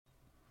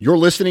You're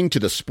listening to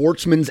the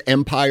Sportsman's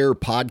Empire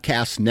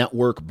Podcast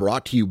Network,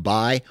 brought to you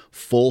by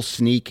Full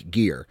Sneak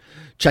Gear.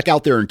 Check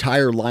out their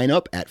entire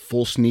lineup at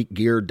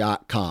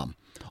fullsneakgear.com.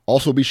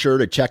 Also be sure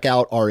to check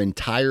out our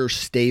entire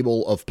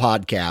stable of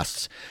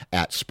podcasts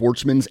at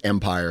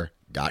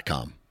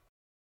sportsmansempire.com.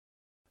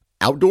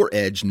 Outdoor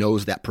Edge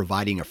knows that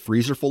providing a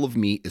freezer full of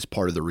meat is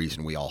part of the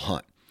reason we all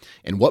hunt.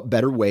 And what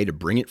better way to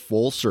bring it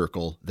full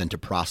circle than to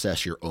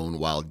process your own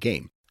wild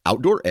game?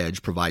 Outdoor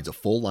Edge provides a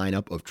full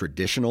lineup of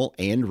traditional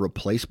and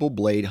replaceable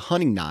blade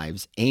hunting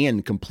knives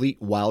and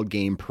complete wild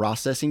game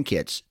processing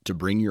kits to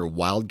bring your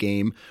wild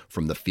game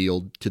from the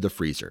field to the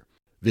freezer.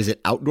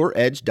 Visit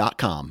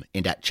OutdoorEdge.com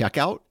and at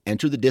checkout,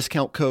 enter the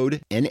discount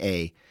code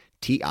NATION30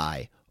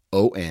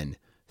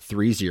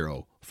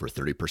 for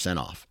 30%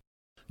 off.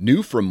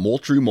 New from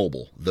Moultrie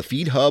Mobile, the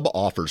Feed Hub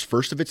offers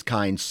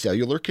first-of-its-kind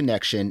cellular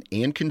connection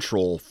and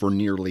control for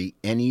nearly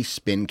any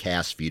spin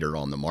cast feeder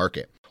on the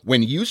market.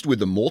 When used with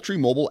the Moultrie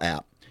Mobile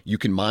app, you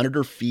can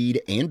monitor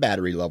feed and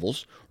battery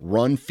levels,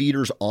 run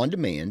feeders on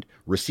demand,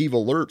 receive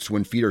alerts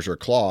when feeders are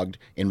clogged,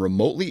 and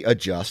remotely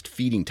adjust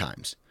feeding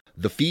times.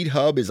 The Feed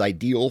Hub is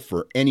ideal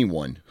for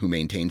anyone who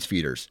maintains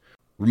feeders.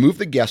 Remove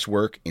the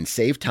guesswork and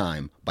save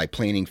time by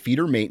planning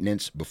feeder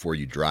maintenance before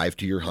you drive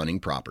to your hunting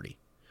property.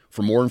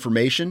 For more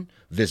information,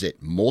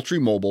 visit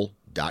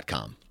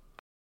MoultrieMobile.com.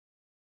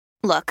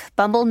 Look,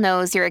 Bumble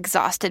knows you're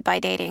exhausted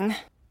by dating.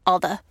 All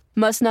the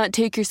must not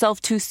take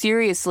yourself too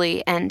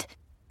seriously, and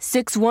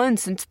 6'1"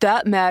 since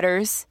that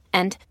matters,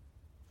 and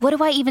what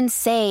do I even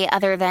say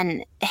other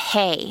than,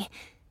 hey?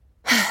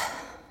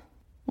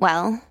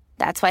 Well,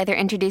 that's why they're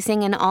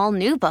introducing an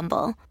all-new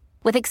Bumble,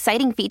 with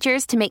exciting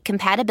features to make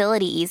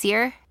compatibility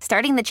easier,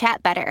 starting the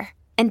chat better,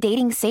 and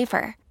dating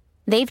safer.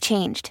 They've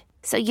changed,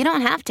 so you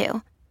don't have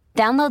to.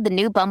 Download the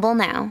new Bumble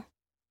now.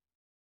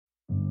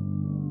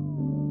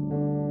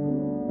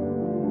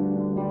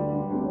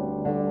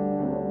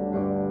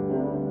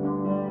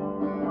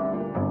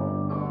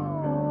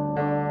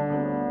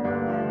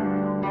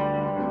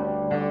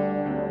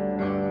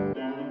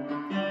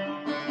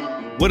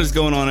 What is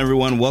going on,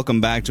 everyone? Welcome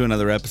back to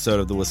another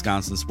episode of the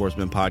Wisconsin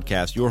Sportsman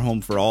Podcast, your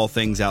home for all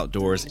things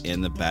outdoors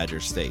in the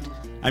Badger State.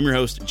 I'm your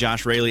host,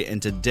 Josh Raley,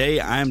 and today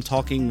I am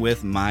talking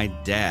with my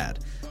dad.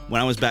 When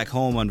I was back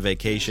home on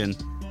vacation,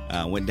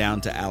 went down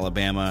to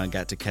Alabama,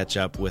 got to catch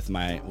up with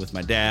my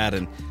dad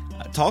and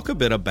talk a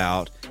bit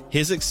about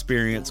his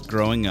experience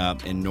growing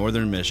up in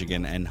northern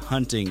Michigan and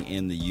hunting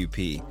in the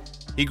UP.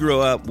 He grew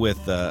up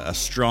with a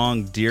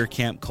strong deer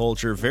camp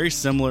culture, very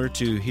similar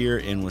to here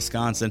in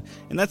Wisconsin,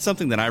 and that's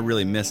something that I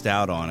really missed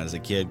out on as a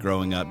kid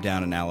growing up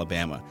down in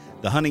Alabama.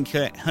 The hunting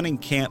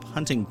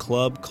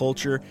club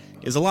culture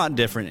is a lot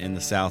different in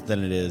the South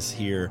than it is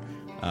here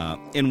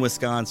in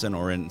Wisconsin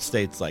or in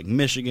states like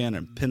Michigan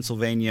and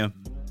Pennsylvania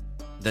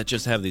that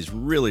just have these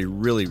really,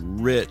 really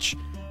rich,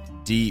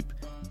 deep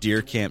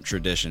deer camp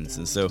traditions.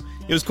 And so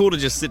it was cool to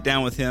just sit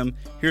down with him,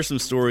 hear some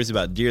stories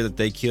about deer that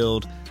they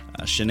killed,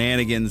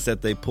 shenanigans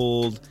that they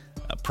pulled,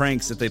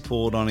 pranks that they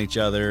pulled on each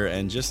other,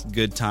 and just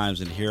good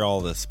times, and hear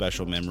all the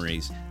special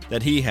memories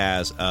that he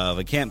has of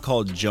a camp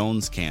called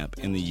Jones Camp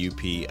in the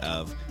UP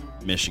of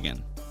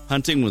Michigan.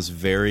 Hunting was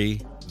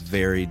very,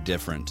 very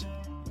different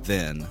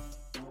then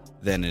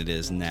than it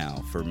is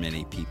now for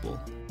many people.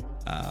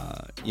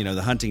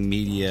 The hunting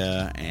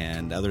media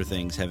and other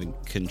things have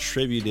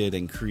contributed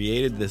and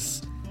created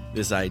this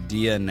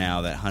idea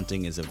now that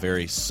hunting is a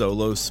very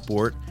solo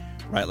sport,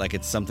 right? Like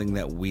it's something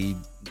that we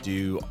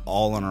do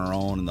all on our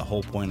own, and the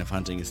whole point of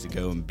hunting is to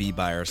go and be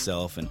by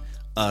ourselves and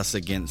us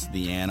against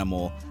the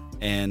animal.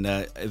 And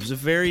it was a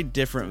very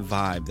different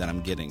vibe that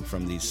I'm getting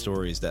from these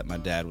stories that my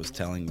dad was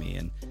telling me.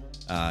 And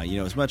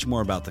it's much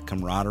more about the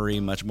camaraderie,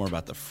 much more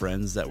about the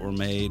friends that were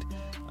made,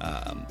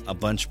 a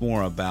bunch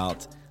more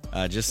about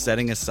just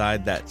setting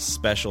aside that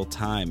special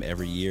time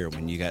every year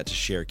when you got to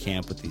share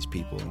camp with these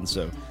people. And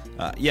so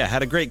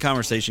had a great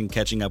conversation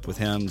catching up with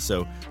him.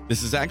 So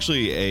this is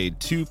actually a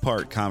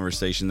two-part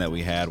conversation that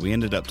we had. We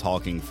ended up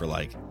talking for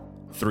like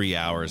 3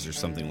 hours or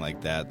something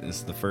like that. This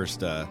is the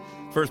first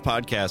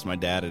podcast my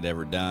dad had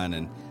ever done.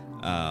 And,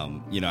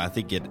 I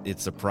think it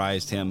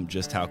surprised him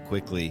just how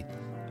quickly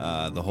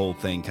the whole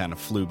thing kind of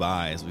flew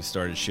by as we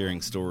started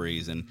sharing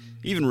stories and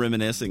even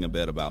reminiscing a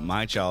bit about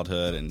my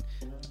childhood and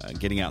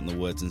getting out in the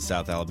woods in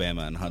South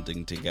Alabama and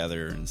hunting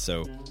together. And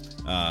so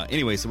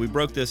so we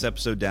broke this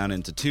episode down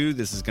into two.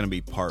 This is going to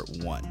be part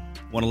one.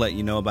 Want to let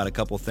you know about a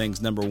couple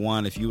things. Number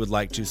one, if you would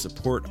like to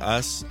support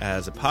us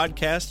as a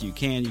podcast, you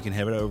can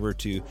head over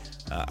to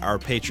our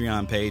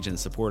Patreon page and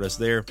support us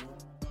there.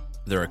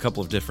 There are a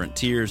couple of different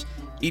tiers.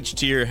 Each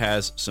tier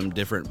has some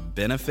different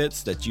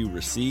benefits that you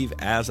receive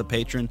as a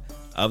patron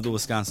of the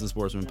Wisconsin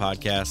Sportsman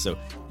Podcast. So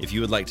if you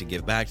would like to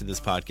give back to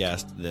this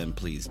podcast, then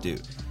please do.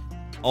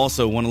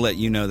 Also, want to let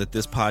you know that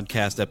this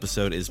podcast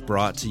episode is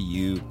brought to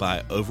you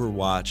by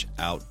Overwatch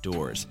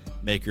Outdoors,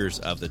 makers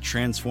of the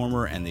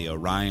Transformer and the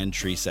Orion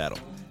Tree Saddle.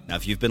 Now,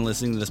 if you've been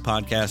listening to this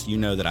podcast, you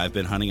know that I've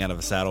been hunting out of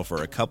a saddle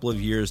for a couple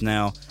of years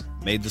now,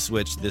 made the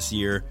switch this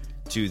year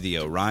to the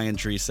Orion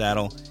Tree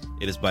Saddle.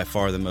 It is by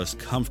far the most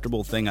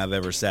comfortable thing I've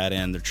ever sat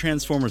in. Their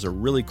Transformer's a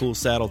really cool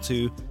saddle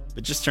too,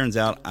 but just turns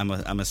out I'm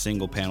a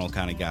single panel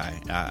kind of guy.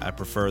 I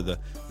prefer the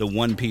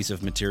one piece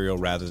of material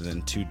rather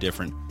than two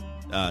different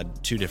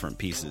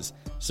pieces.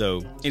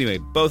 So anyway,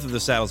 both of the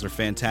saddles are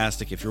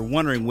fantastic. If you're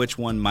wondering which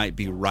one might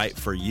be right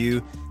for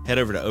you, head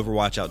over to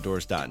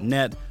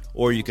overwatchoutdoors.net,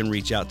 or you can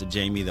reach out to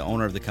Jamie, the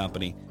owner of the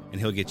company, and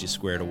he'll get you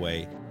squared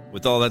away.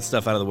 With all that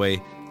stuff out of the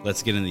way,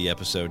 let's get into the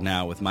episode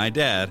now with my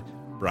dad,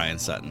 Brian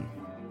Sutton.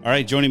 All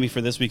right, joining me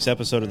for this week's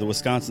episode of the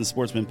Wisconsin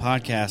Sportsman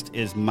Podcast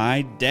is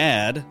my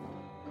dad,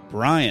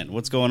 Brian.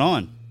 What's going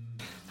on?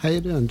 How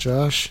you doing,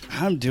 Josh?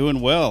 I'm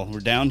doing well. We're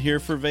down here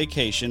for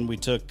vacation. We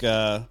took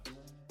 9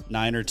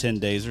 or 10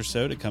 days or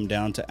so to come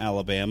down to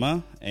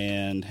Alabama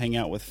and hang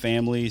out with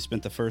family.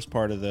 Spent the first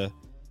part of the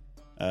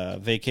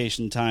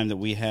vacation time that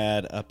we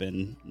had up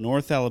in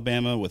North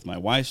Alabama with my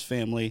wife's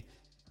family.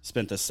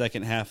 Spent the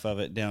second half of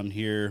it down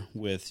here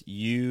with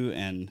you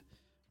and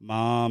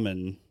Mom,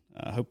 and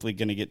hopefully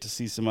going to get to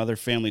see some other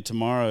family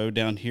tomorrow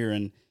down here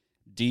in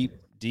deep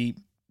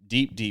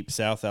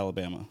South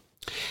Alabama.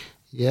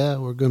 Yeah,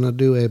 we're going to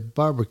do a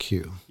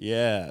barbecue.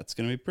 Yeah, it's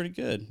going to be pretty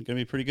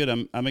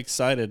good. I'm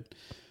excited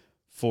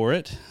for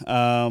it.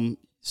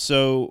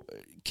 So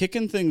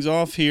kicking things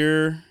off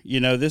here,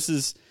 this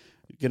is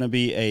going to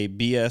be a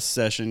BS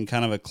session,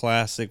 kind of a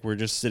classic. We're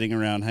just sitting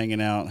around,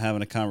 hanging out,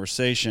 having a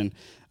conversation.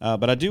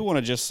 But I do want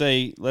to just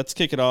say, let's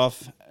kick it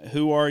off.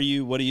 Who are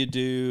you? What do you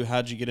do?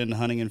 How'd you get into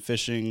hunting and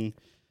fishing?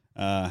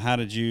 How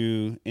did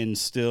you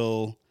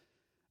instill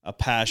a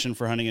passion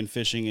for hunting and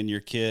fishing in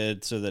your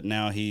kid so that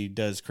now he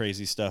does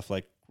crazy stuff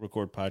like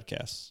record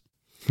podcasts?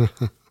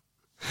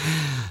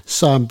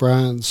 So I'm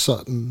Brian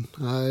Sutton.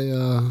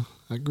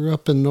 I grew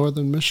up in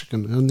northern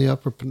Michigan, in the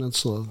Upper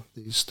Peninsula,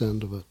 the east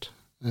end of it.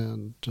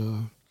 And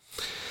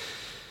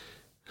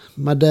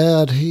my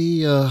dad,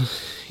 he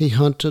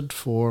hunted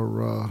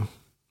for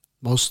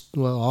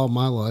all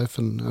my life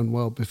and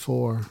well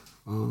before,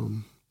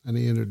 and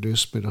he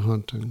introduced me to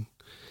hunting.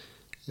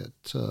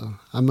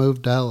 I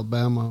moved to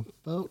Alabama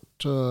about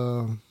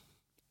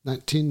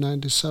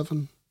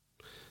 1997.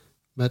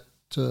 Met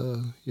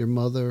your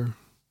mother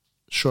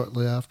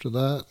shortly after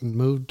that and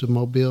moved to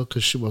Mobile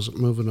because she wasn't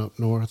moving up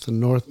north, and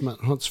north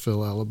meant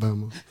Huntsville,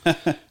 Alabama.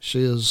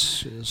 She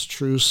is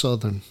true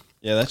Southern.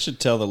 Yeah, that should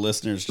tell the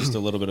listeners just a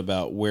little bit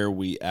about where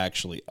we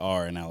actually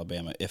are in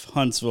Alabama. If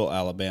Huntsville,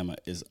 Alabama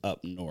is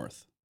up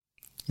north.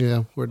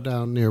 Yeah, we're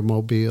down near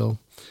Mobile,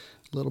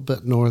 a little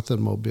bit north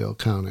in Mobile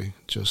County,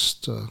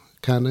 just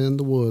kind of in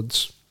the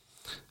woods,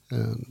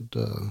 and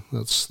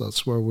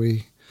that's where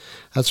we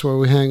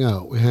hang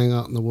out. We hang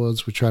out in the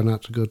woods. We try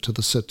not to go to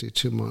the city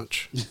too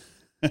much.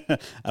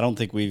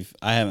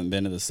 I haven't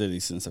been to the city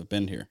since I've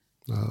been here.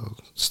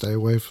 Stay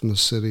away from the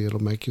city.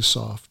 It'll make you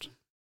soft.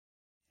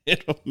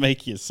 It'll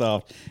make you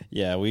soft.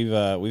 Yeah,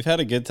 we've had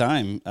a good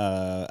time.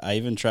 I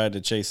even tried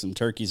to chase some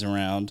turkeys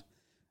around.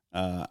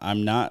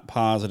 I'm not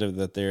positive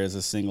that there is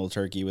a single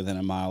turkey within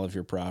a mile of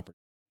your property.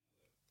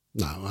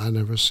 No, I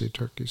never see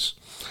turkeys.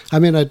 I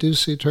mean, I do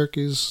see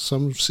turkeys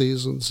some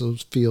seasons.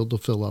 The field to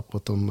fill up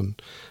with them,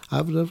 and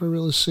I've never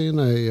really seen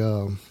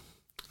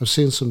I've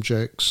seen some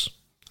jakes.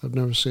 I've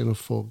never seen a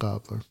full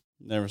gobbler.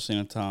 Never seen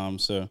a tom,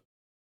 so.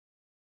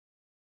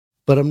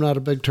 But I'm not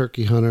a big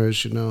turkey hunter,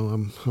 as you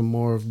know. I'm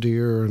more of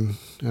deer, and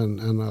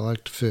I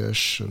like to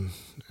fish,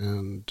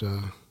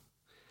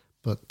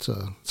 but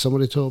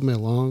somebody told me a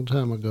long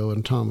time ago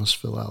in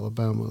Thomasville,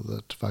 Alabama,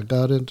 that if I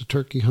got into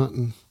turkey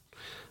hunting,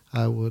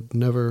 I would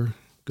never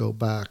go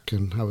back,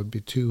 and I would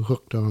be too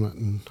hooked on it.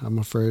 And I'm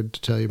afraid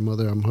to tell your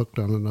mother I'm hooked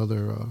on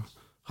another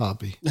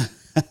hobby.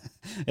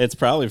 It's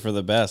probably for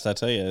the best. I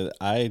tell you,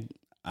 I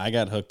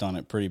got hooked on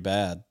it pretty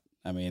bad.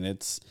 I mean,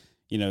 it's,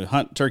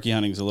 turkey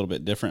hunting is a little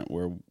bit different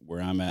where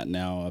I'm at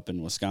now up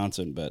in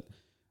Wisconsin, but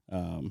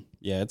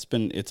yeah, it's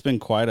been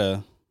quite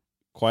a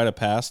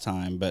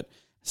pastime. But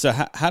so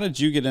how did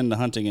you get into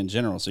hunting in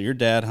general? So your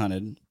dad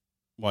hunted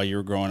while you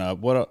were growing up.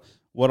 What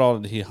all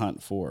did he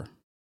hunt for?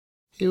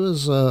 He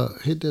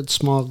did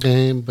small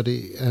game, but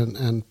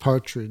and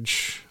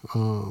partridge,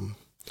 and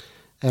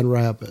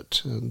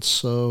rabbit. And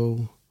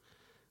so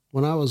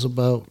when I was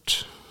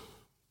about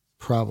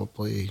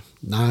probably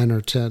 9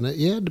 or 10,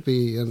 you had to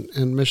be,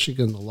 in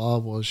Michigan, the law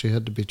was you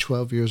had to be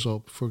 12 years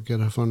old before you get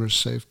a hunter's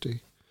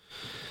safety.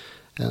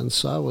 And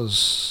so I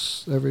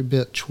was every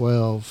bit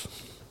 12.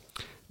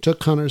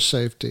 Took hunter's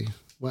safety,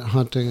 went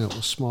hunting. It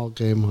was small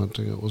game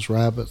hunting. It was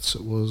rabbits.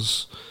 It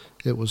was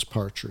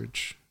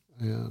partridge.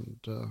 And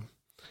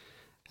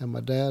my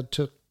dad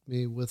took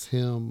me with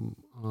him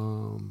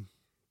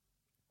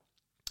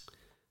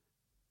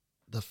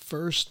the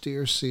first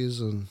deer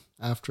season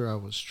after I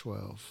was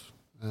 12.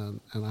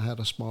 And I had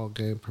a small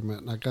game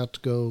permit, and I got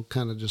to go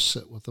kind of just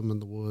sit with them in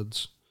the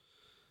woods.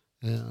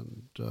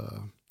 And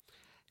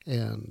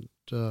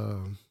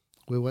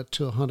we went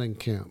to a hunting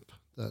camp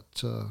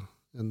that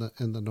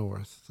in the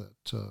north,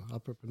 that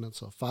Upper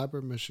Peninsula,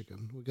 Fiber,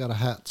 Michigan. We got a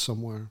hat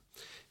somewhere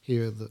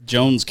here.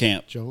 Jones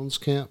Camp. Jones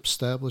Camp,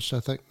 established, I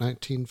think,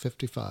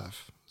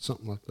 1955.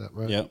 something like that,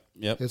 right?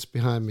 Yep. It's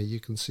behind me. You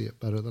can see it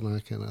better than I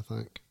can, I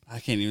think. I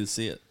can't even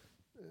see it.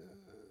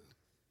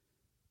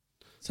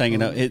 It's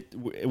hanging out.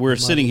 We're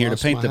sitting here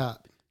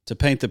to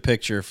paint the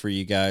picture for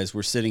you guys.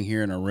 We're sitting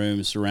here in a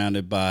room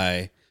surrounded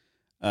by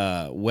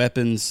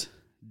weapons,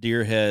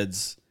 deer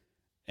heads,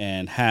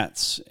 and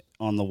hats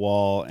on the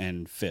wall,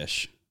 and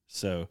fish.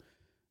 So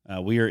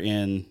we are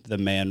in the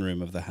man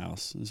room of the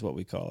house, is what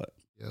we call it.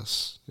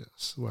 Yes,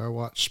 where I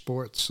watch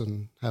sports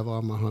and have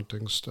all my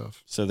hunting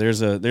stuff. So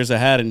there's a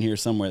hat in here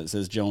somewhere that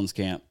says Jones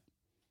Camp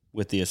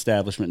with the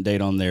establishment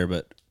date on there,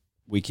 but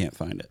we can't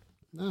find it.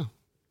 No,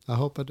 I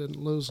hope I didn't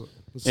lose it.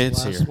 It's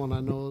the last one I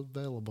know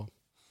available.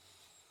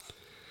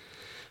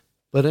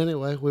 But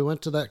anyway, we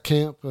went to that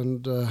camp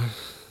and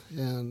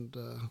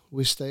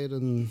we stayed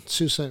in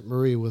Sault Ste.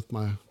 Marie with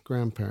my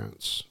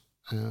grandparents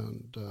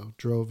and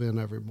drove in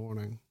every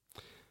morning.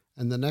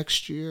 And the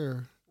next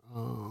year,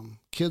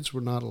 kids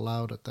were not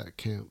allowed at that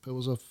camp. It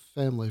was a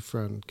family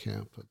friend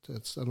camp.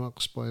 And I'll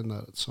explain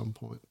that at some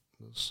point.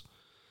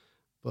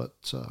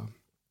 But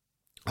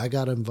I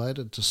got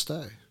invited to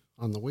stay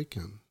on the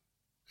weekend.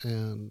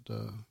 And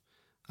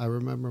I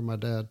remember my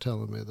dad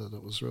telling me that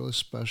it was really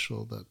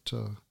special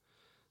that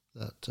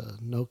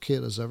no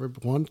kid has ever,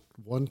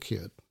 one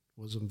kid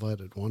was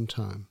invited one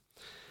time.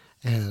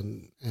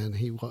 And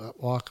he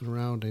walking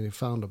around and he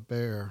found a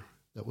bear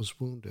that was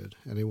wounded,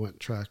 and he went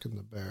tracking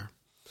the bear.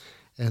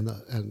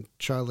 And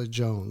Charlie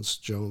Jones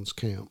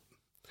Camp.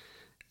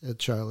 And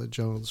Charlie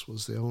Jones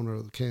was the owner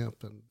of the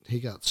camp, and he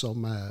got so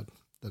mad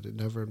that he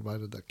never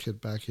invited that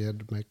kid back. He had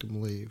to make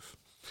him leave.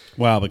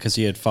 Wow, because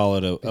he had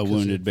followed a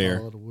wounded bear.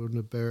 Followed a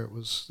wounded bear. It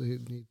was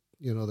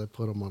they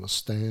put him on a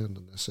stand,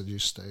 and they said, "You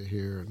stay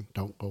here and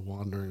don't go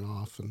wandering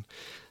off." And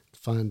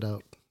find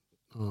out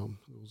it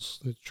was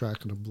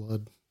tracking a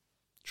blood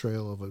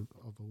trail of a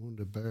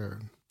wounded bear.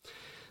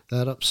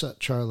 That upset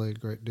Charlie a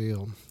great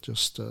deal,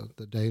 just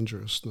the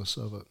dangerousness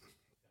of it.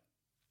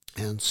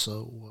 And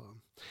so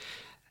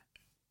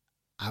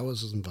I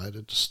was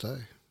invited to stay.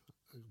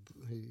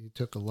 He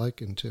took a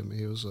liking to me.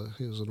 He was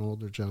an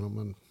older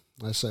gentleman.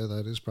 I say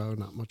that he's probably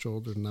not much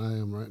older than I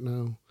am right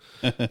now.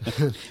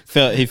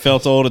 He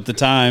felt old at the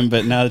time,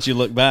 but now that you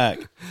look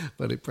back.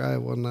 But he probably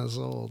wasn't as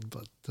old,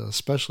 but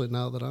especially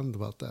now that I'm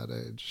about that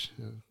age,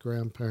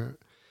 grandparent.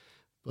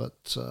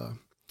 But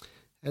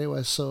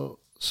anyway, so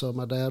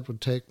my dad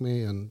would take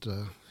me, and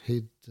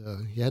he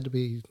had to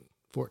be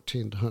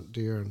 14 to hunt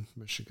deer in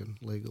Michigan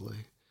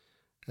legally.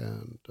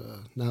 And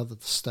now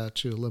that the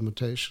statute of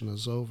limitation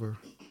is over,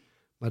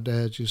 my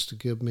dad used to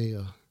give me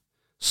a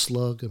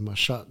slug in my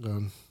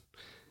shotgun,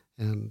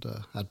 and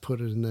I'd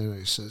put it in there, and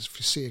he says, "If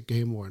you see a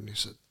game warden," he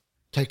said,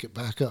 "take it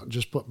back out and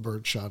just put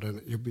birdshot in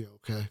it. You'll be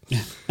okay."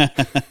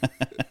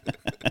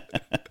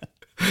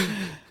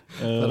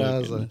 But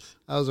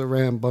I was a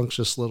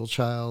rambunctious little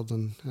child,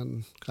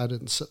 and I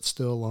didn't sit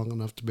still long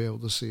enough to be able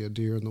to see a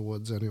deer in the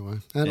woods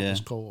anyway. And It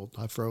was cold.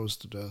 I froze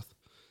to death.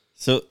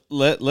 So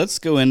let's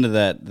go into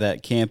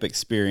that camp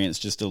experience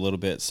just a little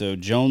bit. So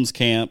Jones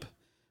Camp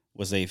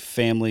was a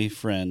family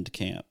friend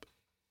camp.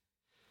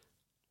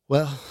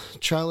 Well,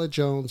 Charlie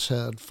Jones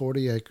had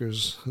 40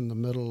 acres in the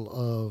middle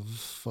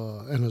of,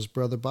 and his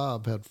brother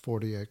Bob had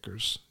 40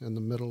 acres in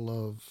the middle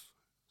of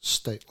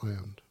state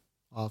land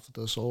off of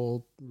this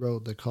old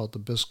road they called the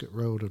Biscuit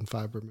Road in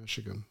Fiber,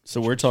 Michigan.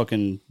 So we're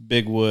talking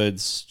big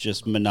woods,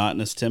 just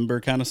monotonous timber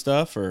kind of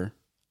stuff, or?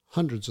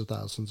 Hundreds of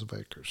thousands of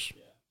acres.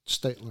 Yeah.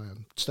 State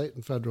land, state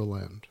and federal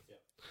land. Yeah.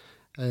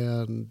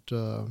 And,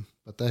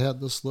 but they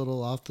had this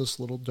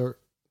little dirt,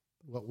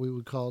 what we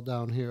would call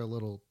down here a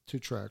little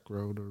two-track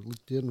road, or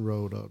din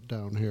road out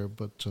down here,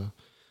 but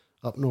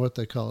up north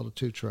they call it a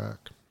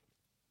two-track.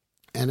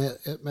 And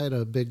it made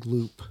a big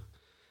loop.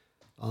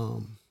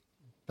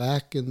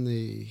 Back in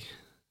the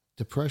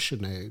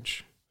Depression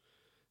age,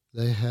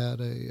 they had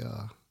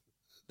a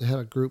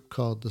group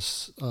called the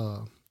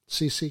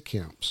CC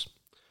camps,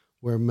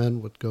 where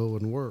men would go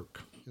and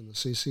work in the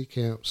CC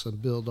camps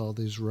and build all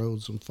these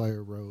roads and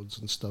fire roads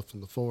and stuff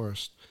in the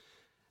forest.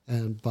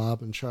 And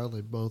Bob and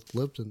Charlie both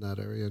lived in that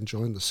area and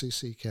joined the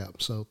CC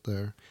camps out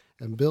there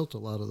and built a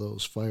lot of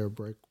those fire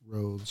break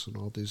roads and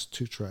all these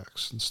two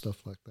tracks and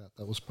stuff like that.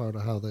 That was part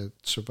of how they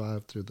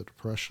survived through the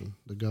Depression.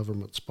 The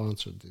government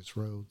sponsored these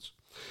roads.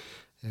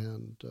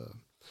 And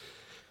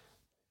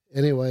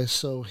anyway,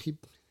 so he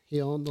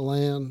owned the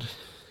land.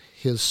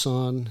 His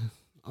son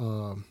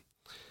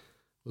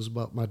was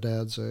about my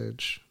dad's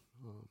age,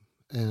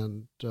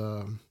 and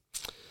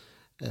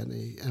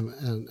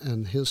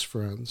his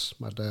friends.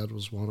 My dad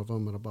was one of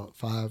them, and about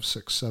 5,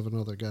 6, 7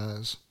 other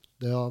guys.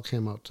 They all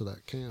came out to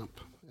that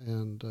camp,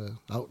 and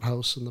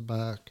outhouse in the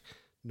back,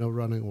 no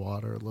running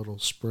water, a little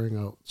spring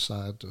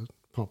outside to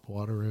pump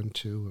water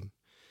into,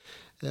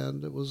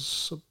 and it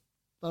was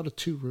about a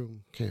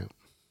 2-room camp.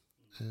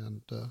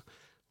 And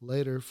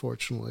later,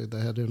 fortunately,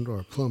 they had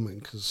indoor plumbing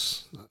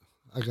because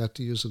I got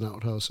to use an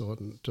outhouse. It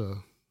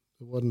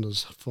wasn't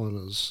as fun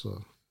as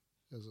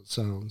it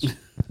sounds.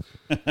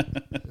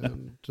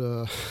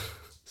 And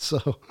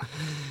so,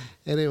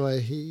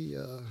 anyway,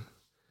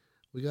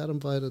 we got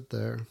invited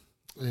there,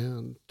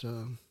 And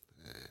the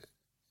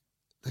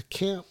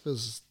camp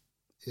is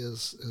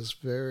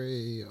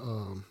very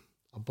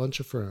a bunch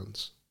of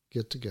friends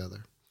get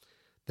together.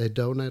 They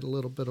donate a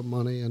little bit of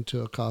money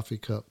into a coffee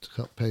cup to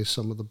help pay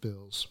some of the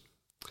bills.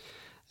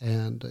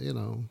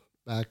 And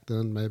back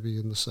then, maybe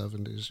in the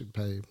 70s, you'd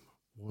pay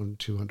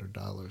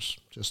 $100-$200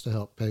 just to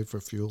help pay for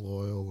fuel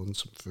oil and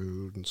some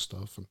food and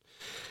stuff. And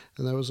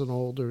there was an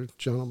older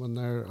gentleman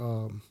there.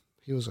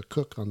 He was a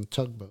cook on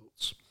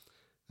tugboats,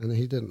 and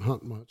he didn't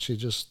hunt much. He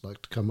just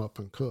liked to come up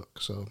and cook.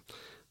 So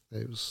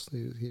he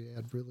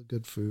had really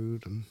good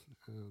food, and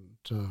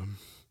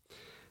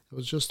it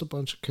was just a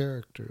bunch of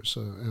characters,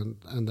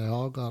 and they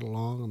all got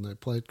along, and they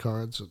played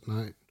cards at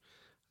night.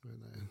 I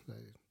mean,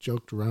 they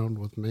joked around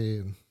with me,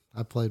 and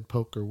I played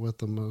poker with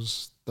them. I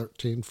was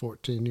 13,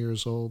 14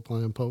 years old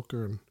playing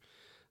poker, and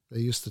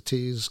they used to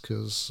tease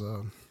because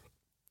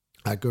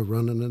I'd go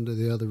running into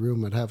the other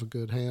room. I'd have a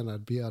good hand.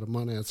 I'd be out of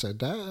money. I'd say,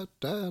 Dad,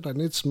 I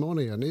need some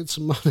money. I need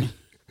some money.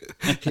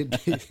 he'd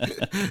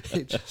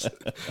just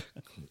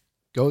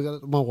go get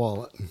it in my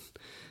wallet.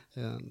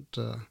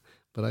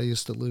 But I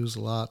used to lose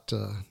a lot,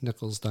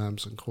 nickels,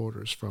 dimes, and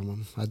quarters from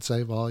them. I'd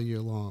save all year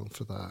long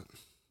for that.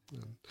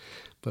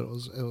 But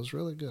it was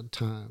really good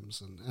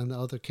times, and the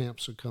other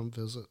camps would come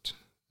visit,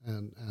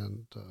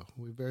 and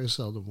we very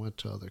seldom went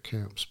to other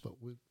camps, but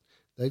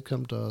they'd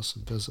come to us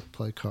and visit,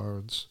 play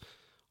cards.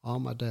 All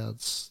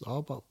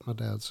about my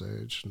dad's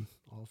age, and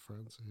all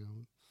friends of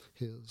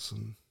his,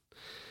 and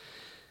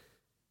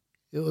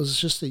it was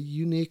just a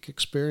unique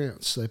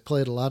experience. They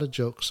played a lot of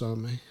jokes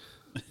on me.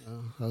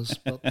 I was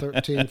about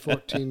 13,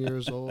 14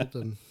 years old,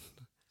 and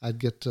they'd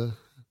get to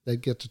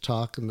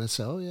talk, and they'd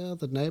say, "Oh yeah,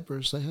 the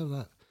neighbors, they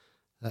have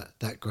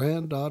that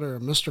granddaughter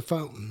of Mr.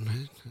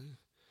 Fountain.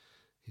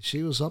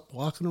 She was up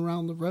walking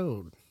around the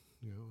road."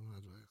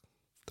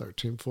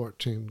 13,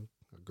 14,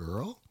 a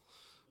girl.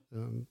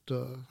 And,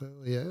 I'd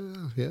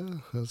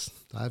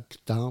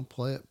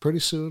downplay it. Pretty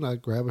soon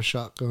I'd grab a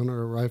shotgun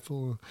or a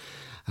rifle,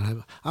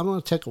 and I'm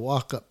going to take a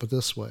walk up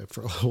this way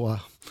for a little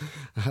while.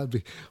 I'd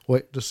be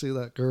waiting to see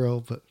that girl,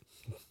 but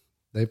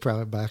they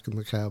probably back in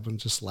the cabin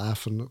just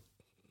laughing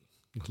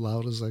as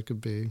loud as they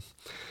could be.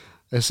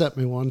 They sent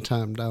me one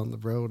time down the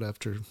road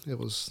after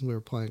we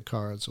were playing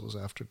cards. It was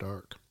after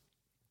dark.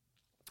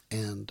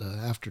 And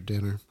after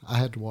dinner, I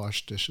had to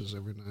wash dishes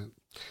every night.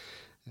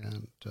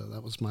 And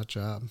that was my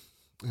job,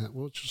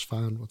 which was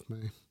fine with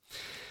me.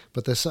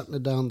 But they sent me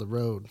down the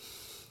road,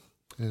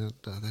 and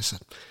they said,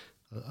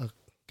 a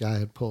guy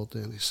had pulled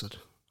in. He said,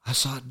 "I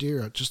saw a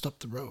deer just up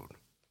the road."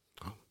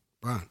 "Oh,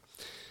 Brian,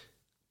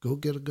 go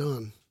get a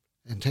gun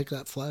and take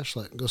that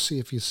flashlight and go see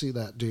if you see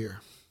that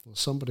deer." Well,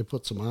 somebody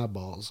put some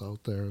eyeballs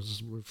out there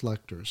as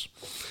reflectors.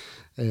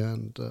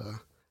 And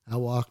I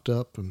walked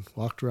up and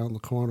walked around the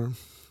corner.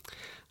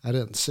 I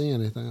didn't see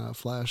anything on a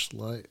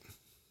flashlight.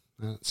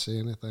 I didn't see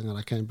anything, and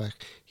I came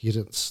back.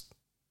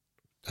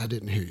 I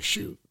didn't hear you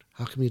shoot.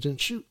 How come you didn't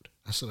shoot?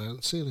 I said, I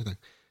didn't see anything.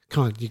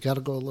 Come on, you got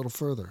to go a little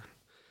further.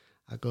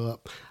 I go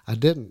up. I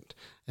didn't,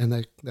 and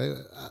I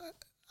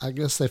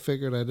guess they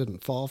figured I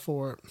didn't fall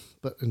for it,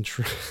 but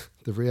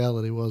the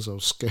reality was I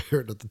was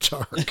scared of the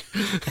dark.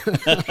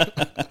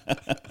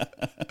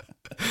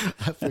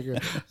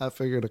 I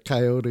figured a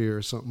coyote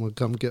or something would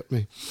come get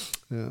me,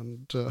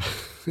 and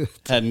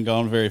hadn't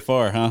gone very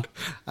far, huh?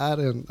 I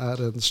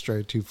didn't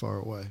stray too far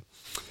away.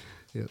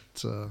 They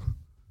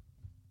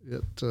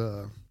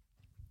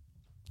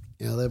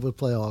would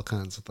play all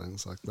kinds of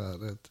things like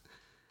that.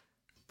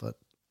 But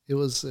it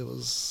was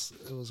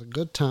a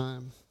good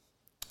time.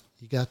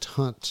 You got to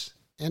hunt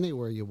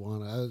anywhere you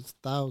want.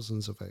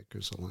 Thousands of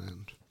acres of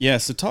land. Yeah,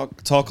 so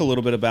talk a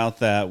little bit about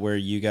that, where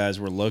you guys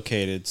were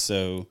located.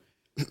 So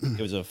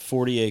it was a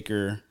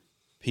 40-acre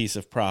piece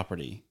of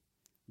property,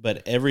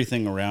 but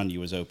everything around you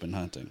was open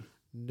hunting.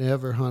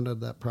 Never hunted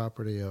that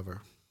property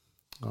ever.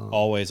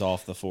 Always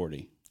off the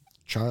 40.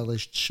 Charlie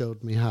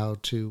showed me how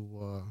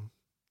to.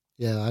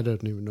 I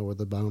didn't even know where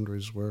the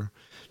boundaries were.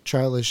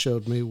 Charlie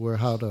showed me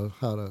how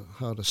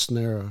to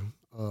snare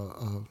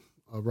a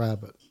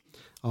rabbit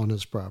on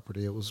his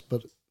property.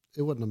 But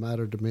it wouldn't have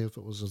mattered to me if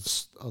it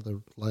was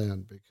other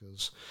land,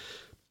 because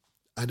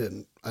I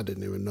didn't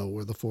even know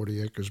where the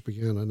 40 acres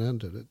began and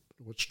ended.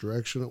 Which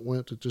direction it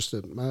went, it just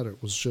didn't matter.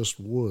 It was just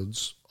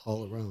woods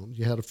all around.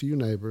 You had a few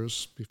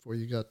neighbors before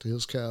you got to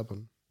his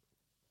cabin,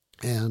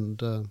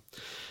 and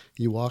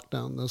you walked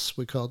down this.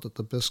 We called it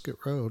the Biscuit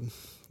Road,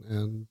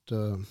 and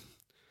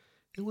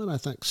it went, I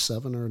think,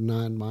 7 or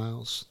 9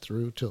 miles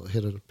through till it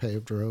hit a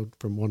paved road,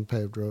 from one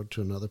paved road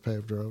to another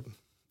paved road.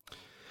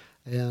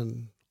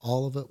 And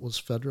all of it was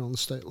federal and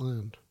state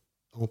land,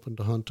 open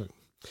to hunting.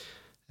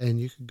 And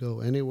you could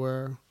go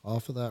anywhere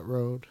off of that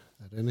road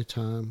at any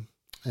time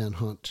and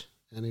hunt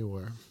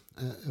anywhere.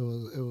 It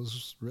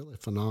was really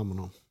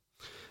phenomenal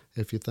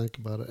if you think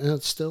about it. And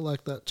it's still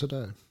like that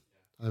today.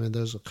 I mean,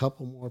 there's a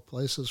couple more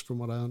places from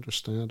what I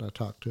understand. I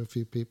talked to a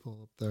few people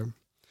up there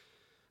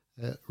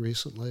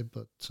recently,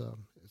 but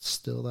it's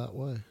still that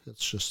way.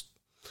 It's just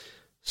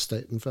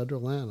state and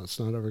federal land. It's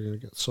not ever going to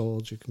get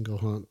sold. You can go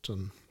hunt,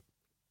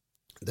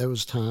 there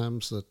was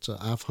times that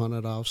I've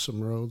hunted off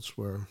some roads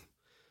where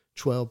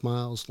 12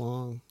 miles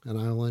long, and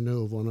I only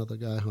knew of one other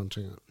guy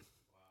hunting it.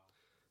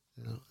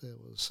 You know, it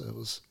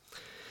was,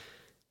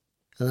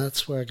 and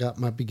that's where I got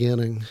my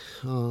beginning.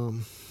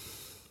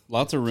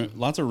 Lots of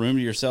room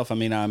to yourself. I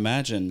mean, I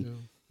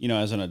imagine, you know,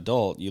 as an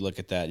adult, you look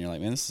at that and you're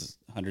like, man, this is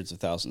hundreds of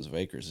thousands of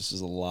acres. This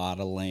is a lot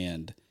of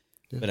land.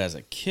 Yeah. But as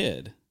a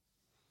kid,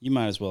 you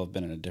might as well have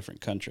been in a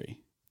different country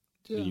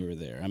when you were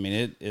there. I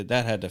mean,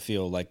 that had to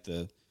feel like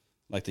the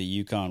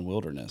Yukon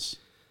wilderness.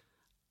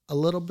 A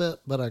little bit,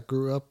 but I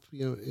grew up,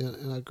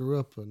 and I grew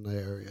up in the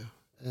area.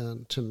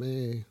 And to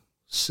me,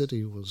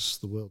 city was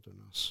the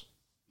wilderness.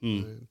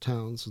 Right?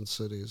 Towns and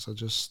cities.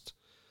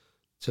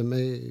 To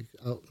me,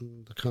 out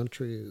in the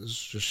country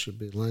just should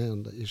be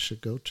land that you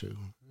should go to.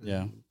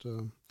 Yeah.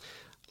 And,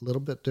 a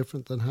little bit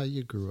different than how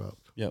you grew up.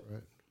 Yep.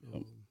 Right.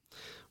 Yep.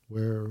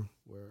 Where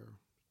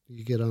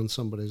you get on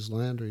somebody's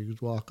land, or you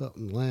could walk up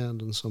and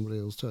land, and somebody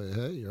will tell you,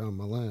 "Hey, you're on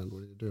my land.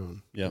 What are you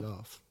doing? Yep. Get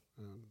off."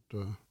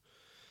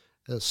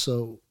 And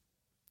so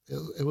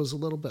it was a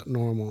little bit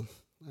normal.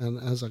 And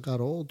as I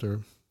got older,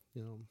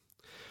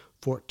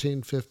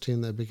 14,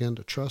 15, they began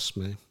to trust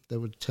me. They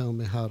would tell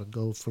me how to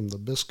go from the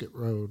Biscuit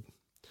Road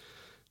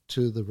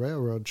to the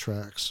railroad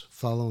tracks,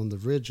 following the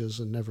ridges,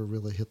 and never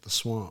really hit the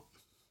swamp.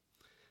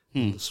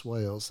 The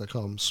swales, they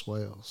call them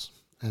swales,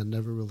 and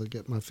never really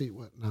get my feet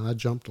wet. Now, I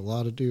jumped a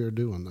lot of deer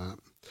doing that,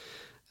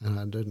 and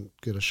I didn't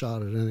get a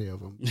shot at any of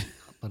them.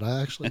 But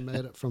I actually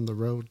made it from the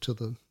road to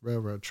the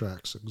railroad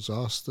tracks,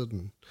 exhausted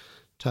and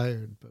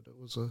tired. But it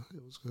was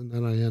and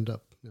then I end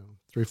up,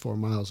 3-4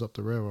 miles up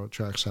the railroad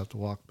tracks, have to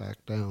walk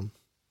back down.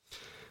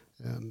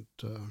 And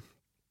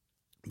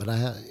but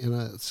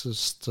it's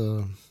just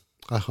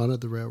I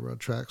hunted the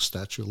railroad tracks.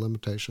 Statute of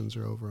limitations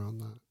are over on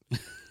that.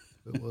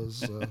 It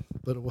was,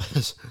 but it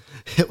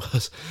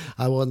was.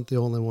 I wasn't the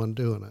only one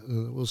doing it,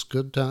 and it was a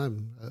good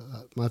time.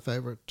 My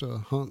favorite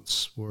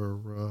hunts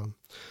were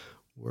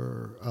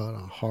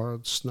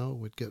hard snow.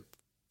 We'd get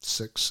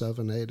 6,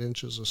 7, 8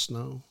 inches of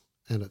snow,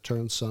 and it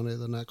turned sunny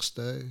the next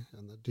day,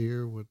 and the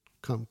deer would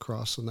come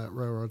crossing that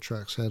railroad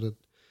tracks,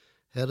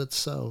 headed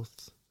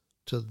south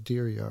to the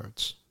deer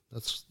yards.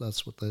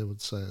 That's what they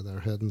would say. They're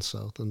heading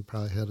south and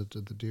probably headed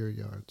to the deer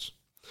yards,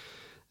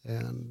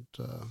 and.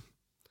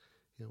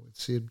 We'd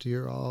see a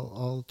deer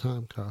all the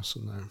time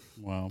crossing there.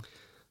 Wow!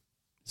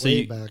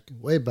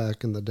 Way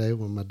back in the day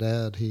when my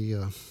dad he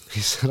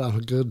said on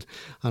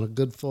a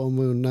good full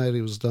moon night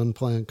he was done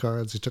playing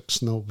cards. He took a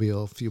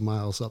snowmobile a few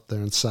miles up there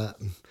and sat.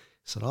 And he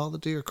said all the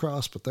deer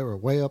crossed, but they were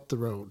way up the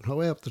road,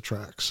 way up the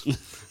tracks.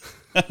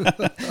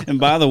 And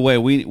by the way,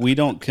 we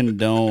don't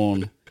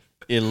condone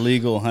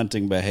illegal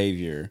hunting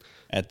behavior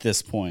at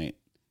this point.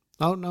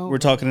 Oh no, we're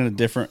talking in a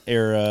different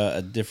era,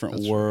 a different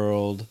That's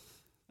world. Right.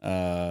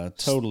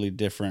 Totally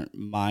different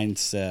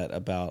mindset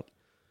about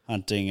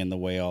hunting and the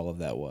way all of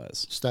that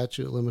was.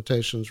 Statute of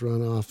limitations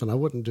run off, and I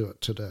wouldn't do it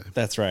today.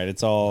 That's right.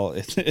 It's all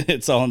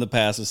in the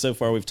past. So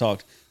far, we've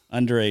talked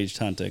underage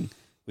hunting.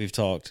 We've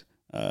talked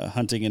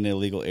hunting in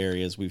illegal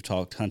areas. We've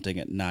talked hunting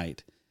at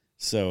night.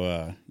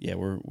 So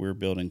we're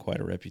building quite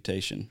a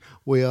reputation.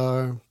 We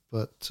are,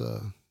 but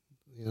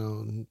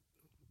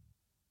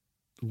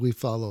we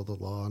follow the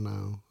law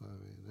now.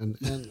 I mean,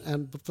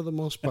 and for the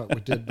most part, we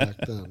did back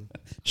then.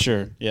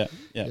 Sure. Yeah.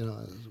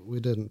 We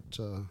didn't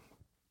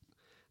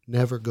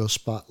never go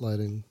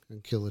spotlighting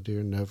and kill a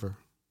deer. Never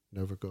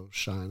go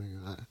shining.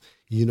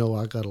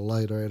 I got a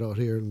light right out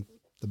here in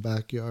the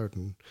backyard,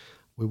 and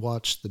we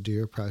watched the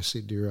deer. Probably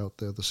see deer out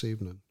there this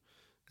evening,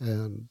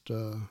 and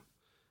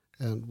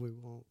we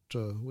won't.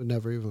 We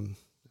never even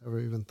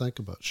think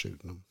about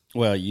shooting them.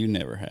 Well, you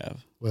never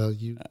have. Well,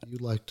 you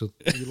like to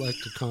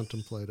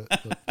contemplate it,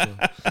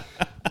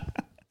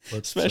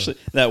 but especially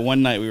that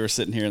one night we were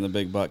sitting here and the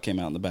big buck came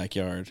out in the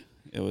backyard.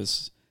 That was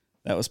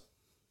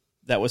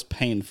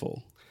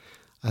painful.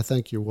 I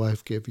think your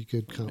wife gave you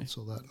good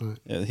counsel that night.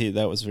 Yeah,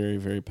 that was very,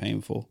 very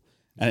painful,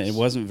 and it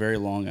wasn't very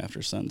long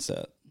after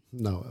sunset.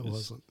 No, it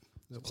wasn't.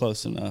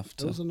 Close enough.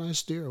 It was a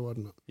nice deer,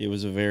 wasn't it? It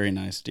was a very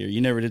nice deer.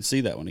 You never did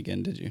see that one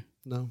again, did you?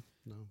 No.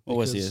 What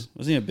was he?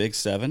 Was he a big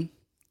 7?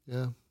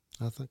 Yeah.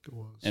 I think it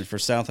was. And for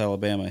South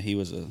Alabama, he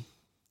was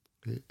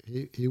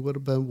he would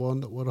have been one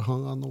that would have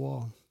hung on the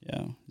wall.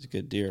 Yeah, he's a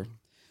good deer.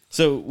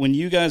 So when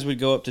you guys would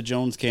go up to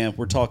Jones Camp,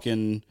 we're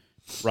talking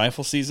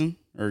rifle season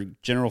or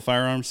general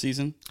firearms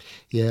season?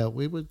 Yeah,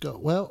 we would go.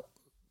 Well,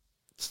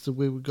 so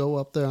we would go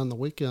up there on the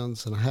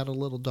weekends, and I had a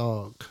little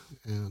dog,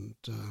 and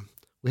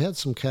we had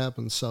some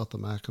cabins south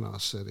of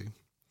Mackinac City,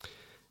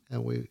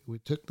 and we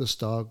took this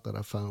dog that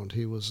I found.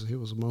 He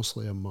was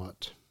mostly a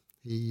mutt.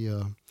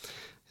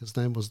 His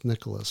name was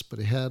Nicholas, but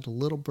he had a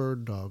little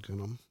bird dog in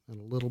him, and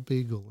a little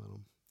beagle in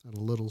him, and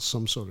a little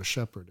some sort of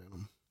shepherd in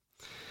him.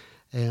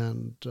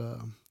 And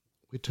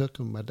we took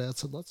him. My dad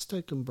said, "Let's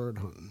take him bird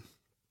hunting."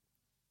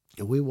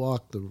 And we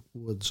walked the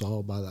woods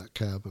all by that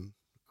cabin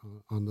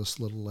on this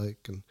little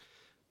lake, and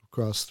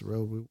across the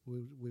road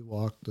we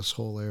walked this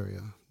whole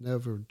area.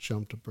 Never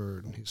jumped a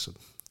bird. And he said,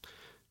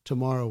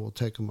 "Tomorrow we'll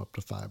take him up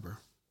to Fiber.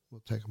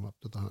 We'll take him up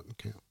to the hunting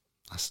camp."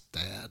 I said,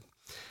 "Dad,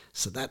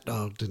 So that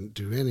dog didn't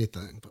do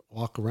anything but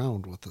walk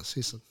around with us.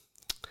 He said,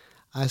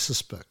 I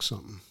suspect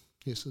something.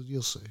 He said,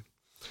 you'll see.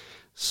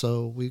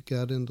 So we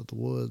got into the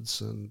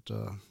woods, and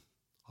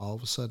all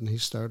of a sudden he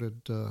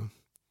started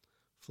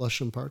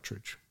flushing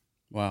partridge.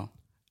 Wow.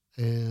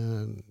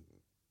 And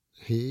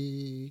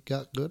he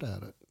got good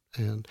at it.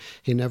 And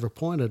he never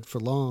pointed for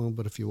long,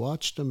 but if you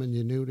watched him and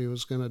you knew what he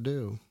was going to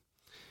do,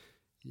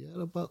 you had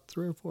about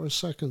 3 or 4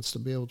 seconds to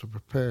be able to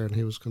prepare, and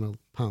he was going to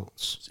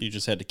pounce. So you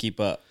just had to keep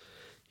up.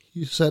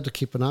 You just had to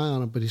keep an eye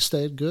on him, but he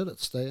stayed good at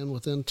staying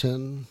within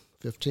 10,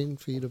 15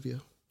 feet of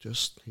you.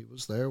 Just, he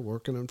was there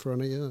working in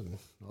front of you, and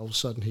all of a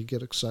sudden he'd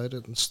get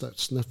excited and start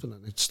sniffing,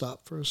 and he'd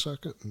stop for a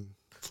second and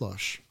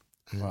flush.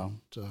 And, wow.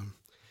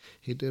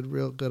 He did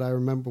real good. I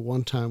remember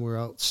one time we were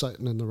out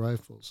sighting in the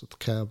rifles at the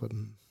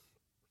cabin,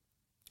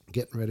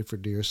 getting ready for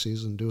deer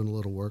season, doing a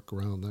little work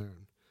around there.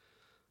 And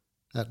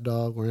that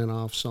dog ran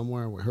off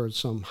somewhere. We heard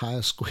some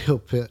high squeal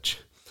pitch.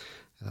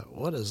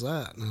 What is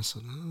that? And I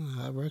said,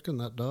 I reckon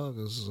that dog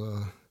is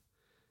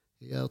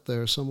he out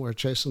there somewhere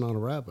chasing on a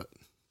rabbit.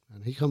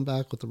 And he come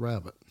back with the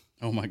rabbit.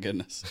 Oh, my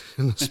goodness.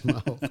 In the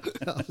smell.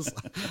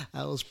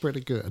 That was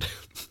pretty good.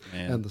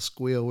 Man. And the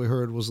squeal we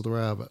heard was the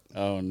rabbit.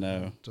 Oh,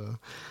 no.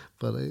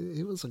 But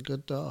he was a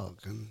good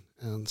dog.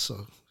 And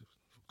so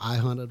I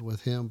hunted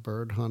with him,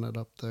 bird hunted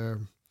up there.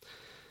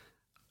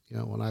 You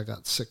know, when I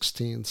got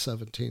 16,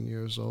 17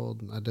 years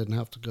old, and I didn't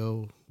have to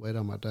go wait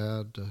on my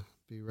dad to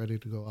be ready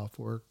to go off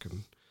work,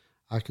 and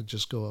I could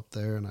just go up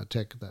there and I'd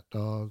take that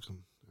dog, and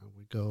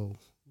we'd go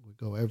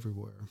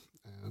everywhere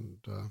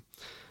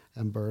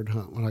and bird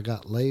hunt. When I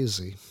got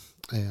lazy,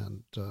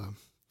 and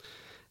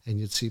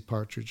you'd see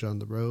partridge on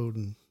the road,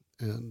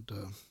 and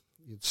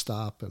you'd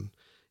stop and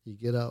you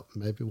get up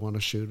and maybe want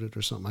to shoot it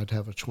or something. I'd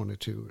have a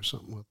 22 or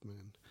something with me,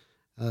 and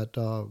that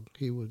dog,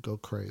 he would go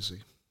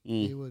crazy.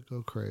 He would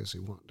go crazy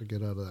wanting to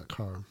get out of that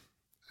car,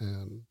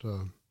 and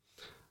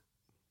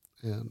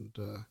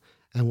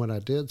when I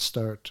did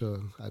start,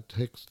 I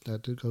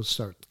did go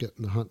start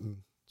getting the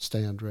hunting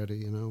stand ready.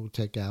 You know,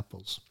 take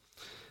apples,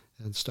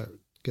 and start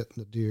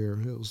getting the deer.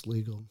 It was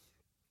legal,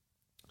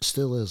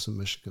 still is in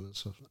Michigan,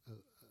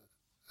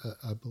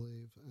 I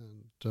believe.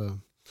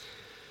 And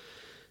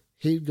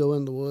he'd go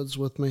in the woods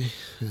with me,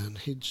 and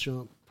he'd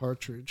jump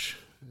partridge,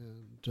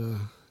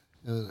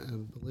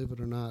 and believe it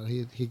or not,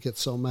 he'd get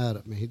so mad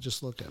at me. He'd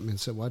just look at me and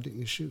say, "Why didn't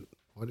you shoot?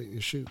 Why didn't you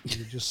shoot?" You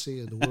could just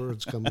see the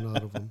words coming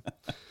out of him.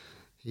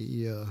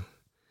 He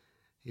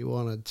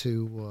wanted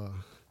to.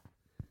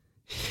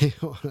 He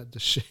wanted to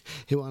shoot.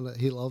 He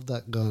loved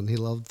that gun. He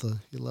loved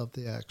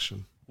the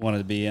action. Wanted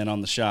to be in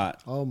on the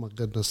shot. Oh my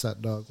goodness,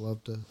 that dog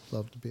loved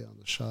to be on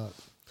the shot.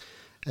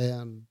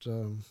 And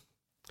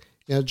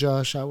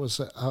Josh, I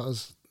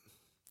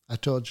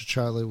told you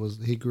Charlie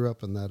he grew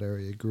up in that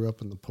area. He grew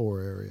up in the poor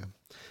area.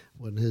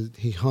 When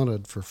he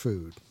hunted for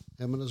food,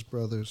 him and his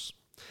brothers,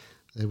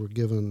 they were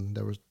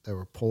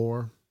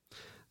poor.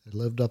 They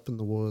lived up in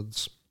the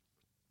woods.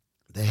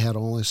 They had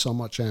only so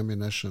much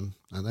ammunition,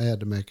 and they had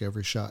to make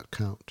every shot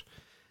count.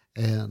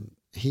 And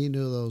he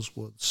knew those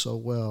woods so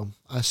well.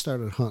 I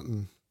started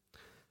hunting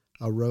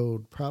a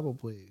road,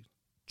 probably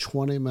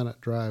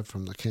 20-minute drive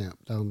from the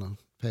camp down the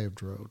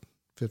paved road,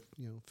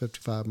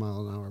 55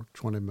 mile an hour,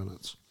 20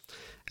 minutes.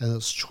 And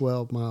it's a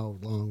 12-mile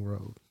long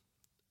road.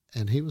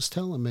 And he was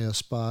telling me a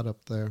spot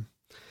up there.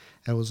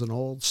 It was an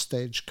old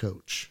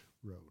stagecoach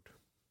road.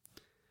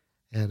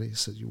 And he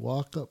said, you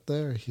walk up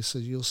there, he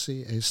said, you'll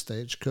see a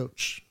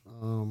stagecoach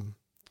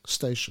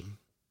station,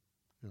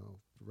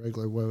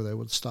 regular where they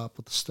would stop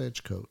with the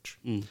stagecoach.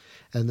 And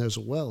there's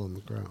a well in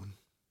the ground.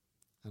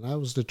 And I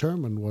was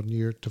determined one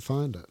year to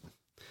find it.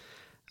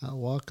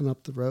 Walking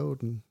up the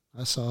road, and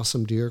I saw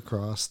some deer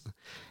cross.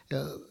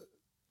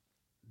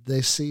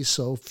 They see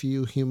so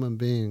few human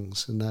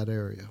beings in that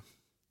area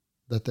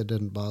that they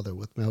didn't bother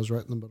with me. I was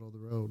right in the middle of the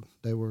road.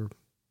 They were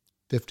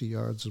 50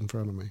 yards in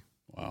front of me.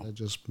 Wow. They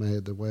just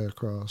made their way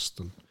across,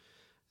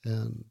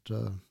 and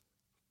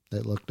they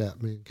looked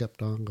at me and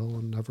kept on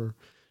going.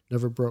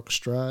 Never broke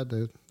stride.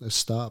 They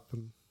stop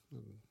and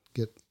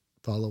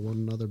follow one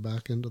another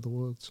back into the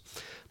woods.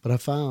 But I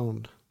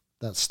found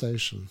that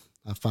station.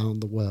 I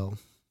found the well,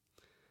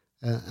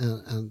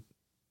 and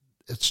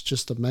it's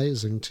just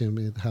amazing to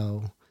me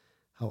how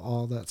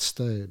all that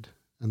stayed,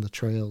 and the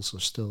trails are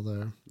still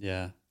there.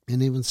 Yeah.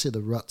 And even see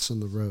the ruts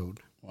in the road.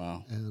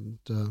 Wow. And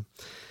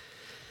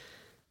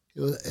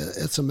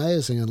it's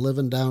amazing. And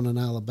living down in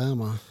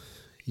Alabama,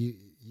 you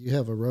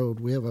have a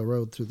road. We have a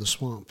road through the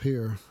swamp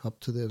here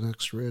up to the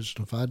next ridge.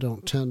 And if I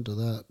don't tend to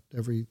that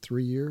every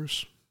 3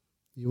 years,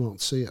 you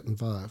won't see it in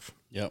 5.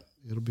 Yep.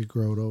 It'll be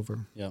growed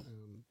over. Yep.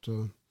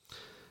 And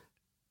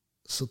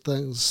so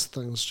things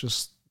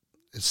just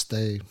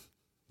stay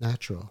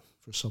natural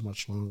for so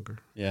much longer.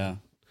 Yeah.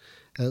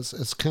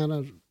 It's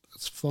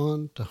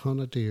fun to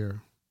hunt a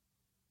deer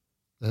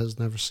that has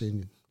never seen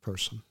in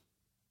person.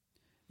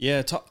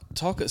 Yeah,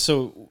 talk.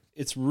 So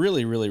it's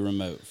really, really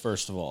remote,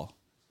 first of all.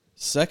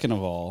 Second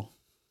of all,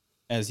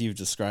 as you've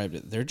described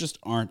it, there just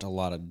aren't a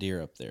lot of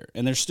deer up there.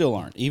 And there still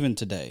aren't. Even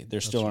today,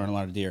 there still aren't a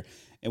lot of deer.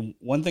 And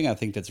one thing I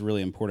think that's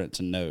really important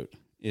to note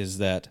is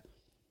that,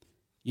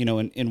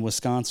 in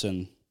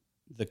Wisconsin,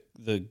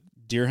 the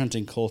deer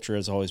hunting culture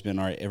has always been,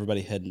 all right,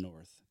 everybody head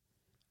north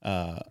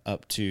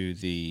up to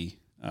the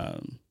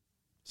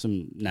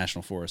some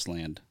national forest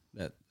land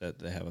that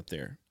they have up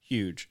there.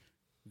 Huge,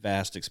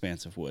 vast,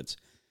 expansive woods.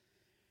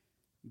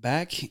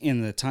 Back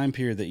in the time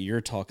period that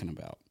you're talking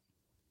about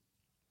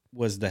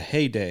was the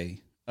heyday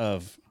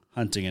of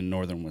hunting in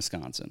northern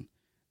Wisconsin.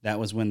 That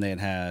was when they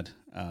had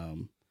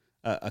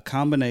a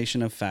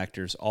combination of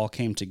factors all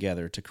came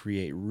together to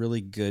create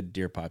really good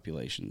deer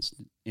populations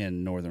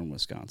in northern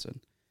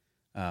Wisconsin.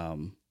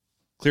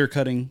 Clear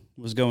cutting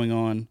was going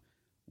on.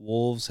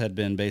 Wolves had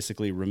been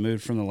basically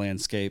removed from the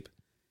landscape.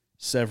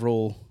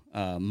 Several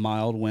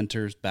mild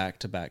winters back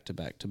to back to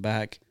back to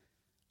back.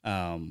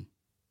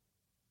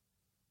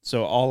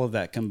 So all of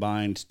that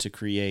combined to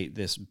create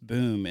this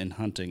boom in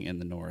hunting in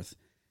the north.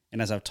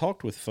 And as I've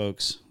talked with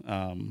folks,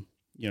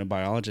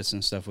 biologists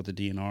and stuff with the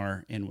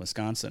DNR in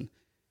Wisconsin,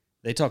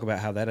 they talk about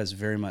how that is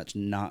very much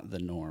not the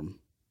norm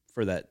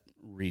for that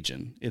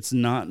region. It's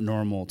not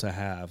normal to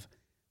have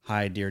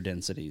high deer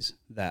densities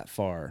that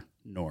far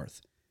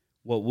north.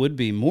 What would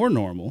be more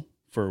normal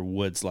for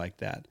woods like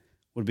that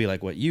would be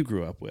like what you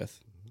grew up with,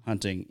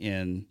 hunting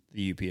in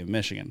the UP of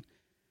Michigan.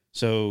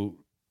 So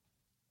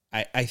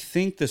I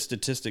think the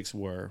statistics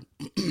were,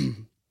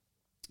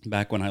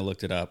 back when I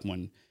looked it up,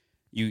 when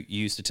you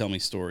used to tell me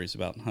stories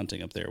about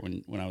hunting up there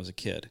when I was a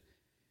kid.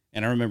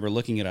 And I remember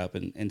looking it up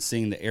and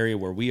seeing the area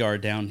where we are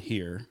down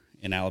here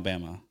in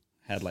Alabama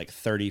had like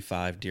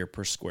 35 deer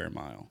per square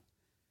mile.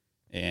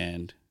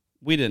 And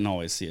we didn't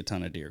always see a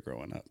ton of deer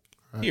growing up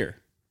here,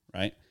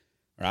 right?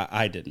 Or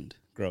I didn't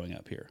growing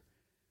up here.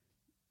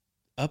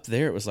 Up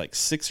there, it was like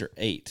 6 or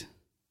 8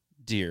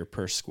 deer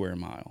per square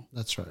mile.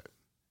 That's right.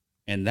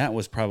 And that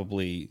was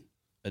probably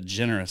a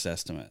generous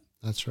estimate.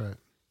 That's right.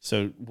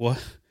 So what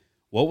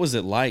was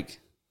it like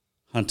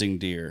hunting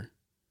deer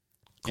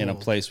in a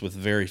place with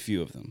very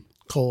few of them?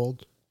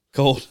 Cold.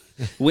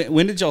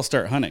 When did y'all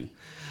start hunting?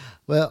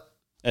 Well,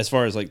 as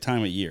far as like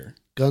time of year,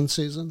 gun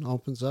season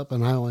opens up,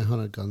 and I only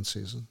hunted gun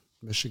season.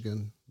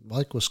 Michigan,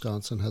 like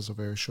Wisconsin, has a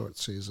very short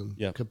season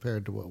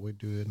compared to what we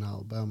do in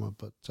Alabama.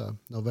 But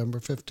November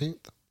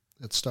 15th,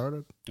 it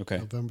started. Okay.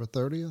 November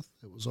 30th,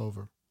 it was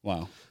over.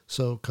 Wow.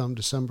 So come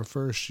December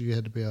 1st, you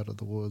had to be out of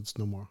the woods,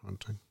 no more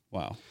hunting.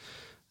 Wow.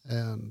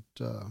 And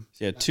so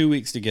you had 2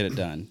 weeks to get it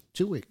done.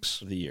 2 weeks.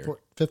 Of the year.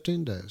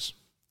 15 days.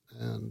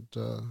 And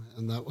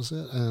that was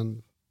it.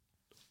 And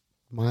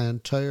my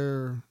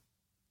entire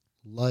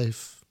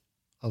life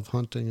of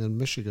hunting in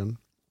Michigan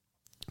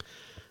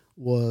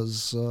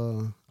was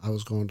I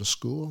was going to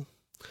school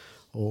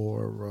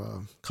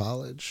or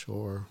college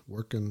or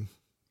working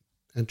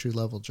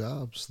entry-level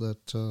jobs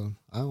that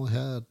I only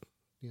had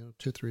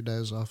 2-3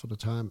 days off at a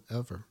time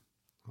ever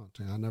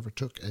hunting. I never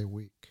took a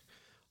week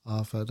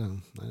off it,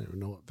 and I didn't even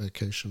know what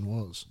vacation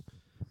was.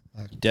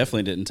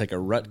 Definitely didn't take a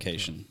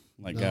rutcation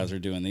like guys are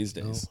doing these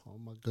days. No, oh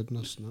my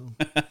goodness, no.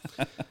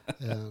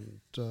 And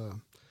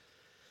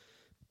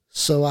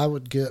so I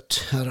would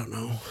get, I don't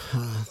know,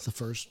 the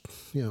first,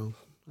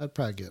 I'd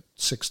probably get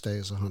 6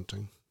 days of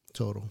hunting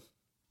total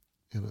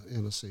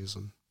in a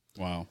season.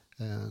 Wow.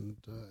 And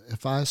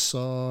if I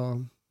saw,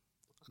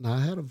 now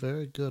I had a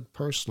very good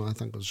I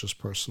think it was just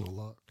personal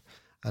luck.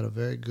 I had a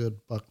very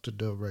good buck to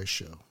doe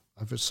ratio.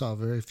 I saw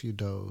very few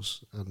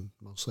does, and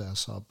mostly I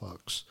saw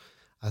bucks.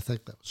 I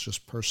think that was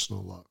just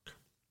personal luck.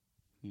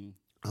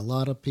 A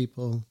lot of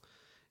people,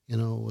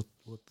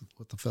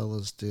 what the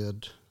fellas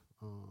did,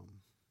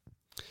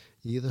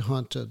 you either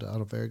hunted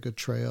on a very good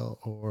trail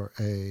or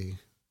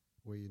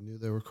where you knew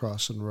they were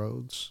crossing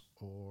roads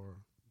or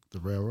the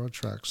railroad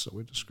tracks that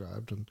we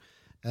described.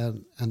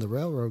 And the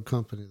railroad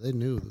company, they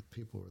knew that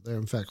people were there.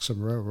 In fact,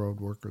 some railroad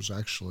workers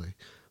actually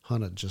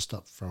hunted just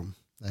up from,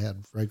 they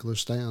had regular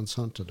stands,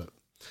 hunted it.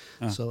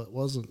 So it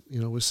wasn't,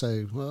 we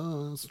say,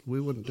 well,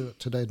 we wouldn't do it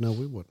today. No,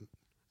 we wouldn't.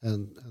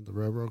 And the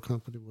railroad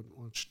company wouldn't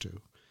want you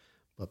to.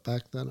 But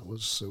back then it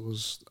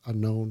was a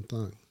known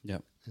thing.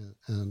 Yep.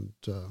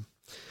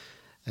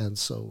 And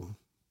so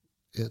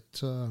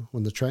it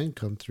when the train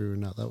come through,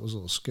 now that was a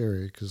little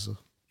scary because the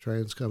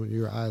train's coming,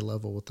 you're eye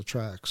level with the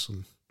tracks,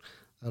 and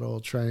that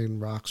old train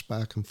rocks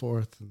back and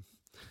forth, and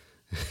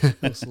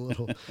it's a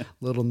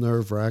little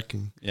nerve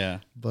wracking. Yeah.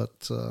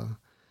 But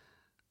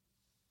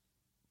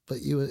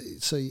you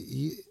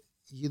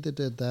either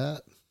did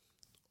that,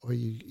 or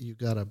you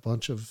got a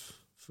bunch of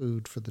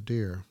food for the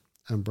deer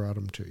and brought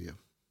them to you,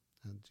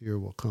 and deer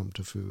will come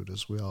to food,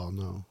 as we all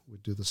know. We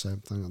do the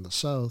same thing in the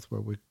South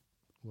where we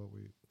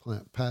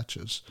plant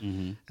patches,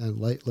 and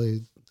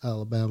lately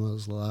Alabama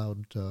has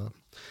allowed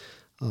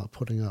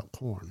putting out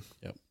corn.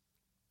 Yep.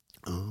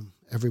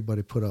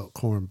 Everybody put out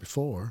corn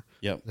before.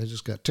 Yep. They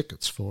just got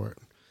tickets for it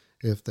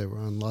if they were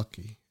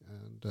unlucky.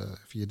 And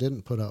if you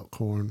didn't put out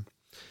corn,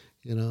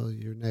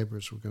 your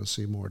neighbors were going to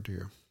see more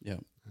deer.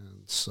 Yep.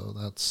 And so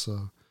that's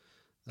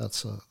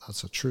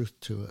a truth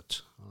to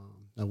it.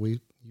 Now you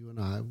and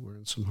I were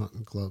in some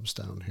hunting clubs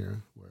down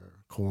here where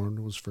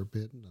corn was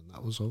forbidden, and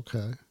that was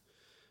okay.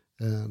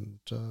 and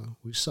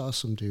we saw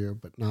some deer,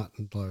 but not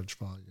in large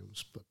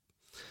volumes, but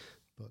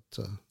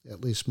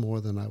at least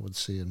more than I would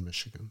see in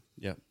Michigan.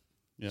 Yep.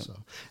 Yep. So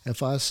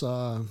if I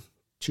saw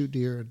 2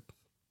 deer,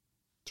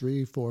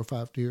 3, 4,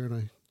 5 deer in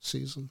a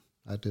season,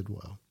 I did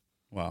well.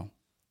 Wow.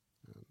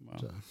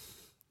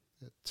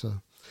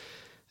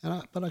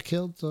 But I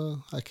killed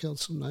a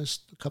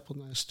couple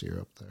nice deer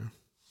up there,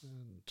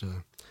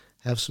 and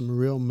have some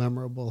real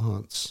memorable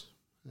hunts.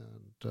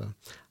 And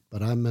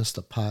but I missed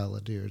a pile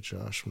of deer,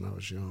 Josh, when I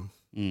was young.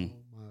 Oh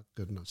my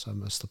goodness, I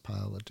missed a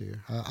pile of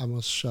deer. I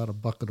almost shot a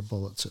bucket of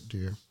bullets at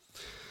deer.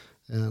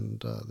 And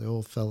the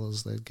old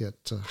fellas, they'd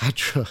get.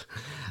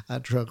 I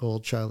drug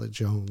old Charlie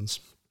Jones.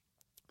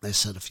 They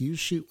said, if you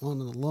shoot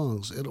one in the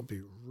lungs, it'll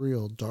be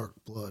real dark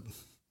blood,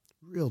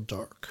 real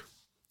dark.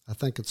 I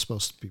think it's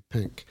supposed to be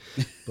pink,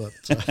 but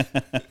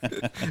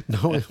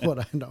knowing what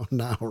I know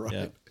now,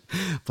 right?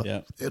 Yep.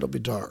 But it'll be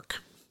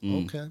dark.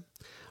 Okay.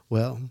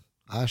 Well,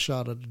 I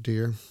shot at a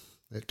deer.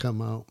 It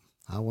come out.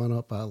 I went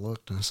up, I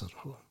looked, and I said,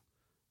 oh,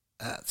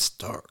 that's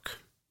dark.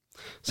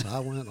 So I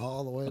went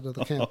all the way to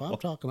the camp.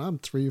 I'm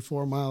 3 or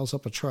 4 miles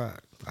up a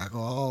track. I go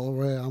all the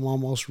way. I'm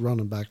almost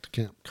running back to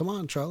camp. Come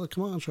on, Charlie.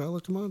 Come on,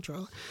 Charlie. Come on,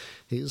 Charlie.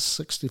 He's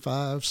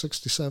 65,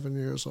 67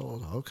 years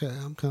old. Okay,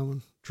 I'm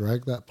coming.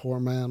 Drag that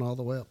poor man all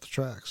the way up the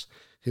tracks.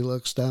 He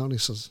looks down. He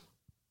says,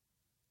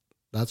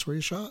 that's where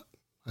you shot?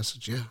 I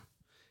said, yeah.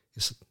 He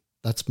said,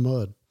 that's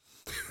mud.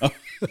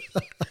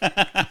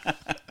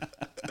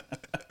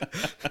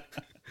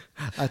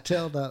 I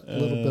tell that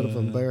little bit of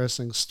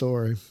embarrassing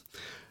story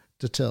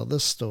to tell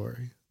this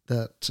story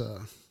that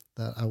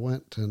I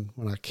went, and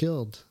when I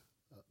killed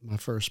my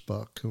first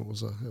buck, it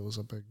was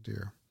a big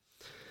deer,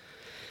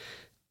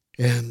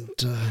 and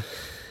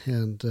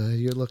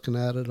you're looking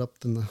at it up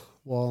in the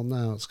wall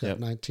now. It's got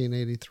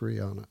 1983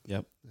 on it.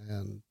 Yep.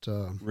 And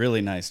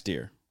really nice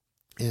deer.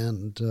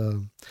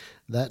 And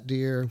that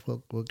deer,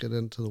 we'll get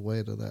into the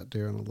weight of that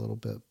deer in a little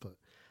bit, but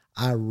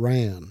I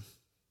ran,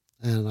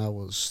 and I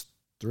was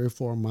 3 or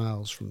 4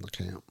 miles from the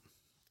camp.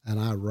 And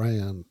I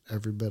ran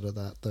every bit of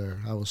that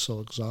there. I was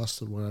so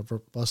exhausted when I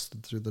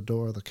busted through the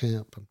door of the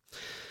camp. And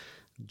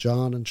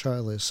John and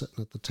Charlie are sitting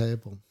at the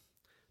table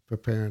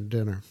preparing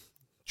dinner.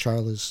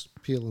 Charlie's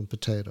peeling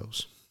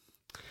potatoes.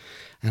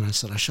 And I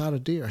said, I shot a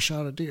deer,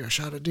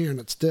 and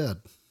it's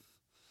dead.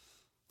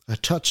 I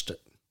touched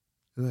it.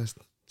 And I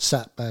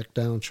sat back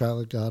down.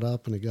 Charlie got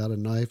up, and he got a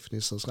knife, and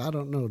he says, I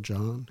don't know,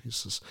 John. He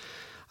says,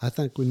 I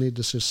think we need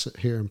to just sit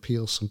here and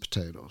peel some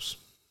potatoes.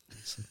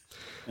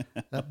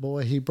 That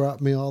boy, he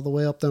brought me all the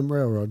way up them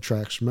railroad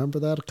tracks. Remember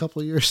that a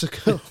couple of years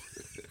ago?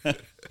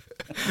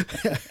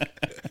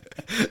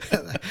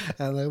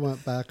 And they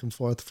went back and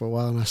forth for a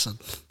while, and I said,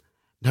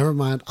 never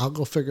mind, I'll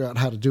go figure out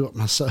how to do it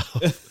myself.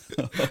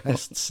 I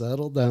said,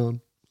 settle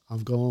down.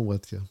 I'm going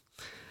with you.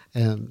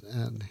 And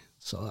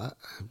so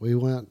we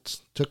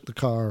went, took the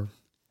car,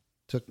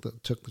 took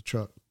the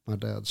truck, my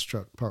dad's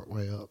truck, part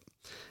way up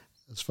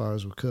as far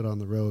as we could on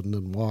the road, and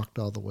then walked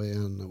all the way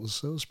in. It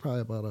was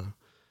probably about a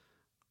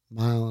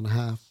 1.5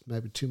 miles,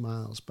 maybe 2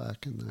 miles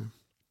back in there.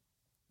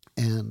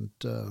 And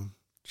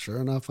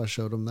sure enough, I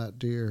showed him that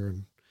deer,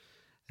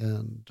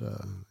 and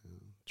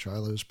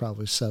Charlie was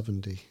probably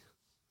 70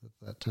 at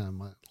that time,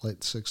 my late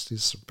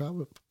 60s,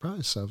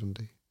 probably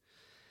 70.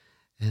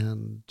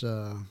 And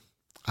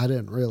I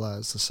didn't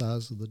realize the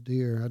size of the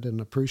deer. I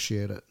didn't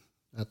appreciate it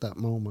at that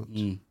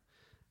moment.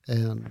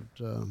 And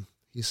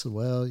he said,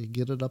 well, you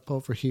get it up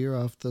over here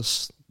off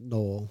this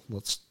knoll.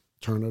 Let's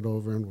turn it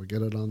over, and we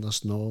get it on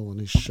this knoll.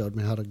 And he showed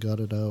me how to gut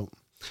it out.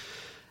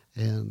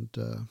 And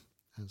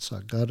so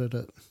I gutted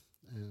it.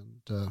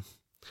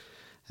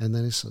 And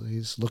then he said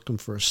he's looking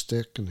for a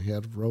stick, and he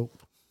had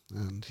rope.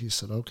 And he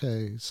said,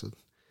 okay. He said,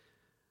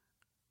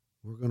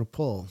 we're going to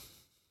pull.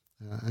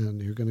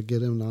 And you're going to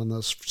get him on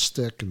this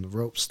stick, and the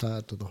rope's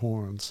tied to the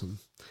horns.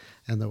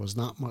 And there was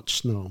not much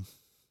snow.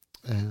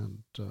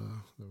 And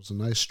there was a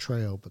nice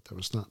trail, but there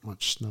was not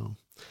much snow.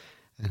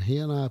 And he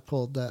and I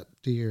pulled that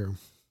deer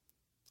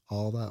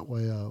all that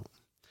way out.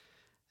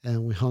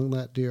 And we hung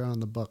that deer on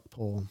the buck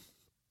pole.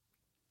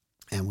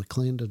 And we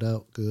cleaned it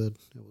out good.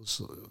 It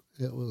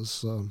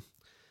was a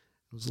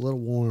little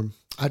warm.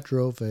 I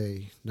drove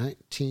a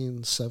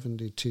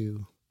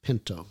 1972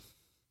 Pinto.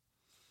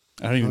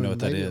 I don't even know what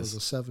that maybe is. It was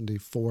a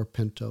 74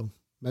 Pinto.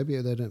 Maybe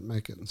they didn't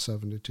make it in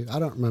 72. I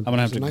don't remember. I'm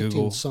gonna have to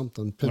Google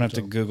something. I'm gonna have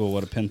to Google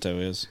what a Pinto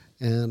is.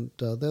 And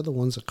they're the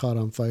ones that caught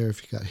on fire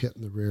if you got hit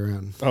in the rear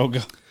end. Oh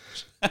god!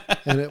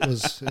 And it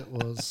was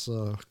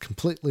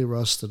completely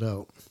rusted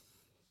out.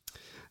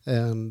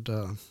 And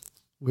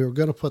we were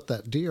going to put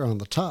that deer on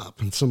the top,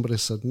 and somebody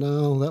said,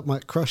 "No, that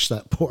might crush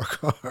that poor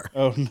car."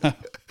 Oh no!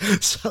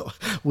 So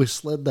we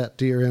slid that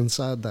deer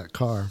inside that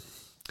car.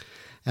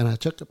 And I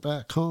took it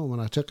back home,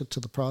 and I took it to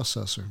the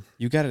processor.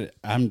 You got it.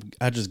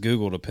 I just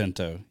Googled a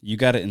Pinto. You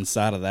got it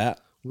inside of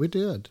that? We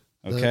did.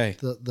 Okay.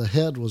 The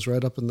head was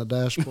right up in the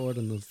dashboard,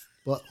 and the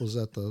butt was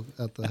at the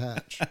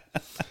hatch.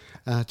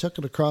 And I took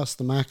it across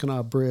the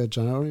Mackinac Bridge.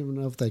 And I don't even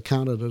know if they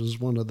counted it as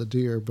one of the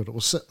deer, but it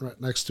was sitting right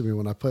next to me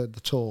when I paid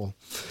the toll.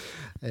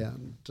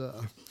 And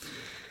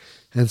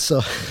And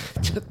so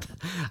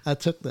I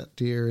took that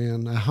deer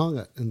in. I hung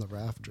it in the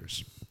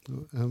rafters.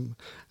 And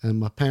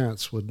my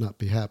parents would not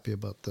be happy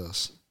about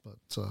this, but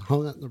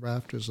hung it in the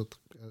rafters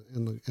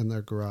in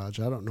their garage.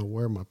 I don't know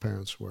where my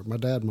parents were. My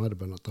dad might have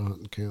been at the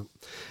hunting camp,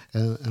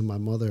 and my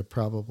mother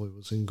probably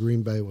was in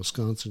Green Bay,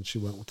 Wisconsin. She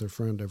went with her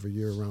friend every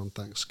year around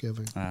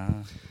Thanksgiving.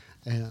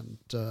 And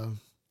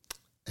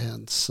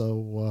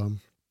so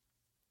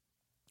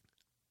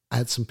I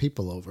had some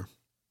people over,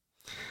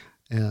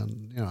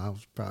 and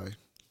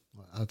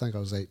I think I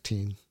was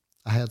 18.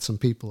 I had some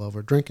people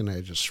over. Drinking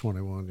age is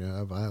 21. Yeah,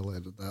 I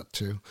violated that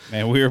too.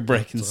 Man, we were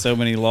breaking so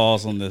many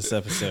laws on this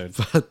episode.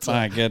 But,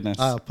 My goodness.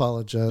 I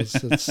apologize.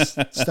 It's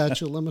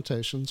statute of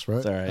limitations, right?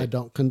 That's all right. I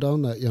don't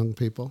condone that, young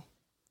people.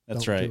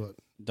 That's Don't right. do it.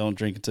 Don't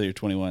drink until you're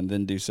 21,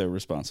 then do so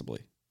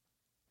responsibly.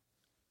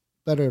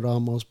 Better to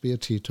almost be a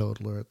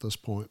teetotaler at this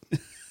point.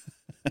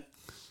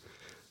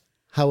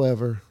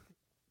 However,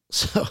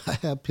 so I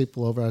had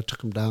people over. I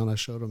took them down. I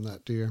showed them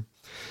that deer.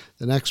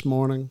 The next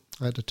morning,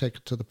 I had to take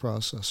it to the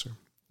processor.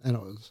 And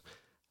it was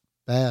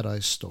bad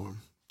ice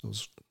storm. It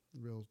was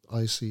real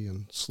icy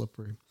and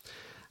slippery.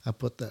 I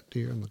put that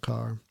deer in the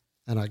car,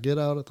 and I get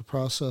out at the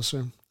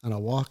processor, and I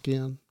walk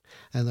in,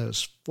 and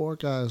there's 4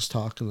 guys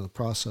talking to the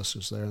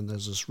processors there, and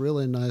there's this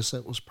really nice,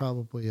 that was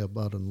probably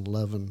about an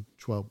 11,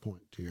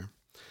 12-point deer.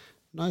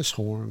 Nice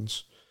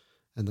horns,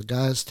 and the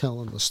guy's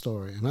telling the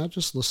story, and I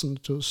just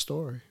listened to his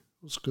story.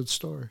 It was a good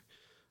story.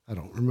 I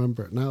don't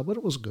remember it now, but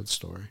it was a good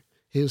story.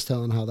 He was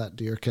telling how that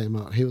deer came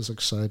out. He was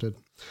excited.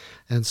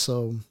 And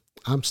so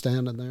I'm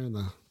standing there, and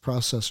the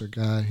processor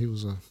guy, he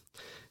was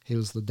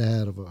the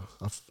dad of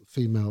a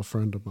female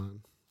friend of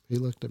mine. He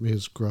looked at me,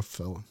 as a gruff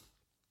fellow.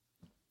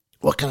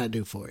 What can I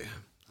do for you?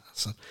 I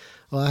said,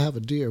 well, I have a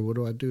deer. What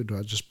do I do? Do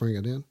I just bring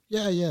it in?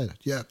 Yeah,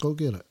 go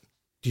get it.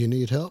 Do you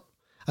need help?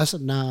 I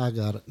said, nah, I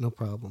got it. No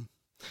problem.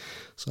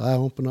 So I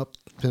open up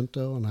the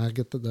Pinto, and I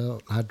get the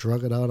out. I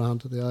drug it out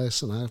onto the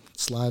ice, and I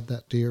slide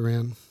that deer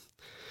in.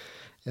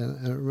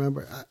 And I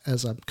remember,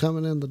 as I'm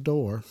coming in the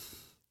door,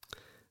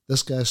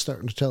 this guy's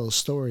starting to tell a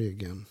story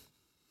again.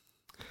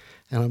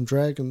 And I'm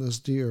dragging this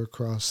deer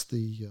across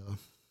the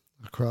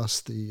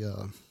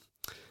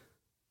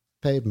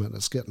pavement.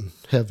 It's getting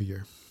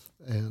heavier.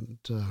 And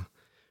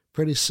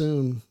pretty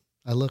soon,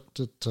 I looked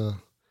at the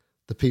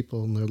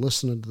people, and they're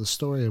listening to the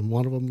story, and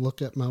one of them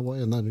looked at my way,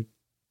 and then he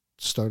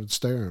started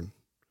staring.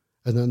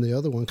 And then the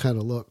other one kind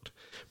of looked.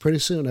 Pretty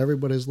soon,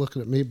 everybody's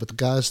looking at me, but the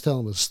guy's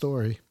telling the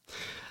story.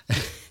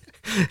 And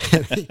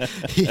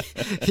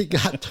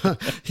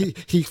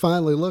he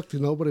finally looked,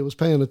 and nobody was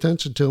paying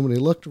attention to him, and he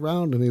looked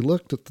around, and he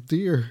looked at the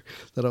deer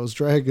that I was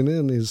dragging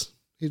in.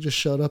 He just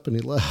shut up and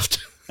he left.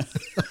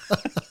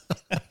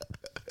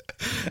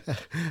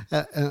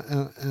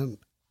 and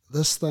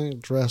this thing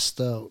dressed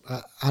out.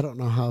 I don't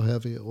know how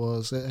heavy it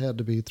was. It had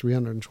to be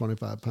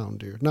 325-pound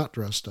deer. Not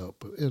dressed out,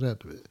 but it had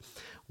to be.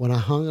 When I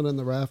hung it in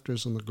the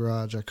rafters in the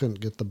garage, I couldn't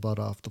get the butt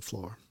off the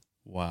floor.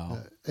 Wow.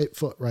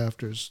 8-foot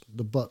rafters,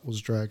 the butt was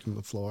dragging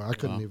the floor. I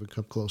couldn't even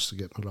come close to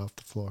getting it off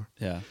the floor.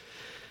 Yeah.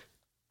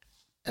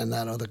 And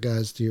that other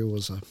guy's deer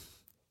was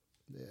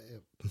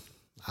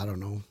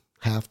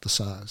half the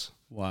size.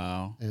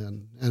 Wow.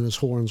 And his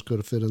horns could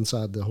have fit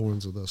inside the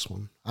horns of this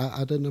one.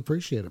 I didn't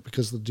appreciate it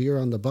because the deer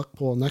on the buck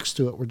pole next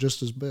to it were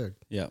just as big.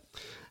 Yeah.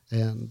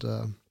 And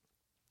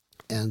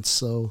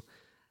so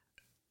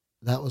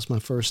that was my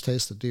first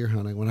taste of deer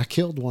hunting. When I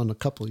killed one a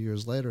couple of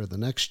years later, the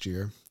next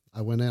year, I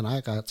went in,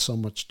 I got so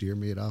much deer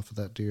meat off of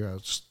that deer. I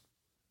was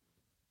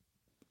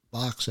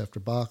box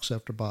after box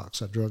after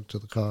box I drug to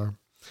the car.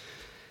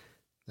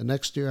 The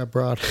next year I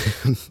brought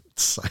in the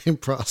same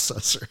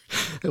processor.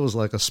 It was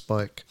like a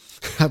spike.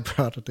 I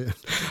brought it in.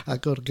 I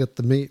go to get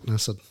the meat, and I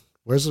said,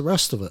 where's the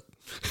rest of it?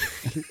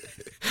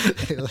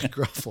 That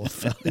gruff old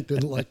fella, he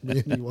didn't like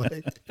me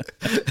anyway.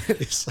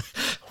 He said,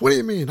 what do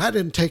you mean? I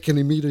didn't take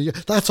any meat of you.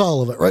 That's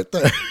all of it right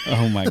there.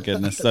 Oh, my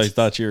goodness. So he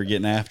thought you were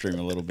getting after him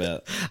a little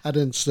bit. I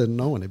didn't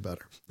know any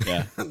better.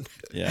 Yeah.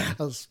 Yeah.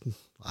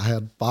 I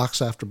had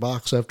box after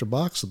box after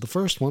box of the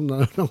first one.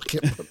 I don't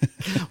get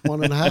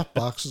 1.5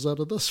 boxes out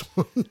of this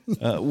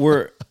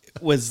one.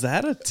 Was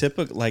that a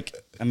typical,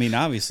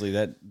 obviously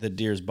that the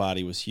deer's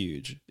body was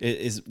huge.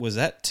 Was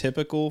that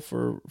typical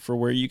for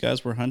where you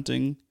guys were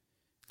hunting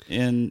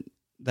in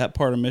that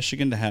part of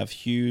Michigan to have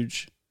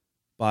huge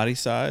body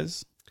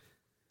size?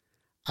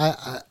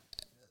 The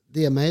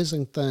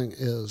amazing thing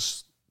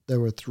is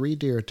there were 3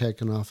 deer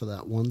taken off of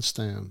that one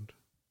stand.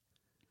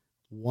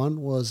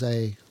 One was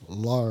a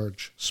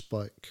large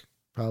spike,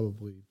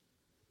 probably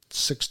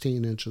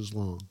 16 inches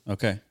long.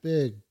 Okay.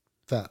 Big,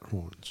 fat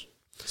horns.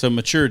 So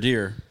mature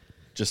deer,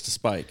 just a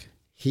spike.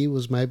 He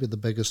was maybe the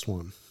biggest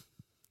one.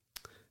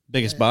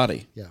 Biggest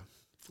body. Yeah.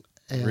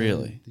 And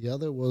really? The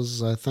other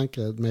was, I think,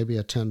 maybe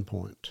a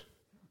 10-point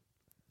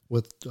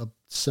with a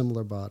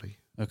similar body.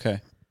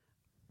 Okay.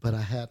 But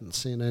I hadn't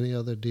seen any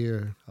other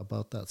deer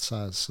about that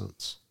size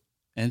since.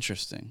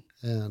 Interesting.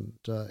 And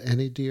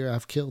any deer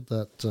I've killed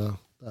that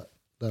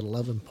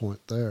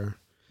 11-point there,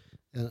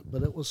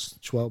 but it was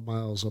 12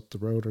 miles up the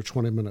road or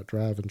 20-minute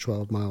drive and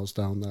 12 miles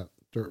down that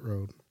dirt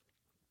road.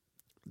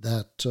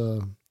 that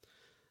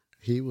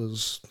he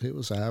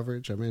was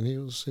average. I mean, he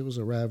was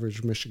a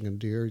average Michigan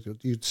deer.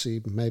 You'd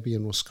see maybe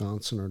in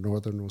Wisconsin or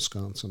northern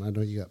Wisconsin. I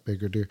know you got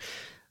bigger deer.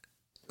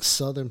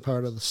 Southern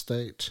part of the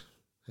state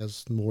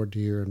has more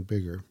deer and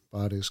bigger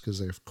bodies because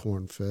they're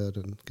corn fed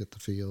and get the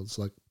fields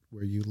like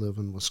where you live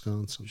in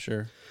Wisconsin.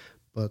 Sure.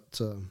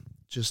 But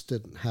just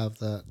didn't have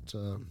that.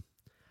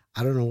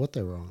 I don't know what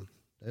they were on.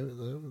 There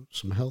were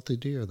some healthy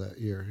deer that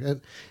year.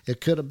 And it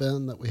could have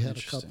been that we had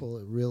a couple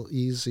of real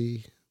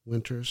easy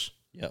winters.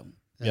 Yep.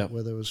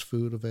 Where there was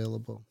food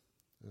available.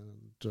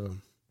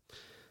 And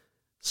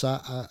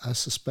so I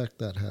suspect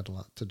that had a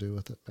lot to do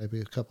with it. Maybe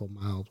a couple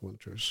mild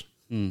winters.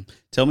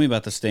 Tell me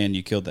about the stand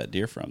you killed that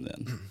deer from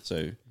then.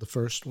 So the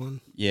first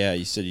one? Yeah,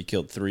 you said you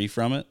killed 3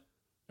 from it?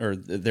 Or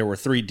there were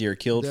 3 deer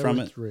killed from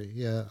it? 3,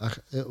 yeah.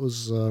 It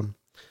was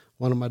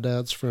one of my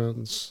dad's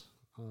friends,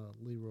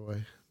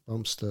 Leroy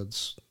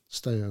Bumstead's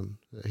stand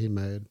that he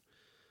made.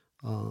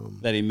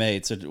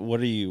 So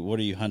what are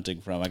you hunting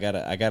from? I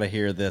gotta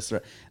hear this.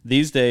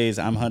 These days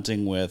I'm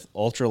hunting with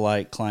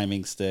ultralight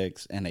climbing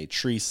sticks and a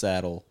tree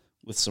saddle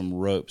with some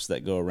ropes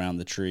that go around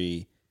the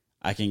tree.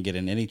 I can get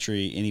in any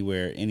tree,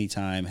 anywhere,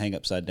 anytime, hang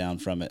upside down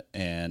from it,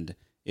 and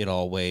it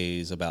all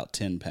weighs about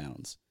 10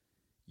 pounds.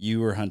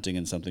 You were hunting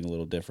in something a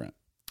little different.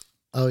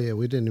 Oh yeah,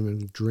 we didn't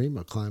even dream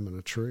of climbing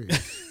a tree.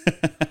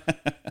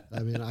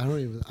 I mean, I don't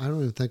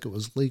even think it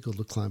was legal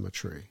to climb a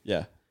tree.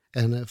 Yeah.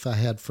 And if I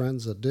had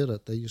friends that did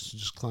it, they used to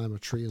just climb a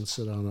tree and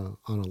sit on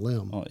a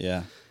limb. Oh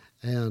yeah.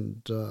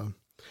 And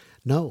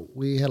no,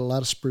 we had a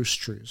lot of spruce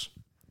trees,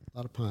 a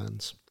lot of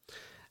pines,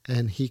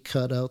 and he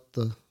cut out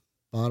the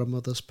bottom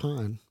of this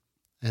pine,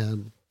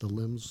 and the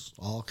limbs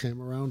all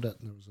came around it,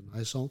 and there was a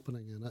nice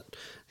opening in it.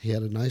 He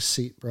had a nice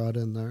seat brought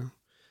in there,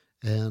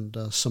 and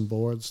some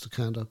boards to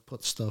kind of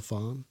put stuff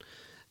on,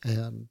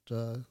 and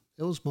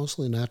it was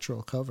mostly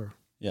natural cover.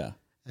 Yeah.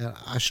 And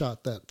I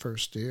shot that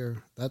first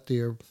deer. That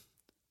deer,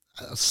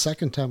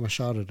 second time I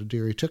shot at a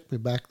deer, he took me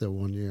back there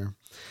one year,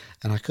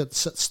 and I couldn't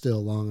sit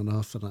still long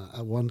enough, and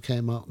one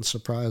came out and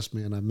surprised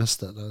me, and I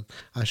missed it.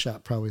 I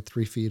shot probably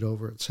 3 feet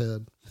over its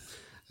head,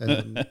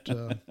 and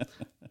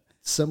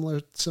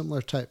similar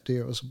type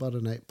deer. It was about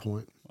an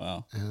 8-point.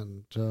 Wow.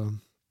 And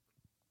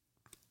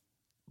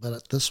but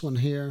at this one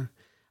here,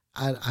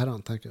 I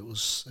don't think it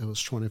was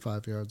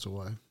 25 yards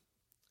away.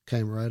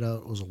 Came right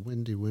out. It was a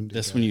windy.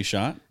 This day. One you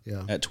shot?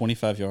 Yeah. At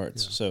 25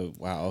 yards. Yeah. So,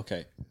 wow,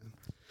 okay.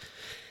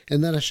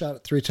 And then I shot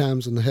it 3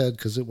 times in the head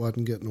because it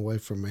wasn't getting away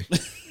from me.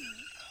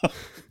 Oh,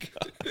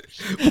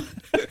 gosh.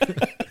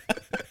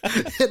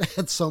 It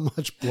had so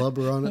much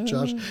blubber on it,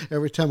 Josh.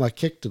 Every time I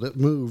kicked it, it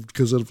moved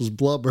because it was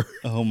blubber.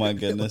 Oh, my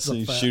goodness. So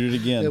you shoot it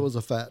again. It was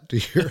a fat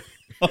deer.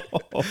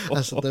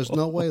 I said, there's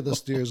no way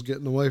this deer is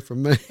getting away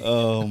from me.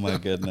 Oh, my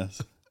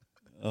goodness.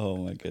 Oh,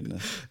 my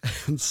goodness.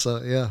 And so,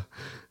 yeah.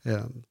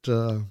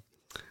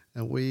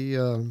 And we,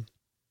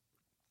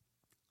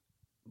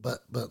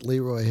 but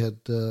Leroy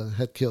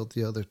had killed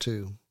the other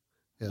 2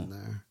 in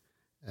there.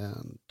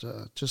 And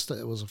just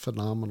it was a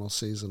phenomenal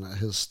season at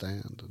his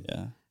stand. And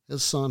yeah.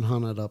 his son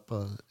hunted up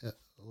a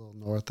little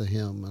north of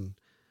him,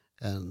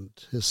 and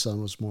his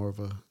son was more of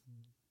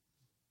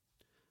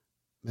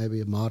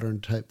maybe a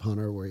modern type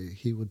hunter where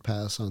he would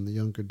pass on the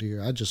younger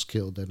deer. I just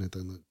killed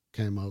anything that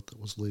came out that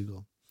was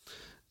legal.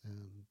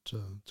 And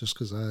just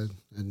because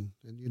and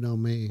you know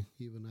me,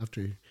 even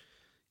after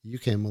you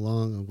came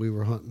along and we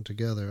were hunting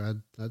together,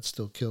 I'd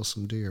still kill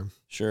some deer.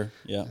 Sure,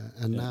 yeah.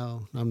 And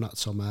now I'm not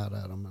so mad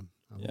at them, and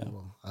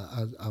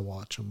I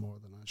watch them more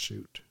than I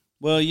shoot.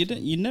 Well,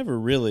 you never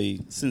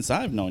really, since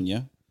I've known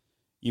you,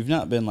 you've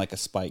not been like a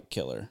spike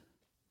killer,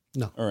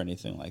 no, or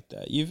anything like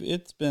that.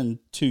 It's been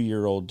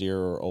 2-year-old deer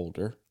or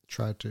older.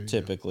 Try to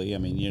typically. Yeah. I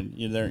mean,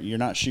 you're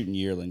not shooting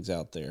yearlings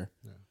out there,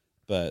 yeah.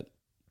 But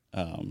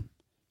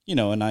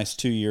a nice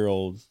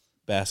 2-year-old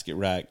basket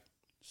rack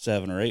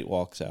 7 or 8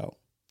 walks out.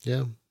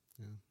 Yeah.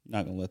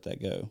 Not gonna let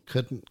that go.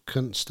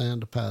 Couldn't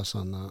stand to pass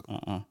on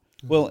that.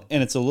 Well,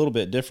 and it's a little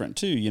bit different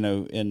too.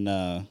 In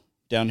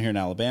down here in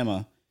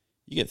Alabama,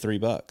 you get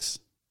 $3.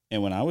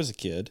 And when I was a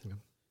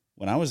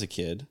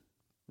kid,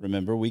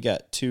 remember we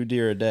got 2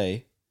 deer a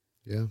day.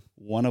 Yeah.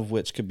 One of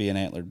which could be an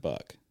antlered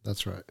buck.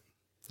 That's right.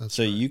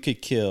 So you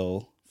could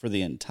kill for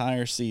the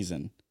entire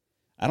season.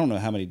 I don't know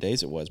how many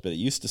days it was, but it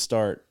used to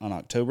start on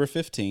October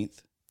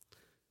 15th,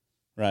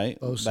 right?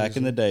 Back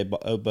in the day,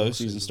 bow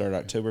season started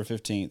October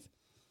 15th.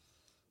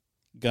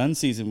 Gun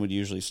season would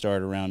usually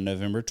start around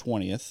November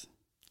 20th.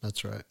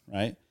 That's right.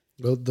 Right?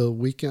 The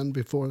weekend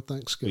before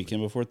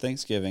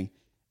Thanksgiving.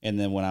 And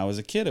then when I was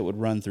a kid, it would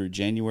run through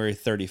January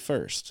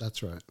 31st.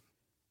 That's right.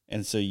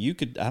 And so you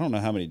could, I don't know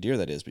how many deer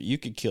that is, but you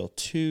could kill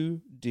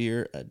 2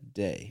 deer a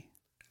day.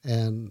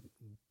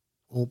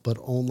 But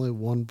only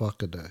 1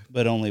 buck a day.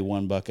 But only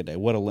 1 buck a day.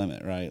 What a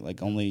limit, right?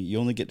 Like you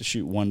only get to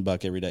shoot 1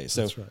 buck every day.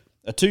 So that's right.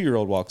 A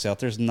 2-year-old walks out.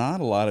 There's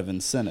not a lot of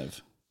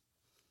incentive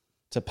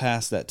to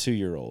pass that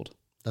 2-year-old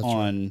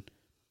on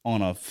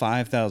a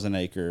 5,000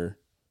 acre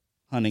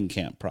hunting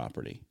camp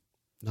property.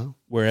 No,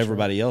 where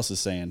everybody else is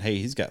saying, "Hey,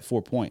 he's got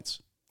 4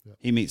 points. Yep.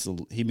 He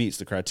meets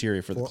the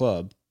criteria for the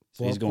club.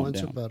 So he's going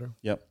points down. Or better.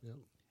 Yep.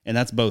 And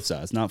that's both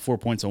sides, not 4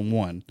 points on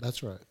one.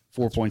 That's right.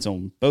 4 points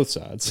on both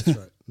sides. That's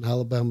right. In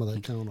Alabama, they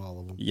count all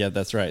of them. Yeah,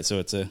 that's right. So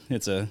it's a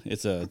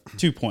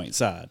 2-point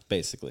side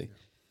basically.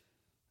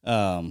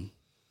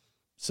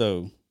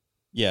 So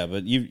yeah,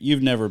 but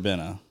you've never been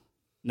a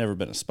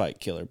spike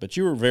killer, but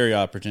you were very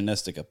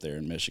opportunistic up there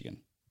in Michigan.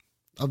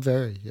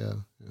 Yeah.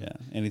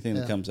 Anything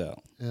that comes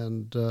out.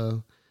 And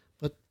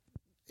but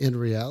in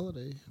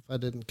reality, if I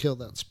didn't kill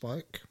that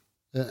spike,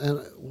 and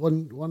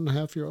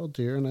 1.5-year-old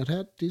deer, and it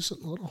had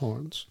decent little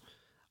horns,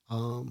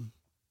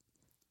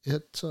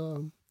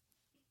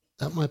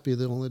 that might be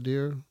the only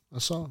deer I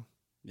saw.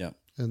 Yeah.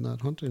 In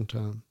that hunting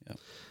time. Yeah.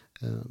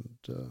 And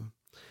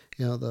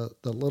the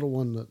little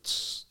one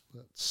that's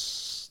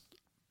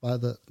by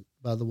the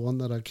one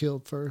that I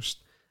killed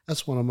first,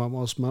 that's one of my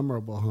most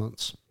memorable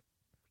hunts.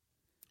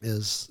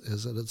 Is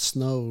that it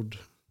snowed?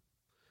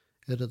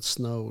 It had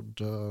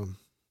snowed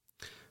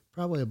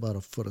probably about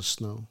a foot of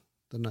snow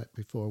the night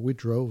before. We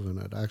drove in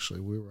it.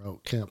 Actually, we were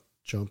out camp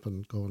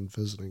jumping, going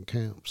visiting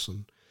camps,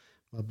 and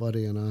my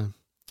buddy and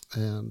I,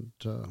 and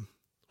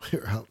we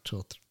were out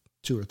till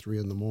 2 or 3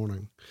 in the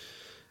morning.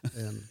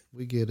 And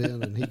we get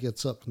in, and he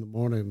gets up in the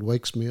morning and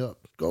wakes me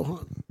up. Go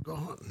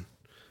hunting.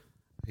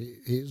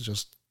 He's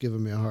just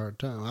giving me a hard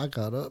time. I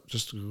got up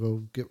just to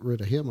go get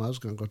rid of him. I was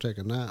going to go take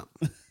a nap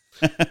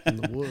in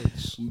the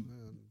woods.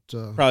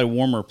 And, probably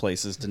warmer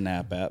places to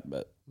nap at,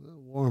 but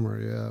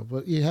warmer, yeah.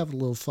 But you have a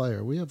little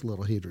fire. We have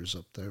little heaters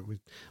up there.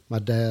 My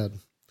dad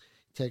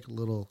take a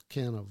little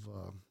can of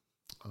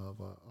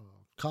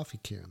coffee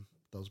can,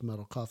 those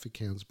metal coffee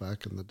cans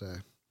back in the day,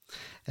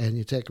 and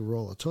you take a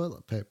roll of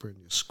toilet paper and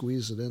you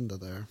squeeze it into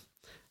there,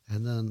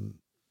 and then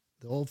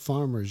the old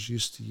farmers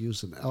used to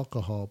use an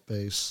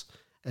alcohol-based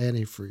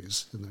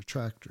antifreeze in their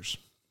tractors.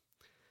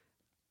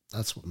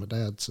 That's what my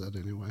dad said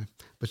anyway.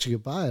 But you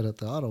could buy it at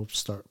the auto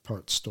start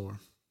parts store.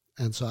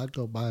 And so I'd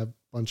go buy a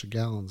bunch of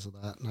gallons of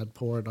that, and I'd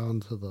pour it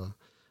onto the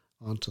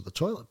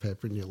toilet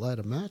paper, and you light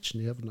a match,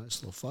 and you have a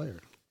nice little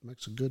fire. It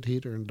makes a good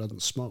heater and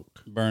doesn't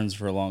smoke. Burns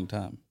for a long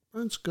time.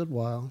 Burns a good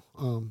while.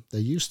 They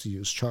used to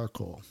use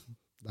charcoal.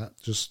 That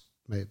just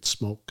made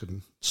smoke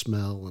and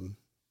smell, and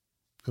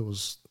it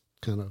was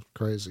kind of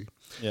crazy.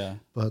 Yeah.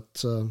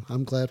 But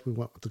I'm glad we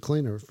went with the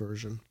cleaner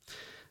version.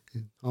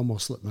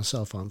 Almost lit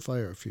myself on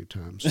fire a few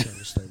times trying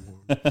to stay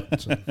warm.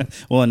 But,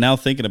 well, and now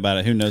thinking about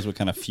it, who knows what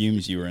kind of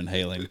fumes you were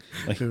inhaling?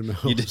 Like, who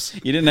knows?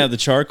 You didn't have the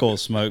charcoal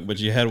smoke, but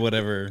you had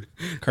whatever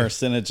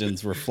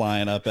carcinogens were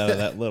flying up out of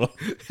that little.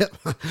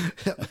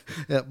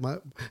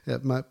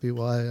 It might be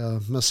why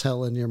Miss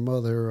Helen, your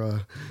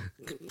mother,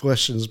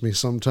 questions me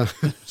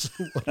sometimes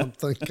what I'm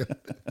thinking.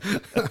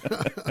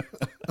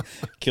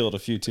 Killed a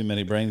few too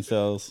many brain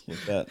cells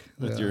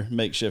with your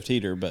makeshift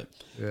heater, but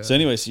yeah. So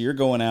anyway, so you're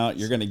going out,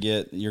 you're going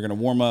to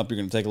warm up, you're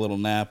going to take a little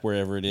nap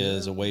wherever it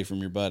is away from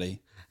your buddy.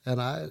 And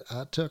I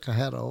had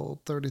an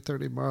old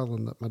 30-30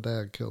 Marlin that my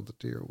dad killed a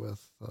deer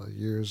with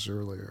years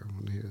earlier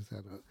when he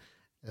had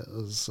it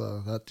was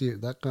that deer.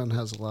 That gun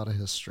has a lot of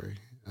history,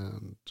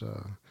 and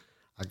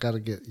I got to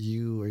get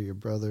you or your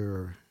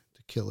brother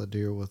to kill a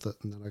deer with it,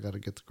 and then I got to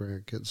get the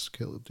grandkids to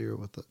kill a deer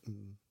with it,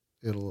 and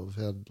it'll have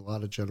had a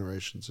lot of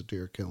generations of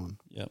deer killing.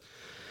 Yep.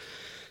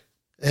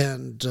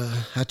 And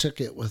I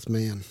took it with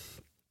me, and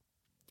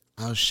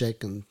I was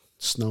shaking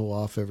snow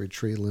off every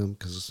tree limb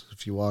because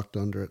if you walked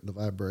under it, the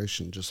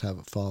vibration just have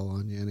it fall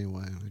on you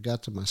anyway. I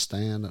got to my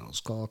stand, and it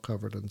was all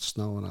covered in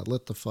snow, and I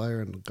lit the fire,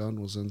 and the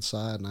gun was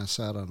inside, and I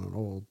sat on an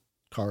old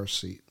car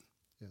seat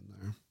in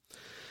there,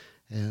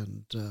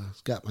 and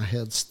got my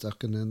head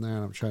stuck in there,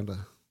 and I'm trying to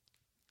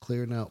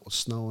clear it out with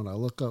snow, and I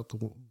look out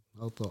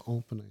the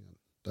opening, and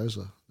there's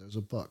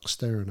a buck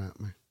staring at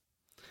me.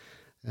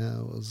 And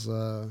it was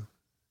an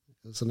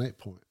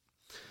 8-point,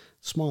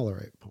 smaller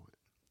 8-point,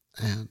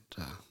 and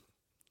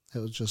it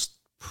was just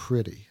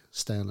pretty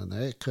standing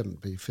there. It couldn't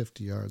be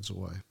 50 yards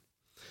away,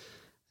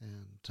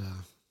 and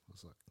I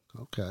was like,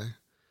 okay,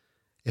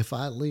 if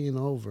I lean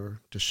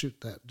over to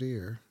shoot that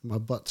deer, my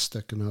butt's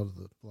sticking out of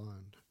the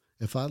blind.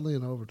 If I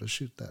lean over to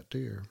shoot that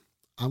deer,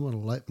 I'm going to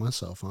light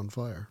myself on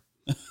fire.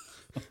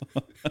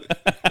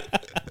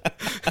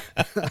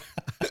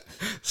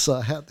 So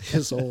I had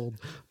his old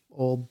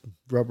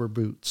rubber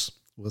boots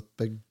with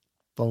big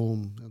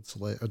foam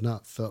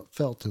not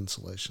felt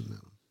insulation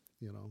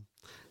in them,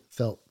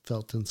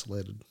 felt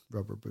insulated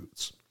rubber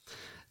boots.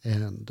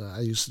 And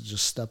I used to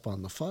just step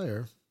on the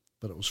fire,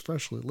 but it was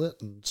freshly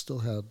lit and still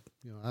had,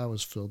 I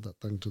always filled that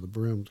thing to the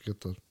brim to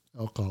get the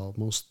alcohol,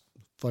 most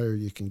fire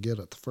you can get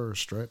at the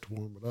first, right, to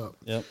warm it up.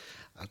 Yep.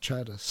 I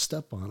tried to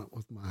step on it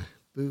with my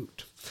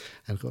boot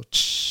and go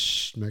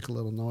make a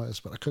little noise,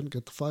 but I couldn't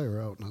get the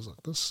fire out, and I was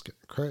like, this is getting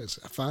crazy.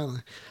 I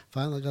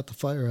finally got the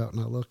fire out,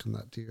 and I look, and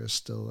that deer is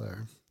still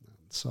there.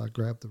 And so I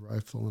grabbed the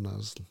rifle, and I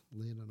was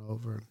leaning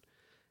over,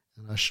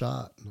 and I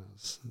shot, and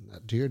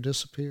that deer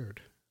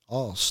disappeared.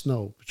 All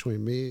snow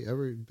between me,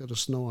 every bit of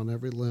snow on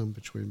every limb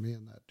between me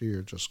and that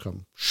deer just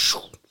come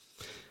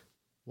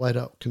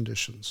whiteout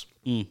conditions.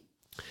 Mm.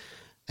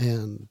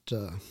 And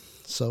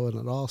so when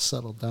it all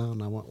settled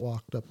down, I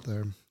walked up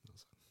there.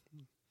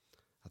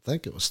 I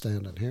think it was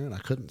standing here, and I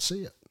couldn't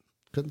see it.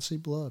 Couldn't see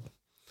blood.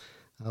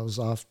 I was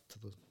off to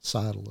the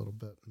side a little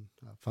bit, and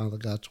I finally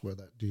got to where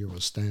that deer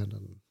was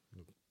standing,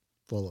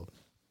 full of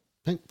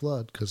pink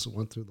blood because it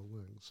went through the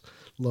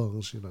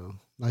lungs,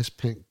 nice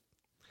pink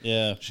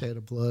shade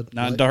of blood.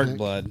 Not dark pink,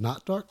 blood.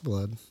 Not dark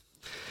blood.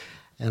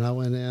 And I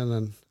went in,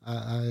 and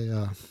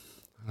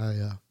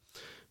I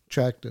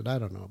tracked it, I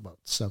don't know, about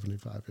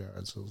 75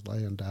 yards. It was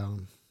laying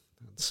down.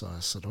 And so I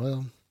said,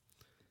 well,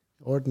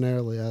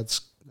 ordinarily I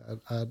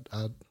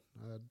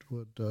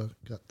would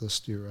gut this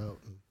deer out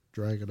and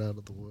drag it out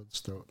of the woods,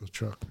 throw it in the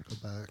truck, and go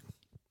back.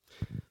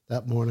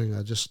 That morning,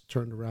 I just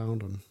turned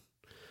around and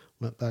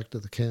went back to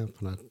the camp,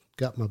 and I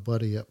got my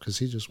buddy up because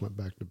he just went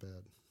back to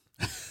bed.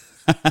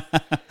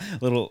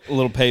 little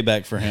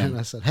payback for him. And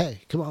I said,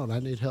 hey, come on, I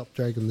need help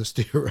dragging this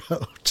deer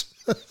out.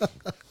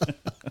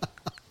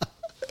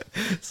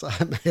 So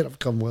I made him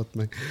come with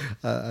me.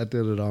 I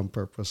did it on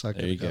purpose. I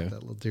could have got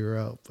that little deer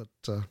out, but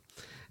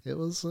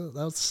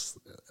that's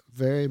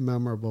very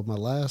memorable. My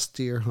last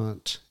deer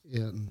hunt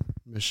in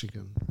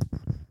Michigan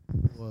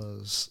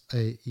was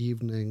a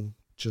evening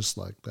just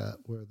like that,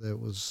 where it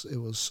was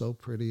so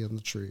pretty in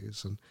the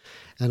trees,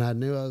 and I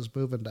knew I was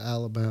moving to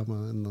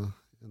Alabama in the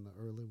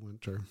early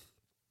winter,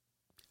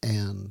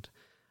 and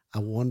I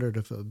wondered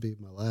if it would be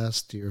my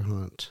last deer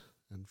hunt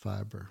in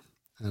fiber,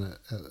 and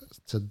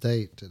to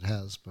date it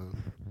has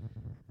been.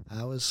 I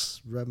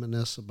always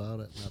reminisce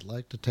about it, and I'd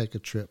like to take a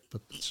trip,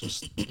 but it's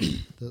just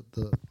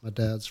my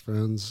dad's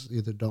friends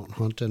either don't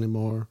hunt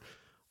anymore,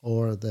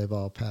 or they've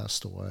all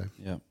passed away.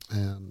 Yeah,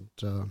 and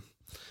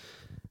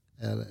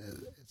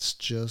it's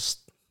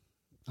just,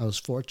 I was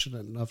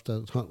fortunate enough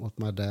to hunt with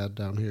my dad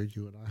down here.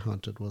 You and I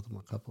hunted with him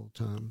a couple of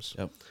times.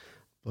 Yep.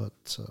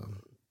 But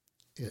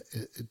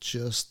it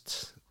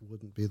just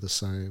wouldn't be the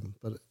same.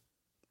 But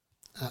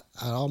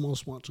I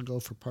almost want to go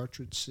for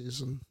partridge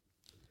season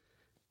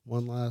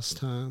one last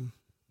time.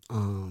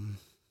 I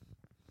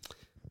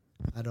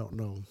don't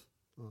know.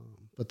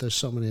 But there's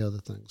so many other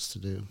things to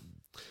do.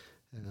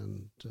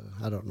 And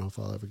I don't know if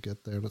I'll ever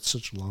get there. And it's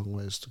such a long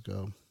ways to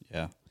go.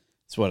 Yeah.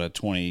 It's what, a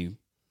 21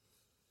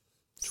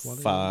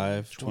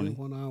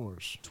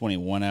 hours.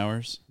 21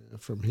 hours? Yeah,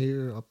 from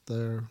here up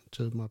there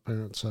to my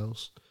parents'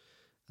 house.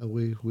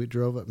 We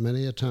drove it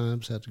many a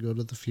times, had to go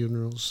to the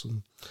funerals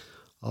and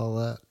all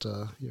that.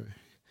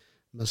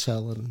 Miss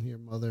Helen, your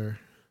mother,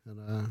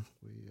 and I,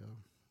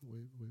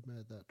 we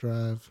made that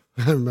drive.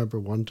 I remember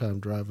one time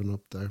driving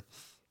up there,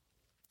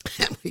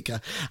 and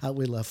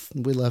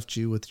we left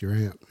you with your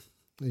aunt,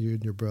 you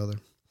and your brother.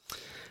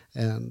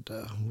 And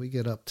we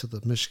get up to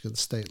the Michigan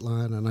state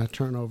line, and I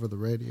turn over the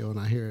radio, and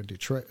I hear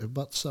Detroit,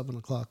 about 7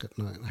 o'clock at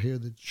night, I hear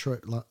the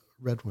Detroit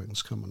Red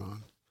Wings coming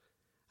on.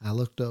 I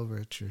looked over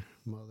at your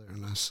mother,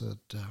 and I said,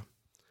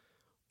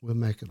 we'll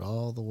make it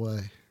all the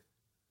way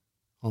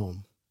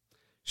home.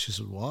 She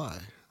said, why?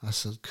 I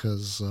said,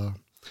 because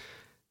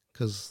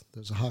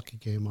there's a hockey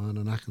game on,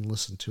 and I can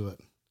listen to it,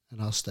 and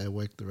I'll stay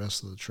awake the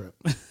rest of the trip.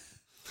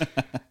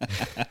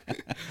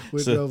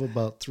 We drove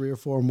about 3 or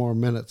 4 more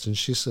minutes, and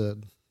she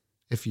said,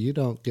 if you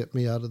don't get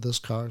me out of this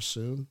car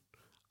soon,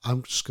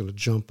 I'm just going to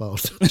jump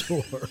out the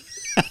door.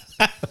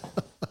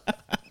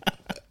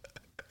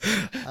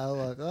 I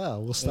was like,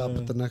 we'll stop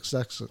at the next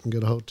exit and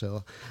get a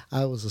hotel.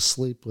 I was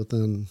asleep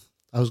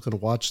I was going to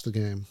watch the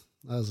game.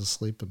 I was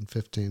asleep in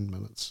 15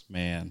 minutes.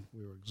 Man.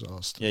 We were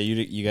exhausted. Yeah,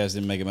 you guys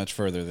didn't make it much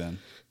further then.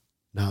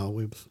 No,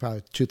 we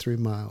probably 2-3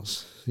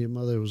 miles. Your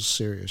mother was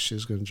serious. She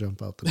was going to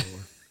jump out the door.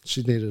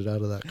 She needed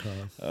out of that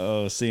car.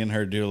 Oh, seeing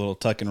her do a little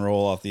tuck and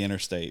roll off the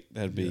interstate,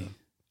 that'd be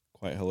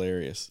quite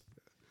hilarious.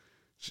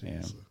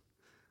 Yeah.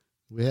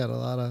 We had a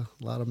lot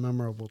of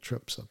memorable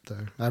trips up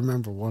there. I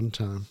remember one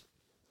time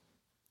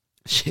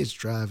she's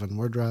driving,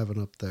 we're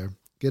driving up there,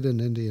 get in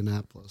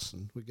Indianapolis,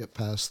 and we get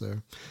past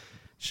there.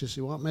 She said,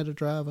 you want me to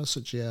drive? I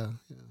said, yeah.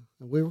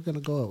 And we were going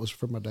to go. It was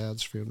for my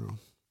dad's funeral.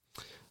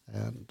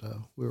 And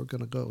we were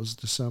going to go. It was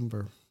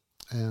December.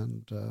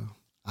 And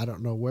I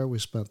don't know where we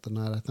spent the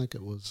night. I think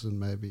it was in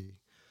maybe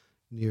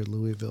near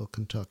Louisville,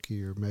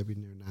 Kentucky, or maybe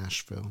near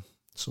Nashville.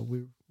 So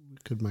we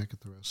could make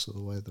it the rest of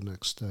the way the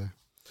next day.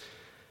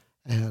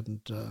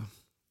 And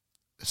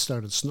it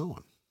started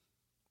snowing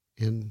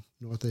in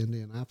North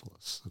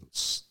Indianapolis. And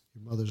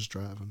your mother's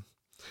driving.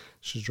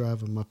 She's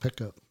driving my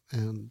pickup.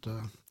 And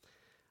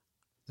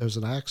there's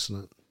an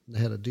accident. They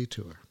had a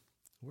detour.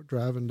 We're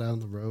driving down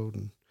the road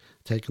and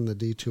taking the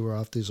detour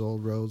off these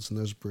old roads, and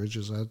there's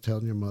bridges. I was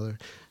telling your mother,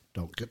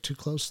 don't get too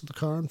close to the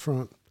car in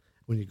front.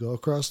 When you go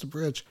across the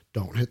bridge,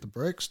 don't hit the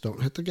brakes,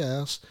 don't hit the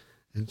gas.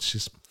 And she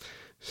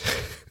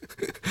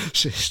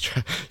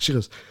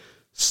goes,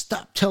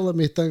 stop telling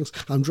me things.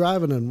 I'm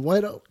driving in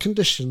whiteout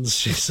conditions,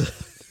 she said.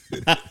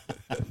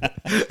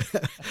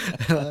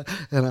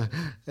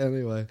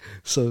 Anyway,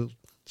 so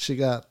we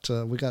got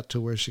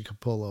to where she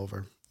could pull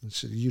over. And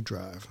she said, you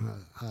drive.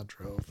 I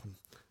drove. And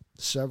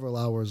several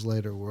hours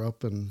later, we're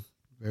up in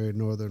very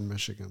northern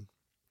Michigan.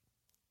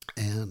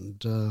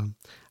 And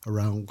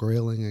around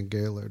Grayling and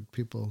Gaylord,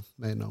 people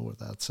may know where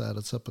that's at.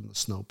 It's up in the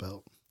snow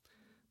belt.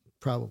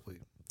 Probably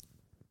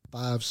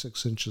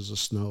 5-6 inches of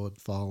snow had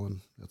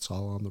fallen. It's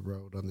all on the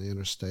road, on the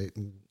interstate,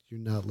 and you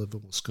now live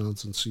in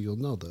Wisconsin, so you'll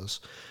know this.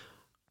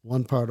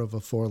 One part of a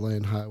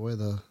 4-lane highway,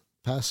 the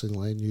passing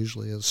lane,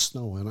 usually has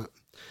snow in it,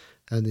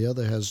 and the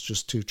other has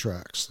just 2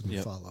 tracks that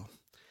you follow.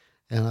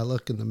 And I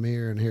look in the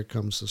mirror, and here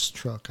comes this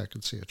truck. I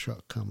could see a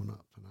truck coming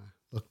up, and I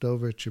looked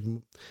over at your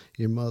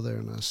mother,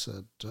 and I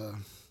said,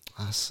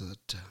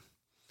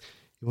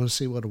 you want to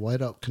see what a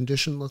whiteout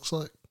condition looks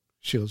like?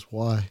 She goes,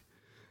 why?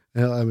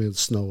 I mean,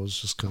 snow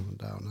was just coming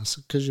down. I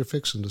said, because you're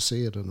fixing to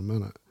see it in a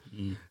minute.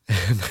 Mm.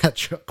 And that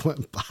truck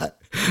went by.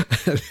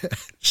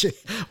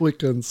 We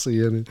couldn't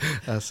see any.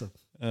 I said,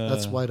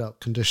 that's whiteout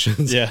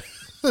conditions. Yeah.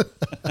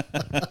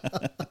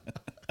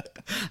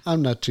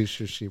 I'm not too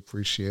sure she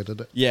appreciated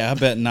it. Yeah, I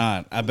bet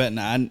not.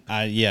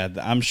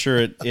 I'm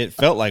sure it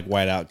felt like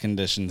whiteout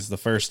conditions the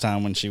first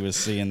time when she was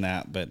seeing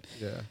that. But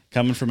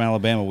coming from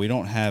Alabama, we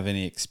don't have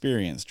any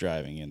experience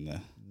driving in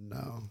the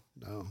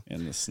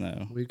in the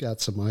snow. We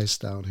got some ice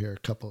down here a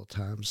couple of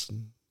times,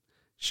 and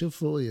she'll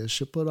fool you.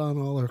 She'll put on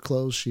all her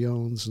clothes she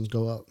owns and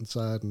go out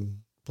inside and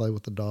play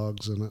with the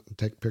dogs in it and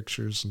take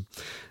pictures, and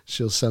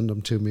she'll send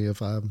them to me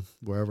if I'm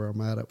wherever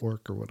I'm at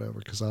work or whatever,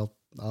 because I'll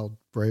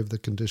brave the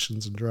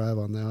conditions and drive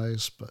on the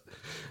ice. But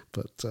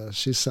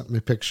she sent me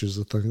pictures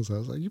of things. I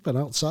was like, "You've been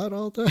outside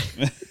all day?"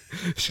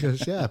 She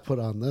goes, "Yeah, I put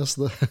on this."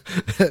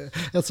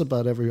 That's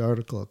about every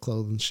article of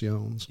clothing she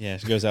owns. Yeah,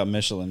 she goes out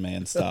Michelin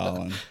Man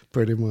style, and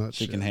pretty much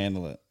she can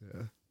handle it.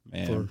 Yeah,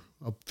 man. For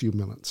a few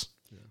minutes.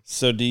 Yeah.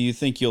 So, do you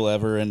think you'll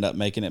ever end up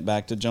making it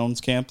back to Jones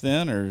Camp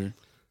then, or?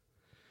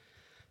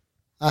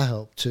 I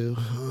hope to.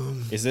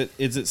 Is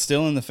it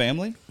still in the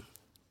family?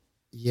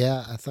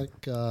 Yeah, I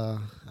think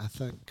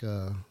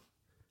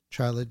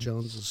Charlie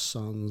Jones's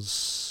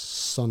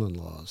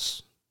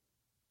son-in-laws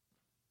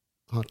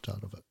hunt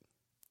out of it.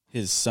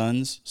 His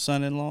son's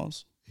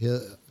son-in-laws?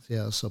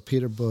 Yeah. So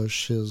Peter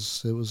Bush, it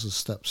was his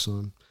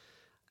stepson.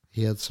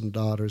 He had some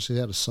daughters. He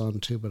had a son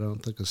too, but I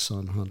don't think his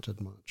son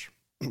hunted much.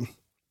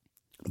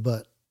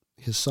 But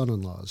his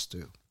son-in-laws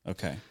do.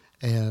 Okay.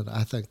 And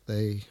I think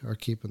they are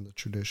keeping the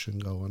tradition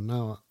going.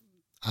 Now,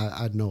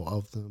 I know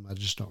of them. I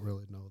just don't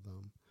really know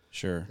them.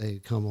 Sure. They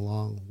come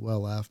along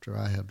well after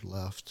I had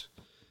left.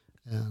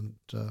 And,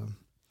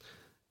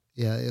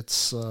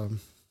 it's,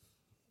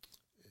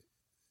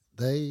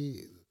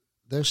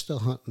 they're still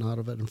hunting out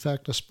of it. In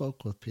fact, I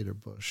spoke with Peter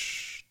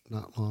Bush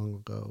not long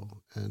ago,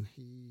 and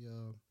he,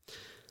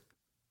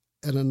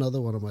 and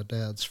another one of my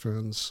dad's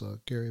friends,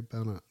 Gary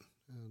Bennett,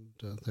 and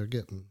they're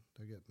getting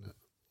it a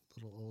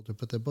little older,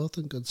 but they're both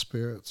in good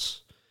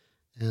spirits,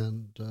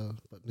 and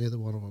but neither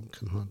one of them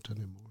can hunt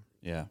anymore.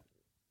 Yeah.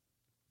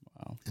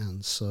 Wow.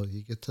 And so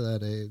you get to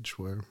that age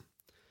where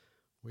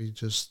we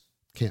just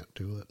can't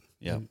do it.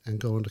 Yeah. And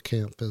going to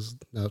camp is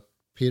now.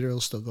 Peter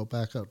will still go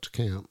back out to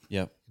camp.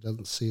 Yep. He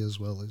doesn't see as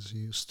well as he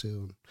used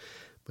to,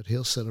 but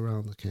he'll sit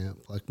around the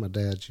camp like my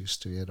dad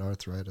used to. He had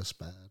arthritis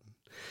bad.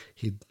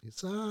 He'd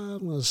say,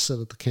 I'm going to sit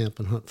at the camp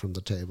and hunt from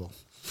the table.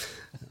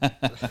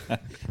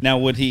 Now,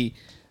 would he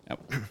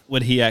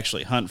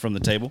actually hunt from the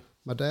table?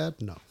 My dad?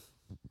 No,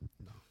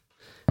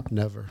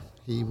 never.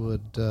 He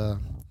would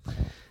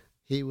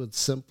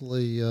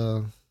simply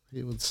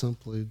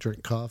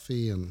drink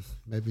coffee and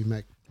maybe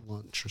make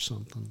lunch or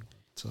something.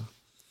 So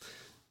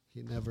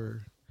he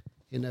never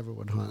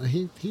would hunt.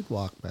 He'd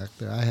walk back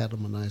there. I had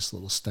him a nice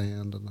little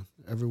stand, and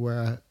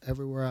everywhere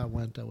I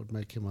went, I would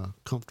make him a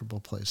comfortable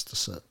place to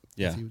sit.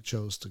 Yeah. If he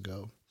chose to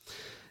go.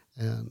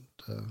 And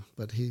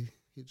but he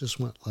just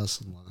went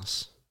less and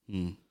less.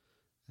 Mm.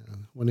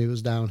 And when he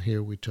was down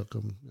here, we took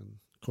him, and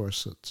of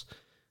course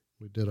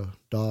we did a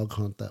dog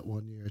hunt that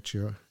one year at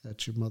your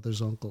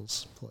mother's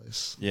uncle's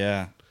place.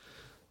 Yeah.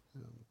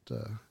 And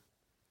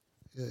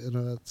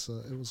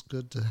it was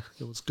good to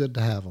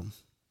have him.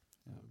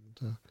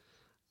 And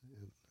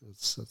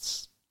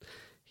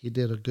he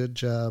did a good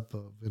job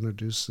of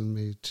introducing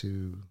me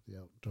to the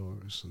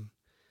outdoors,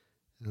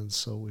 and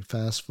so we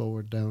fast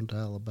forward down to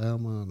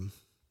Alabama, and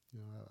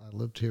I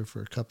lived here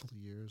for a couple of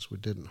years. We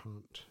didn't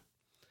hunt,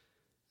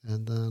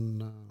 and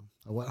then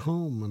I went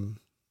home, and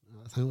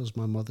I think it was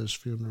my mother's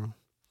funeral,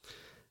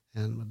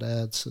 and my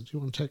dad said, "You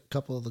want to take a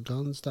couple of the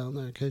guns down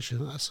there in case you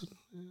hunt?" I said,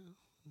 "Yeah,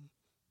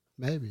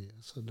 maybe."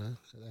 I said, "They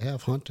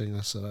have hunting."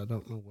 I said, "I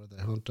don't know where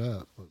they hunt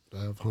at, but they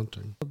have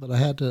hunting." But I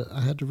had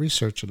to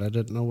research it. I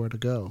didn't know where to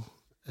go,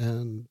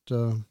 and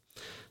so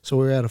we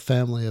were at a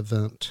family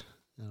event,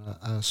 and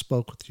I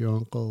spoke with your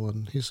uncle,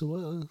 and he said,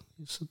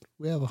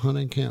 "We have a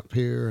hunting camp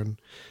here,"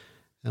 and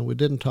we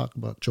didn't talk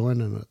about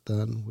joining it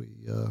then.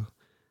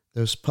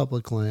 There's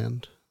public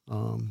land,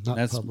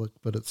 not public,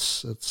 but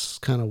it's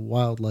kind of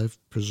wildlife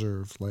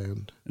preserve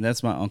land. And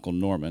that's my Uncle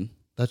Norman.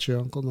 That's your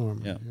Uncle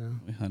Norman. Yeah,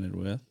 we hunted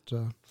with.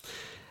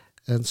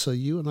 And so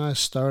you and I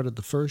started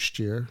the first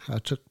year. I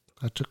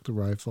took the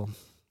rifle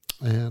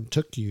and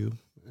took you,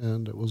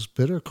 and it was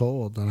bitter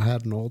cold. And I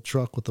had an old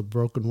truck with a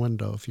broken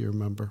window, if you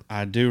remember.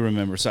 I do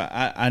remember. So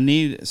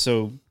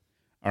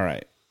all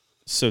right.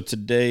 So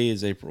today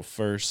is April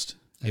 1st.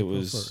 It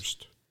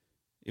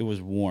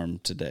was warm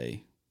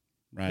today.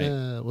 right?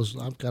 Yeah, it was.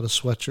 I've got a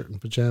sweatshirt and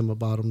pajama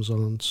bottoms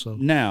on, so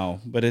Now,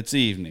 but it's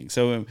evening.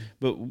 So,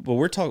 but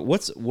we're talking.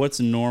 What's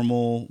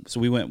normal? So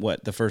we went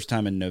the first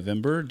time in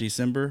November,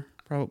 December,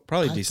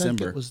 probably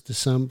December. I think it was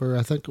December.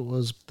 I think it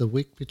was the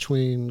week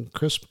between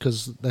Christmas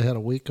because they had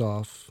a week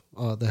off.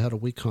 They had a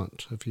week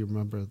hunt, if you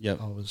remember.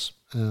 Yep. Always,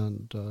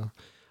 and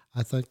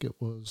I think it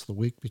was the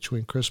week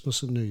between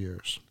Christmas and New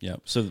Year's.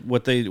 Yep. So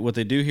what they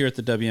do here at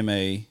the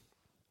WMA,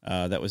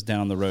 that was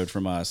down the road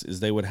from us, is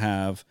they would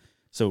have.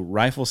 So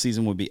rifle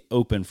season would be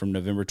open from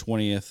November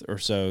 20th or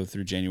so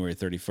through January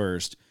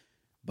 31st,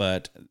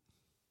 but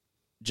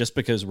just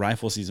because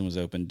rifle season was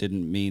open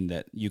didn't mean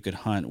that you could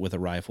hunt with a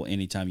rifle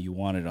anytime you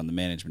wanted on the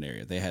management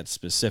area. They had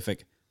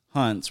specific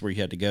hunts where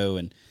you had to go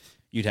and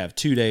you'd have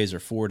 2 days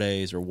or 4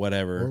 days or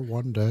whatever.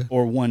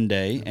 Or 1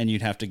 day. And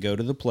you'd have to go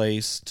to the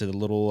place, to the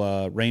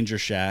little ranger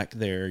shack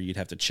there. You'd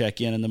have to check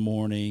in the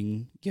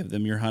morning, give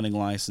them your hunting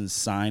license,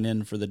 sign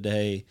in for the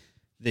day.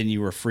 Then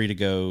you were free to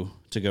go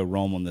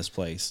roam on this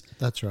place.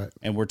 That's right.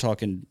 And we're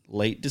talking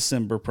late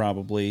December,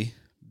 probably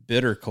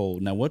bitter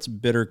cold. Now, what's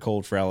bitter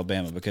cold for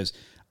Alabama? Because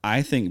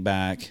I think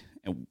back,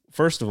 and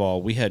first of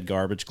all, we had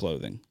garbage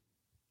clothing,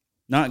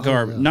 not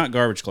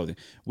garbage clothing.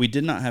 We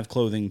did not have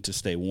clothing to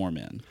stay warm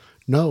in.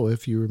 No,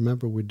 if you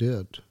remember, we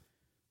did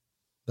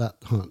that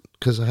hunt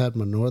because I had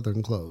my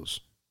northern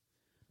clothes.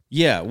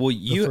 Yeah, well,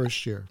 the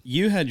first year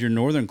you had your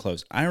northern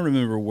clothes. I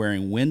remember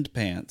wearing wind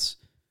pants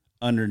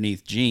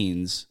underneath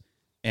jeans.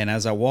 And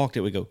as I walked,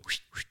 it would go,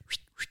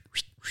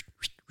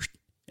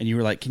 and you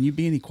were like, "Can you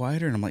be any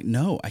quieter?" And I'm like,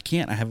 "No, I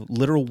can't. I have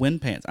literal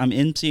wind pants. I'm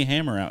MC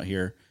Hammer out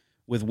here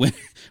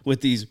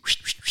with these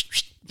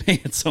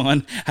pants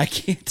on. I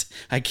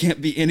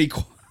can't be any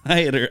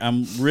quieter.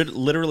 I'm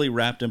literally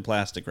wrapped in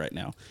plastic right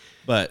now."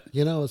 But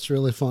you know, it's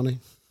really funny.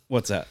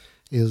 What's that?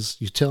 Is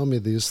you tell me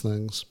these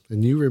things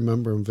and you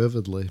remember them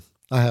vividly.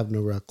 I have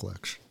no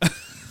recollection.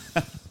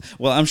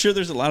 Well, I'm sure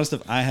there's a lot of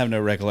stuff I have no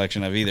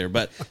recollection of either.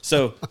 But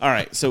so, all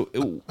right. So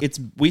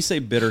we say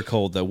bitter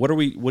cold though. What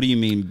do you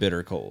mean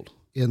bitter cold?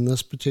 In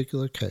this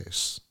particular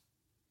case,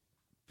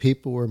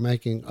 people were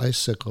making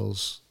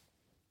icicles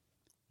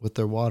with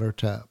their water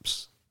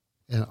taps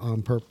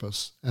on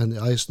purpose, and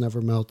the ice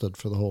never melted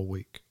for the whole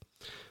week.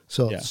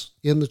 So it's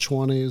in the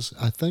 20s.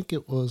 I think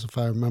it was, if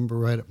I remember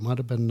right, it might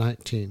have been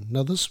 19.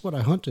 Now, this is what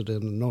I hunted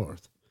in the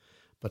north,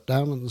 but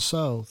down in the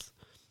south,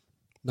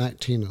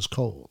 19 is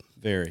cold.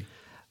 Very.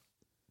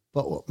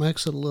 But what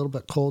makes it a little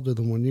bit colder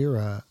than when you're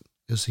at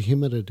is the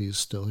humidity is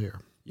still here.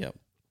 Yep.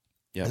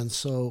 And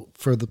so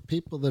for the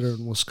people that are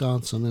in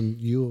Wisconsin, and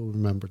you will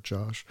remember,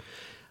 Josh,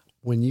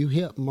 when you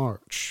hit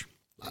March,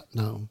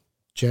 now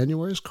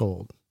January is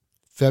cold,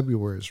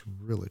 February is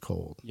really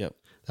cold. Yep.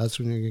 That's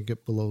when you're going to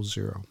get below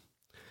zero.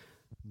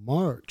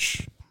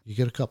 March, you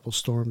get a couple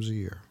storms a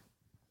year.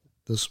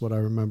 This is what I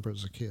remember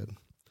as a kid.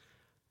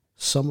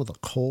 Some of the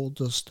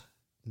coldest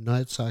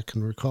nights I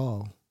can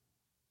recall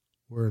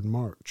were in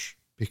March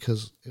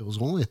because it was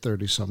only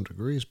 30-some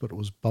degrees, but it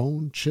was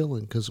bone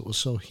chilling because it was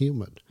so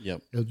humid.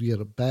 Yep. It would get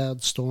a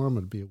bad storm.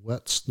 It'd be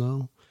wet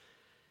snow.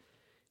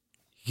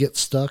 You get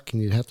stuck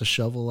and you'd have to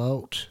shovel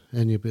out,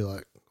 and you'd be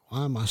like,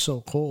 why am I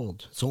so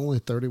cold? It's only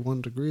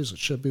 31 degrees. It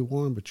should be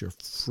warm, but you're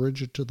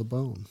frigid to the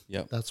bone.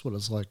 Yep. That's what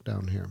it's like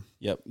down here.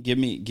 Yep. Give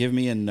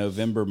me a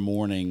November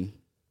morning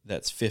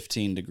that's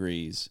 15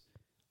 degrees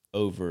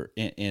over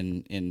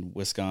in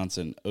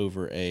Wisconsin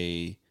over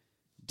a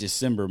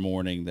December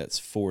morning that's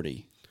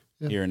 40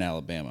 here in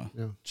Alabama.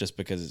 Yeah. Just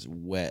because it's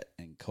wet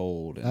and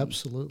cold and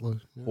absolutely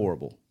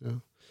horrible. Yeah.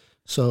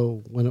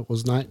 So when it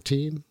was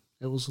 19,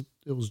 it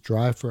was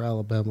dry for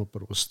Alabama,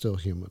 but it was still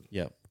humid.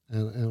 Yep.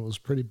 And it was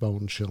pretty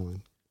bone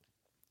chilling.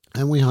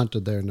 And we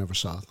hunted there, never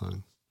saw a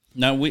thing.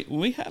 Now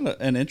we had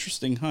an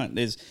interesting hunt.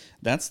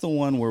 That's the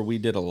one where we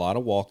did a lot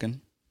of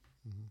walking.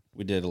 Mm-hmm.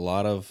 We did a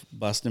lot of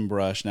busting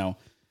brush. Now,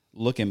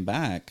 looking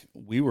back,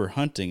 we were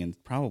hunting in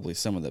probably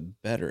some of the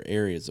better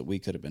areas that we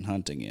could have been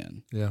hunting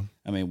in. Yeah.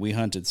 I mean, we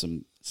hunted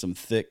some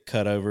thick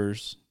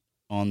cutovers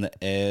on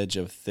the edge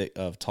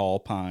of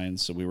tall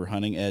pines. So we were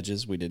hunting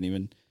edges. We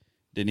didn't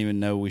even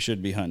know we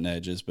should be hunting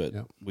edges, but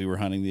we were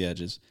hunting the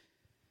edges.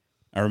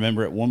 I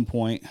remember at one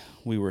point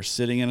we were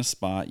sitting in a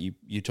spot.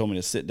 You told me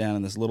to sit down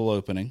in this little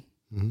opening,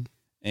 mm-hmm.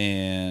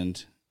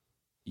 and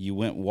you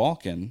went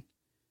walking,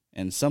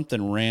 and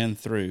something ran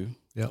through.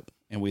 Yep.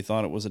 And we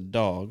thought it was a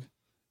dog.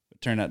 It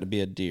turned out to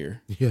be a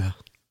deer. Yeah.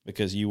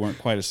 Because you weren't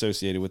quite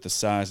associated with the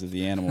size of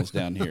the animals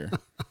down here.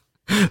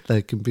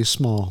 They can be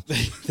small.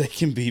 They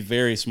can be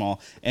very small.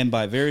 And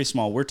by very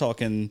small, we're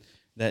talking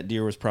that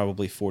deer was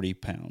probably 40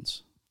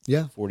 pounds.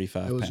 Yeah.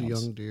 45 pounds. It was a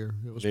young deer.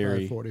 It was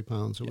probably 40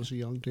 pounds. It was a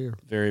young deer.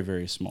 Very,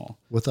 very small.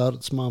 Without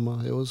its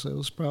mama. It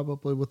was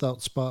probably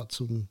without spots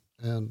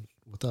and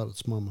without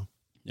its mama.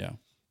 Yeah.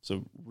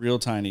 So real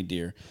tiny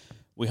deer.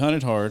 We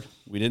hunted hard.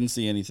 We didn't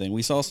see anything.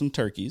 We saw some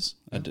turkeys.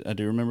 Yeah. I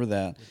do remember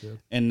that.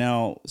 And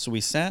now, so we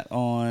saw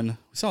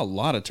a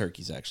lot of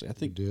turkeys, actually. I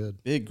think a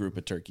big group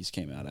of turkeys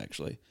came out,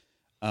 actually.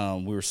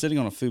 We were sitting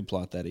on a food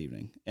plot that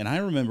evening. And I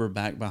remember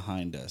back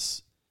behind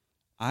us,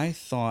 I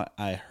thought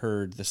I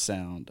heard the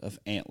sound of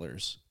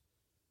antlers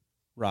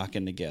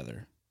rocking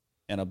together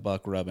and a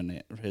buck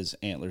rubbing his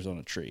antlers on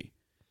a tree.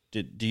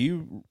 Do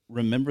you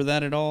remember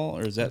that at all,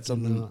 or is that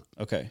something? Not.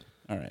 Okay,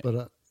 all right.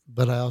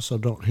 But I also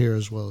don't hear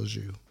as well as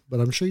you. But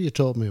I'm sure you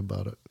told me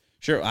about it.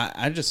 Sure.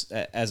 I just,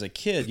 as a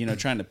kid,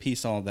 trying to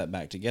piece all of that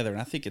back together,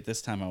 and I think at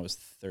this time I was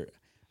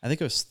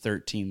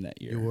 13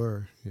 that year. You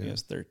were, I think yeah. I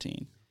was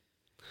 13.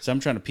 So I'm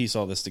trying to piece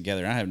all this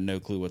together. I have no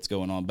clue what's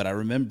going on, but I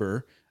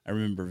remember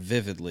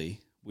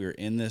vividly. We were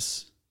in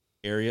this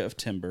area of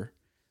timber.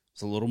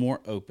 It's a little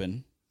more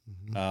open,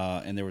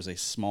 and there was a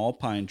small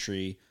pine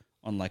tree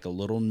on like a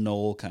little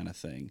knoll kind of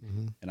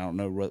thing. And I don't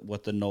know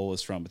what the knoll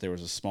is from, but there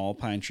was a small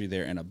pine tree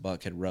there, and a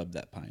buck had rubbed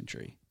that pine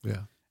tree.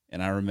 Yeah.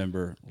 And I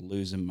remember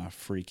losing my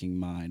freaking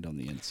mind on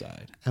the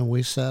inside. And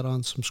we sat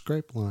on some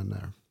scrape line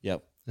there.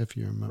 Yep. If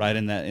you remember. Right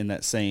in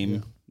that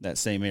same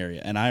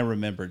area. And I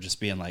remember just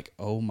being like,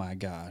 oh my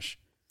gosh,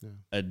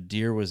 a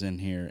deer was in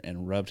here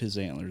and rubbed his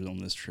antlers on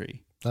this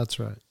tree. That's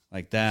right.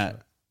 Like that,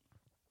 right.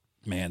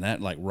 Man,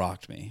 that like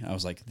rocked me. I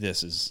was like,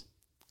 this is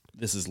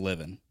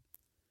living.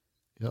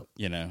 Yep.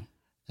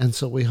 And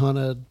so we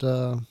hunted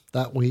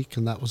that week,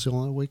 and that was the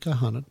only week I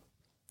hunted.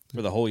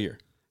 For the whole year.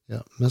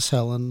 Yeah. Miss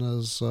Helen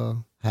is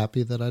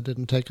happy that I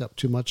didn't take up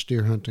too much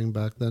deer hunting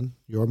back then.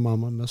 Your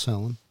mama, Miss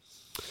Helen.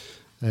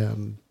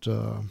 And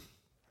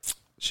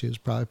she was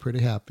probably pretty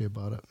happy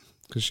about it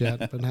because she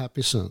hadn't been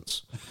happy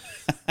since.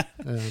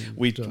 And,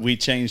 we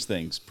changed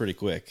things pretty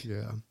quick.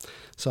 Yeah.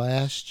 So I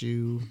asked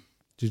you,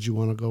 did you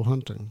want to go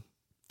hunting?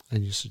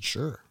 And you said,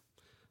 sure.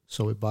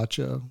 So we bought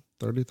you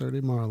a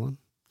 30-30 Marlin.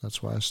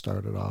 That's what I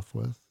started off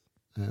with.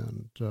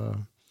 And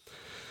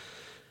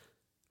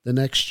the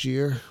next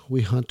year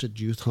we hunted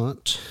youth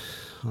hunt.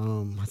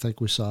 I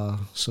think we saw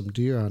some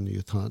deer on the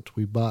youth hunt.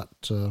 We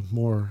bought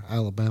more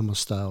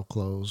Alabama-style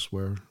clothes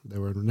where they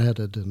were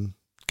netted and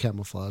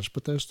camouflage,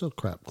 but they're still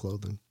crap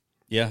clothing.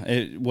 Yeah,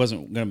 it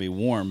wasn't going to be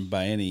warm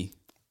by any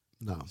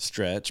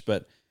stretch,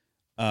 but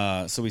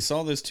so we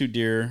saw those 2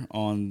 deer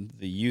on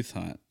the youth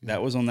hunt.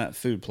 That was on that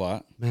food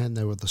plot. Man,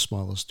 they were the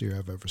smallest deer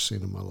I've ever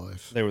seen in my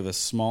life. They were the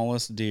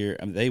smallest deer.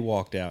 I mean, they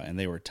walked out and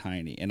they were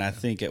tiny. And I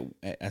think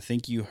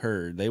you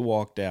heard they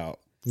walked out.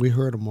 We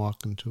heard them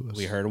walking to us.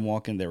 We heard them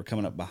walking. They were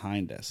coming up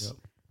behind us.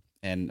 Yep.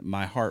 And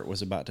my heart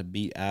was about to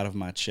beat out of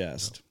my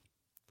chest.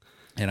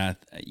 Yep. And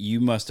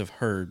you must have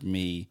heard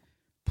me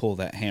pull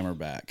that hammer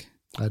back.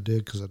 I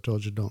did, because I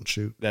told you don't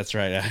shoot. That's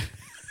right.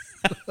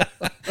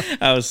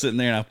 I was sitting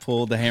there and I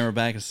pulled the hammer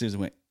back, and as soon as it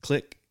went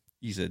click,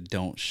 you said,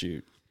 don't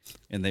shoot.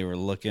 And they were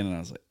looking, and I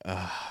was like,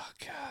 oh,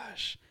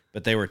 gosh.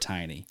 But they were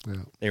tiny.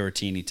 Yeah. They were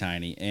teeny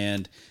tiny.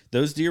 And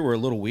those deer were a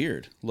little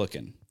weird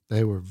looking.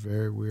 They were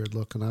very weird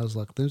looking. I was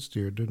like, this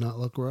deer do not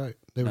look right.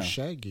 They were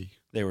shaggy.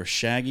 They were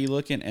shaggy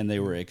looking, and they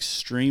were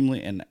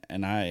extremely, and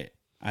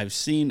I've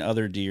seen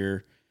other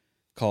deer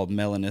called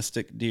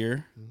melanistic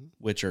deer,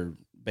 which are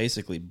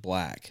basically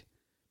black.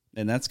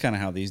 And that's kind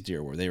of how these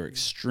deer were. They were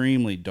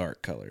extremely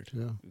dark colored.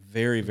 Yeah.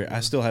 Very, very.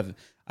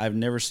 I've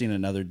never seen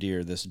another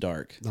deer this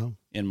dark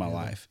in my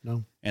life.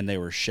 No. And they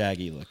were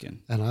shaggy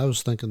looking. And I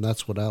was thinking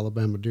that's what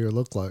Alabama deer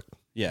look like.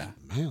 Yeah.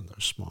 Man,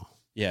 they're small.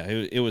 Yeah,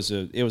 it was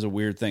a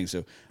weird thing.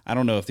 So I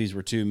don't know if these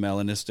were 2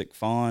 melanistic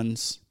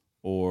fawns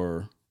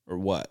or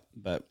what.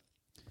 But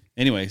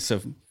anyway,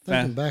 so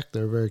thinking back,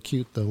 they're very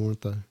cute though,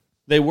 weren't they?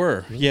 They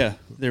were. Yeah,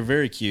 they're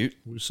very cute.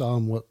 We saw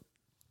them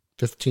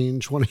 15,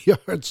 20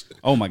 yards.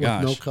 Oh my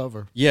gosh. No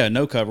cover. Yeah,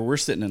 no cover. We're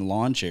sitting in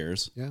lawn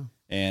chairs. Yeah.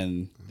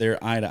 And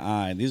they're eye to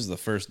eye. These are the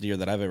first deer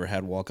that I've ever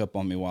had walk up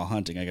on me while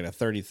hunting. I got a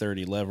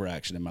 30-30 lever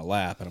action in my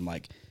lap, and I'm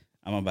like,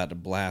 I'm about to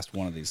blast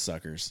one of these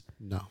suckers.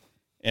 No.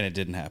 And it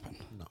didn't happen.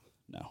 No.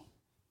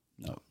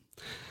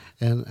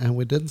 And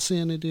we didn't see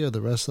any deer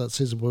the rest of that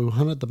season. We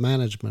hunted the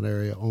management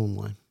area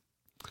only.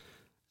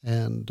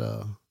 And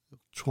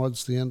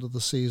towards the end of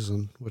the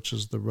season, which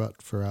is the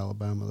rut for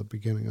Alabama, the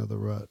beginning of the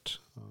rut,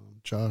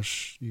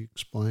 Josh, you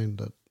explained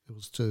that it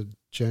was to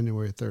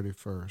January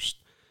 31st.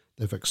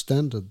 They've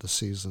extended the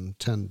season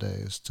 10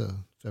 days to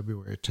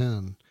February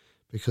 10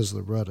 because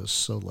the rut is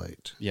so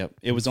late. Yep.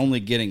 It was only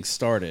getting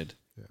started.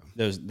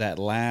 Yeah. That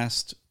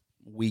last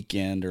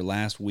weekend or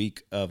last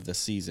week of the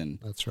season.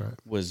 That's right.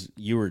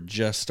 You were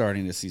just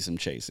starting to see some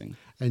chasing.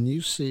 And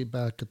you see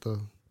back at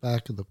the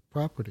back of the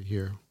property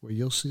here where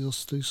you'll see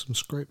some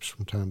scrapes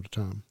from time to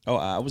time. Oh,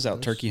 I was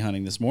out turkey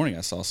hunting this morning.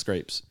 I saw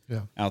scrapes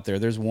out there.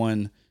 There's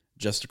one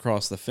just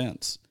across the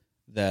fence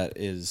that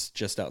is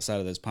just outside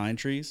of those pine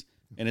trees,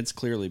 and it's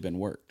clearly been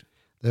worked.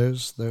 There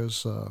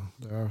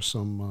are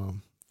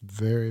some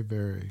very,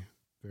 very,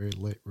 very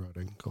late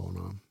rutting going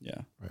on.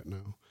 Yeah, right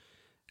now.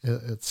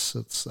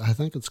 It's I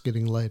think it's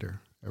getting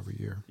later every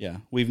year. Yeah,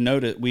 we've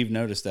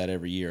noticed that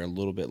every year, a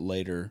little bit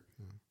later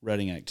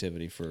rutting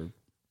activity for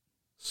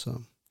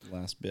the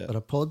last bit. But I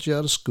pulled you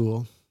out of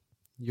school.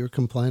 You were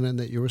complaining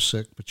that you were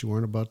sick, but you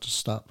weren't about to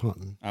stop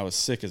hunting. I was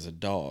sick as a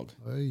dog.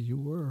 You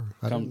were.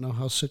 I don't know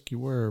how sick you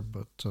were,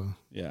 but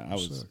yeah,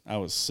 I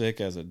was sick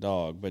as a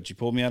dog. But you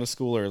pulled me out of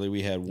school early.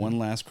 We had one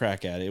last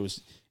crack at it. It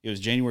was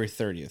January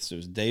 30th, so it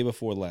was the day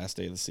before the last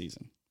day of the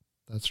season.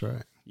 That's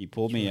right. You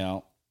pulled me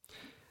out.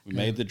 We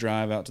made the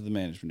drive out to the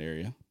management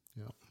area.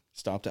 Yeah.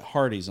 Stopped at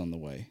Hardee's on the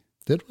way.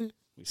 Did we?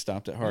 We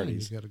stopped at Yeah,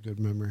 Hardee's. you got a good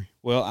memory.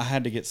 Well, I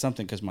had to get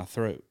something because my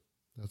throat.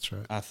 That's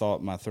right. I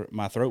thought my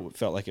throat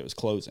felt like it was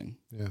closing.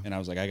 Yeah. And I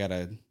was like, I got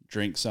to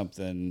drink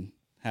something,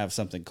 have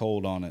something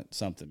cold on it,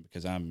 something,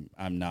 because I'm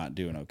not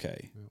doing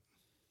okay. Yep.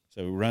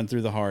 So we run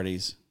through the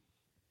Hardee's,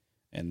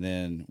 and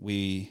then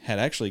we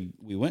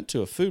went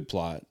to a food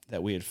plot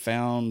that we had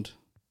found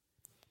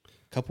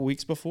a couple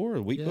weeks before,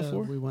 a week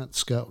before. We went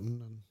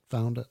scouting and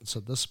found it and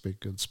said, this would be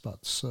a good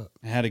spot to sit.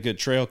 It had a good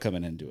trail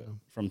coming into it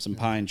from some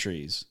pine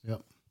trees.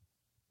 Yep.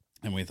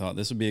 And we thought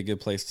this would be a good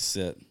place to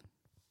sit.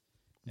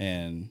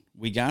 And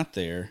we got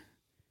there,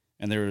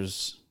 and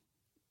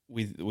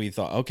we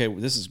thought, okay,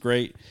 well, this is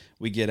great.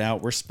 We get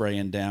out, we're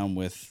spraying down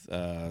with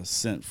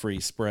scent-free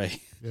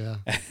spray. Yeah.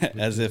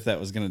 As if that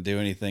was going to do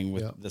anything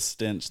with the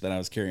stench that I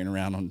was carrying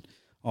around on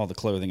all the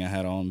clothing I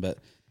had on. But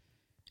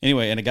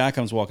anyway, and a guy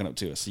comes walking up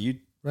to us. So you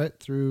right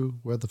through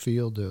where the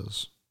field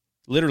is.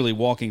 literally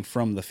walking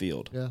from the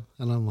field. Yeah.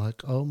 And I'm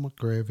like, oh, my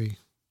gravy.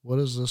 What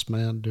is this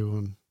man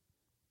doing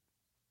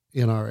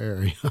in our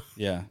area?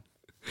 Yeah.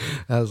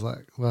 I was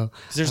like, well.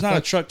 There's not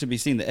a truck to be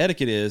seen. The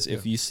etiquette is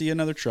if you see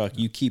another truck,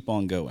 you keep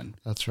on going.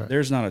 That's right.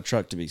 There's not a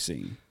truck to be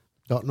seen.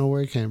 Don't know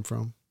where he came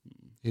from.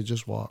 He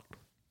just walked.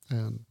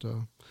 And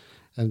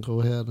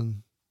go ahead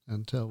and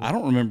tell. I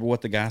don't remember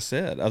what the guy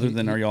said other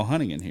than, are y'all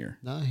hunting in here?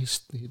 No,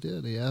 he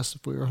did. He asked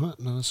if we were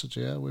hunting. And I said,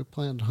 yeah, we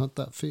plan to hunt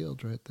that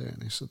field right there.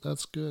 And he said,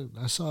 that's good.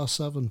 I saw a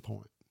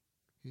 7-point.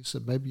 He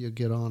said, maybe you'll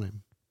get on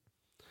him.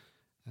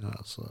 And I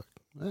was like,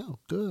 well,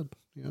 good.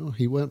 You know,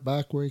 he went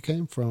back where he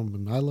came from,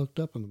 and I looked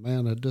up, and the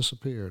man had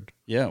disappeared.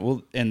 Yeah,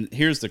 well, and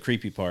here's the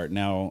creepy part.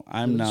 Now,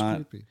 I'm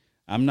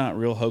not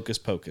real hocus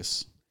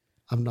pocus.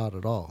 I'm not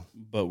at all.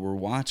 But we're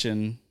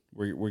watching,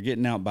 we're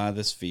getting out by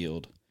this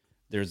field.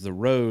 There's the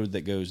road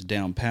that goes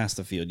down past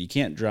the field. You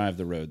can't drive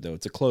the road, though.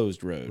 It's a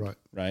closed road,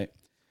 right?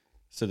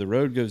 So the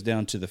road goes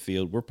down to the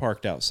field. We're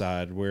parked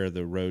outside where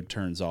the road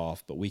turns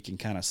off, but we can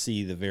kind of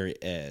see the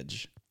very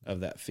edge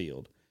of that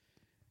field.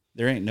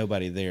 There ain't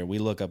nobody there. We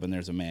look up, and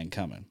there's a man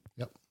coming.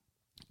 Yep.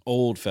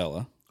 Old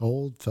fella.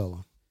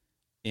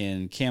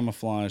 In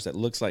camouflage that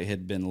looks like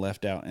had been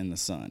left out in the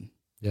sun.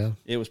 Yeah.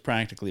 It was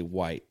practically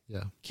white.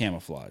 Yeah.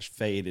 Camouflage.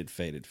 Faded.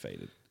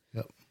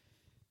 Yep.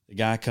 The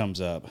guy comes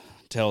up,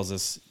 tells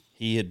us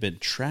he had been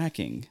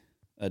tracking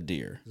a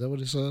deer. Is that what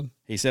he said?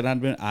 He said,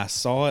 I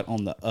saw it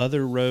on the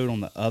other road on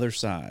the other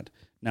side.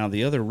 Now,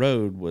 the other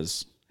road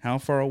was how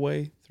far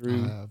away?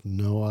 Through? I have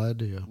no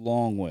idea.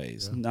 Long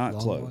ways. Yeah, not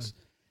long close. Way.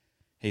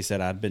 He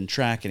said, I'd been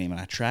tracking him, and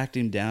I tracked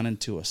him down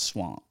into a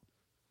swamp.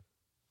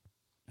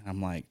 And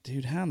I'm like,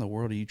 dude, how in the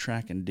world are you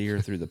tracking deer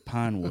through the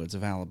pine woods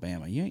of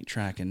Alabama? You ain't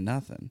tracking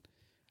nothing.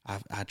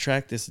 I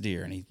tracked this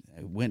deer, and he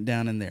went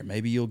down in there.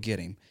 Maybe you'll get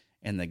him.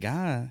 And the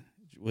guy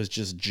was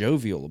just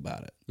jovial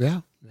about it.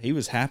 Yeah. He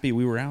was happy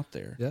we were out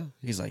there. Yeah.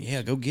 He's like,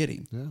 yeah, go get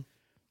him. Yeah.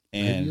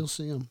 And maybe you'll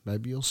see him.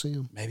 Maybe you'll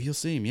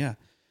see him, yeah.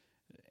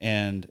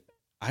 And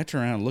I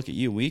turn around and look at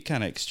you. We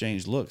kind of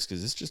exchanged looks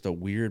because it's just a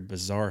weird,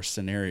 bizarre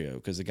scenario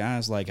because the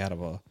guy's like out of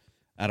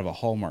a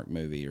Hallmark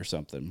movie or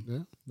something.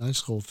 Yeah,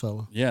 nice old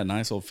fella. Yeah,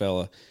 nice old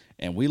fella.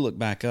 And we look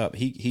back up.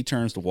 He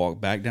turns to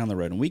walk back down the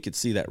road, and we could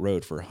see that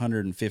road for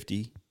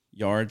 150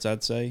 yards,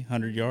 I'd say,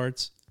 100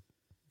 yards.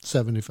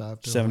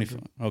 75 to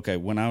 75. 100. Okay,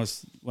 when I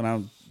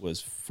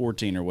was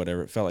 14 or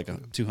whatever, it felt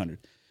like 200.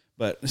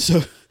 But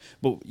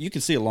you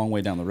could see a long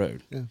way down the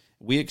road. Yeah.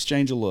 We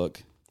exchange a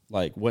look.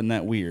 Like, wasn't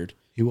that weird?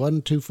 He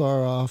wasn't too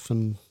far off,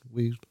 and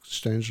we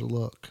exchanged a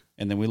look.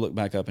 And then we look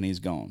back up, and he's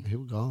gone. He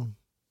was gone.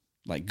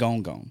 Like,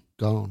 gone.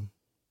 Gone.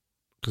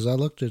 Because I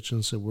looked at you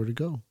and said, where'd he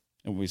go?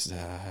 And we said,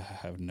 I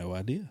have no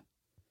idea.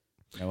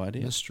 No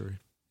idea. Mystery.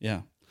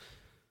 Yeah.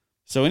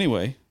 So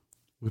anyway.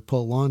 We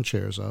pull lawn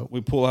chairs out. We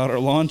pull out our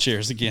lawn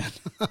chairs again.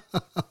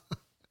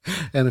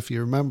 And if you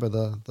remember,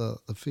 the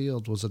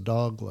field was a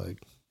dog leg.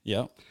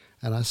 Yep.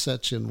 And I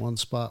set you in one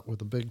spot where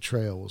the big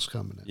trail was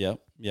coming in.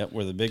 Yep,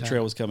 where the big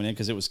trail was coming in,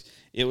 because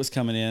it was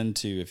coming in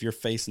to, if you're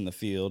facing the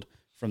field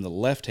from the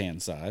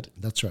left-hand side.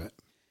 That's right.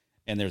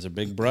 And there's a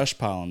big brush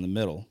pile in the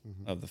middle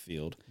of the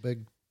field.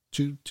 Big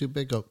two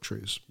big oak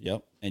trees.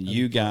 Yep. And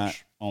you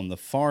got on the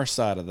far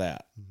side of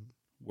that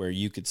where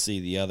you could see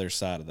the other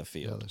side of the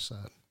field. The other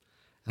side.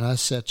 And I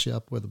set you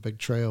up where the big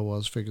trail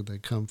was, figured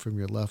they'd come from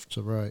your left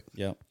to right.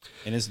 Yep.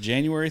 And it's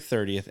January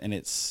 30th, and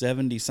it's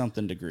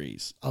 70-something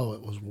degrees. Oh,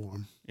 it was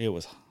warm. It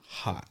was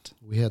hot.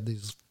 We had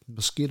these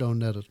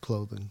mosquito-netted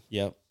clothing.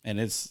 Yep. And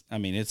it's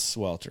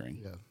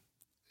sweltering.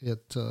 Yeah.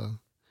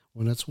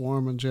 When it's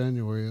warm in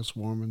January, it's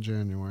warm in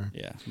January.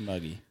 Yeah,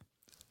 muggy.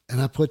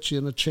 And I put you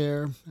in a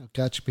chair. I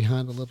got you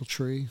behind a little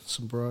tree,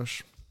 some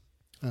brush.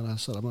 And I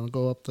said, I'm going to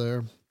go up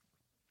there.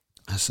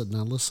 I said,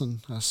 now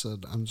listen. I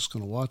said, I'm just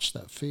going to watch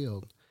that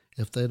field.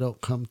 If they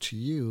don't come to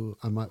you,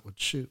 I would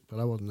shoot, but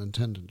I wasn't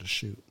intending to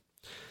shoot.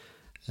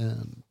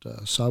 And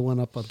so I went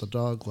up on the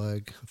dog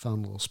leg,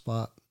 found a little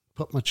spot,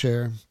 put my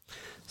chair,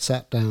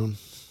 sat down,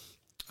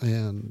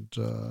 and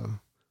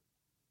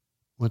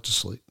went to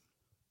sleep.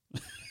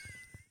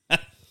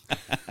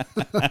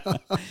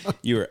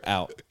 You were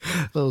out.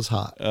 It was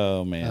hot.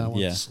 Oh, man. I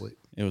went to sleep.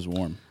 It was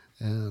warm.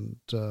 And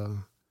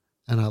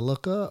I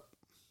look up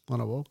when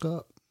I woke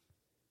up,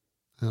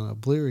 and I'm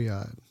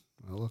bleary-eyed.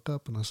 I look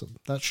up and I said,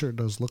 that sure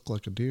does look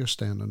like a deer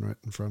standing right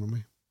in front of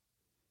me.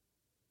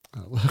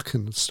 I look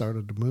and it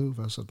started to move.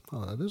 I said,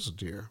 oh, that is a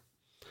deer.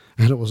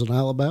 And it was an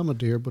Alabama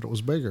deer, but it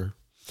was bigger.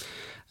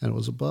 And it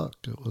was a buck.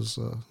 It was,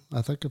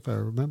 I think if I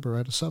remember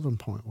right, a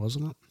 7-point,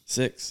 wasn't it?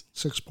 6.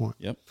 6-point.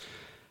 Yep.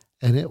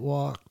 And it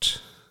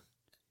walked,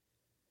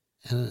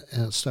 and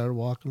it started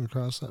walking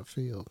across that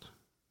field.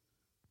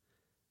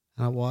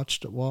 And I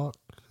watched it walk.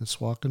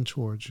 It's walking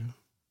towards you.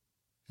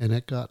 And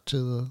it got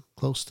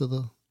close to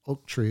the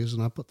oak trees,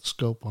 and I put the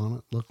scope on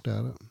it, looked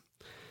at it.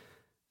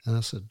 And I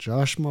said,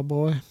 Josh, my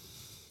boy,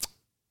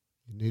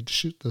 you need to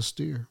shoot this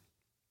deer.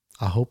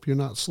 I hope you're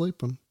not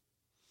sleeping.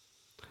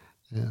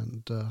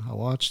 And I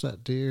watched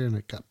that deer, and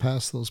it got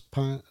past those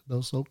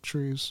oak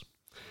trees.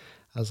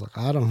 I was like,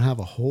 I don't have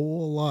a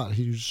whole lot.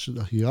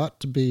 He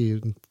ought to be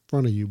in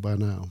front of you by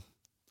now.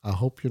 I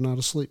hope you're not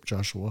asleep,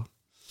 Joshua.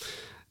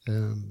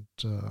 And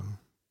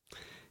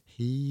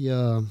he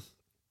had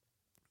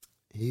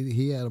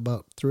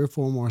about 3 or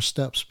 4 more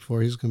steps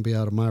before he's going to be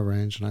out of my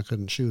range, and I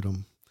couldn't shoot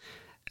him.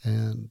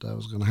 And I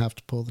was going to have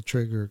to pull the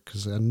trigger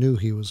because I knew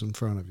he was in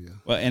front of you.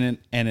 Well, and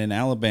in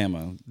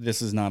Alabama,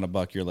 this is not a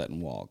buck you're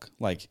letting walk.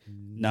 Like,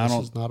 this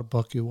is not a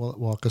buck you let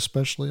walk,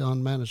 especially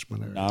on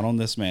management area. Not on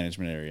this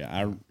management area.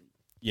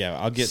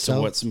 I'll get to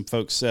what some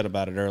folks said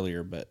about it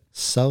earlier, but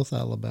South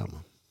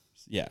Alabama.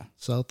 Yeah,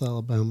 South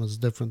Alabama is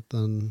different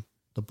than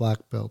the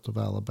Black Belt of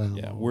Alabama.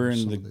 Yeah, we're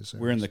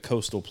in the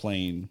coastal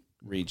plain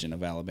region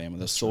of Alabama.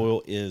 The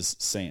soil is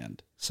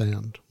sand.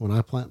 Sand. When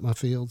I plant my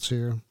fields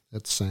here,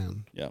 it's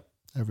sand. Yep.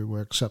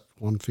 Everywhere except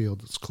one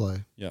field, it's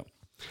clay. Yep.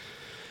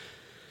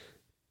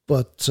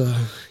 But,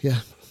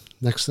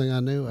 next thing I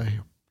knew, I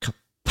hear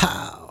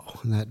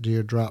kapow, and that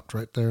deer dropped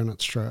right there in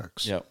its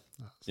tracks. Yep.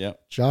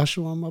 Yep.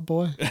 Joshua, my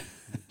boy,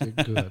 you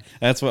did good.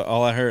 That's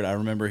all I heard. I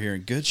remember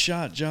hearing, good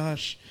shot,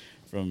 Josh,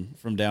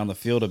 from down the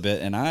field a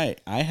bit. And I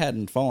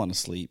hadn't fallen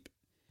asleep.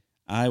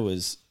 I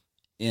was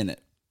in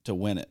it to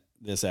win it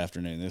this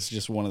afternoon. It's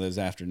just one of those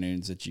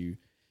afternoons that you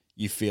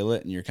feel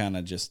it and you're kind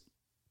of just,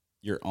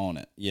 you're on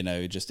it,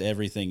 just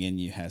everything in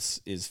you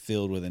is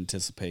filled with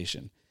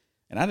anticipation.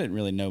 And I didn't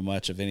really know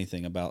much of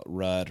anything about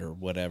rut or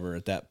whatever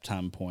at that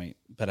time point,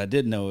 but I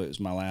did know it was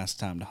my last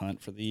time to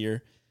hunt for the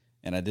year.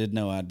 And I did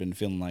know I'd been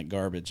feeling like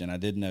garbage, and I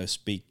did know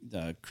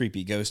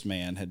creepy ghost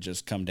man had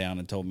just come down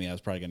and told me I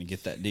was probably going to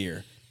get that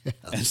deer. Yeah,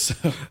 and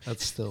so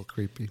that's still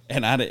creepy.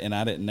 And I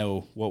didn't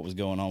know what was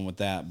going on with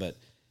that, but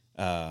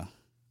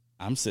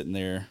I'm sitting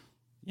there,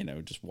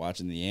 just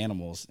watching the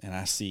animals, and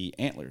I see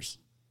antlers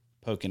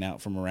poking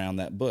out from around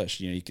that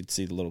bush. You could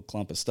see the little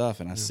clump of stuff,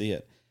 and I see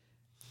it,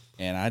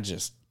 and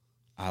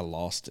I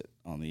lost it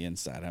on the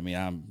inside. I mean,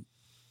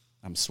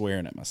 I'm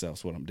swearing at myself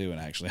is what I'm doing,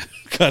 actually.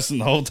 I'm cussing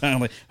the whole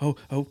time, like, oh,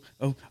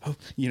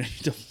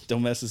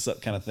 don't mess this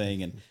up kind of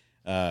thing. And,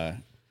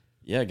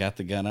 got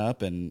the gun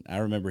up, and I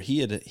remember he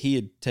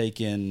had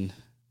taken,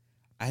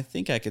 I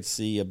think I could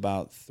see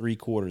about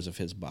 3/4 of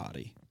his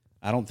body.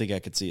 I don't think I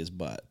could see his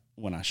butt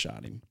when I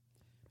shot him.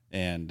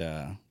 And,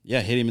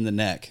 hit him in the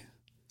neck.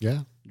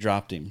 Yeah.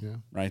 Dropped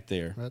him right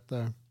there. Right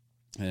there.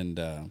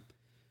 And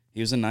he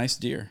was a nice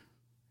deer.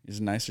 He's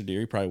a nicer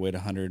deer. He probably weighed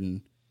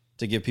 100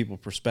 to give people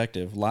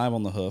perspective, live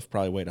on the hoof,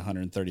 probably weighed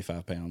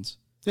 135 pounds.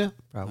 Yeah,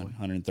 probably.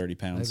 130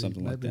 pounds,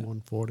 something like that. Maybe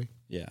 140.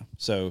 Yeah.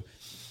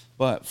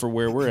 But for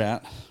where we're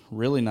at,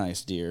 really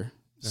nice deer.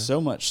 Yeah.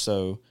 So much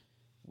so,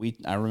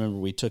 I remember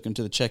we took him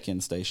to the check-in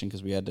station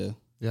because we had to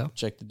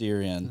check the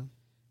deer in. Yeah.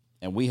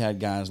 And we had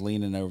guys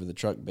leaning over the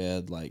truck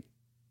bed like,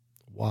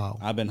 wow.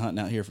 I've been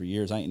hunting out here for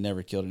years. I ain't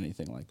never killed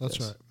anything like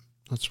this.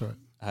 That's right.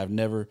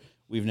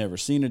 We've never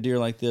seen a deer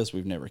like this.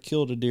 We've never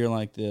killed a deer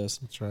like this.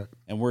 That's right.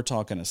 And we're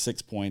talking a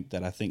 6-point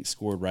that I think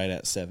scored right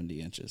at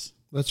 70 inches.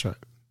 That's right.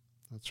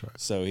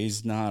 So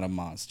he's not a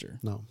monster.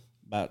 No.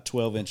 About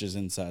 12 inches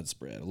inside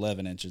spread,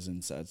 11 inches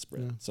inside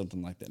spread,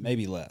 something like that,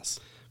 maybe less.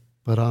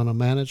 But on a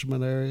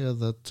management area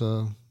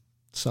that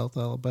South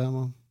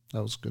Alabama,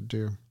 that was a good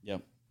deer.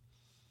 Yep.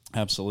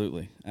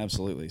 Absolutely.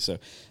 So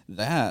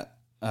that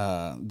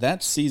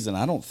season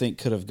I don't think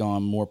could have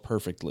gone more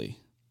perfectly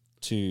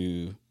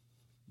to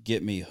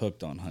get me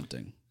hooked on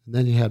hunting. And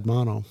then you had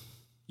mono.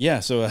 Yeah,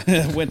 so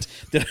I went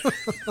to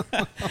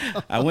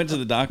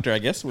the doctor, I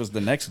guess it was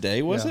the next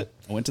day, was it?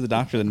 I went to the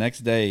doctor the next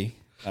day.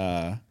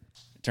 It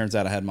turns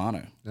out I had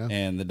mono. Yeah.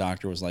 And the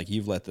doctor was like,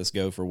 you've let this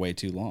go for way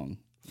too long.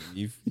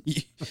 You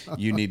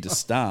need to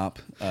stop.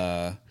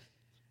 By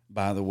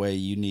the way,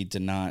 you need to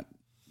not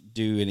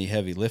do any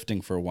heavy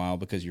lifting for a while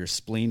because your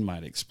spleen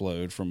might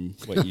explode from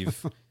what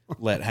you've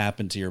let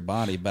happen to your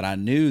body. But I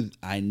knew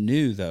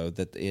though that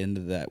at the end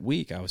of that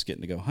week I was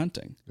getting to go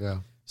hunting. Yeah.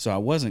 So I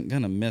wasn't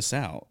going to miss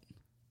out.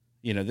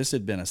 This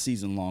had been a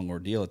season-long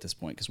ordeal at this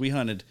point because we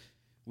hunted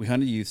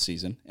youth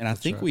season, and I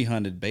think we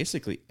hunted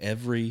basically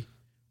every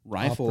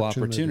rifle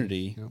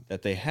opportunity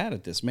that they had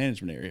at this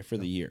management area for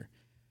the year.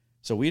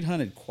 So we'd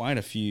hunted quite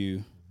a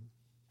few.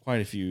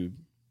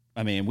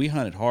 I mean, we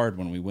hunted hard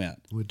when we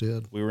went. We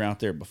did. We were out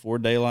there before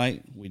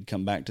daylight. We'd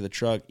come back to the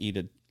truck, eat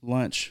a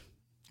lunch,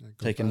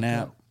 take a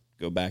nap,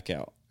 go back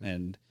out,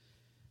 and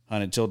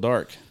hunt until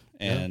dark.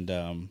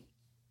 And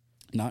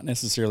not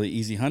necessarily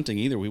easy hunting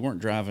either. We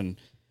weren't driving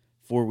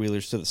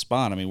four-wheelers to the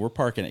spot. I mean, we're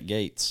parking at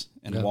gates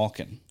and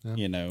walking,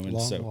 you know. And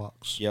long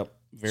walks. Yep,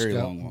 very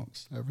long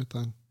walks.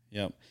 Everything.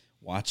 Yep.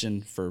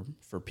 Watching for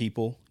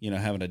people, you know,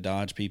 having to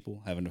dodge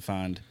people, having to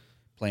find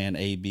plan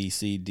A, B,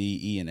 C, D,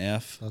 E, and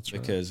F. That's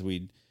right. Because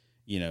we'd,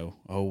 you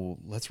know,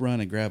 let's run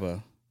and grab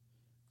a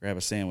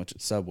sandwich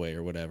at Subway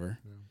or whatever.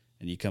 Yeah.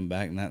 And you come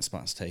back and that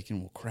spot's taken.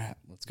 Well, crap,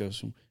 let's go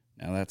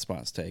now that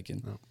spot's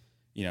taken. Yeah.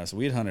 You know, so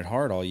we had hunted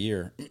hard all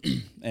year.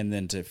 And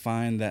then to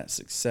find that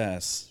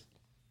success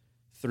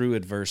through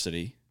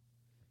adversity,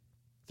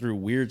 through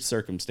weird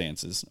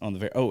circumstances on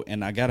the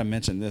and I got to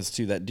mention this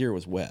too, that deer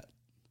was wet.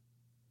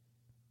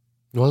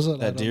 Was it?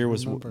 That deer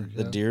was,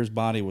 the deer's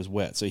body was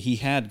wet. So he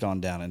had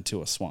gone down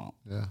into a swamp.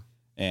 Yeah.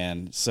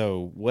 And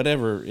so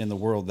whatever in the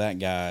world that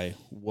guy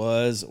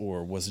was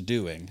or was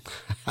doing.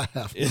 I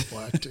have no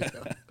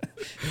idea.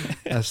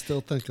 I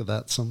still think of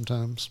that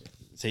sometimes.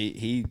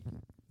 See,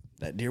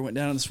 that deer went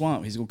down in the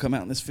swamp. He's going to come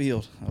out in this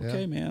field.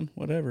 Okay, man,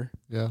 whatever.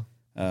 Yeah,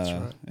 that's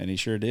right. And he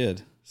sure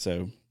did.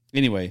 So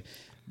anyway,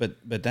 but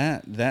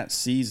that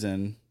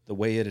season, the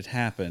way it had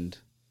happened,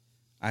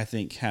 I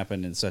think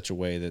happened in such a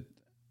way that,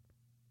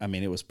 I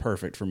mean, it was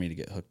perfect for me to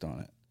get hooked on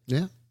it.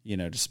 Yeah. You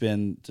know, to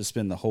spend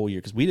the whole year,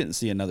 because we didn't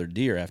see another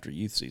deer after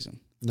youth season.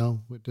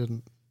 No, we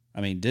didn't.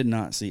 I mean, did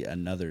not see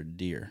another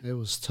deer. It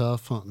was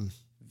tough hunting.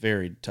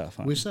 Very tough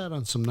hunting. We sat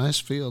on some nice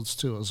fields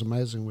too. It was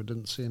amazing we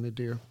didn't see any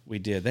deer. We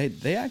did.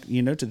 They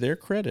you know, to their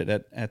credit,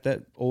 at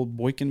that old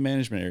Boykin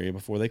management area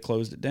before they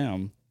closed it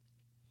down,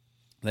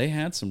 they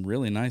had some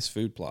really nice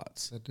food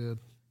plots. They did.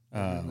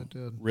 They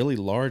did. Really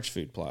large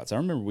food plots. I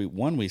remember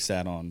we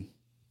sat on,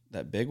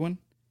 that big one.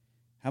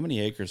 How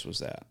many acres was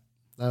that?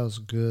 That was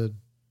good.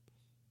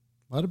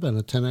 Might have been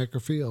a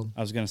 10-acre field.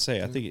 I was going to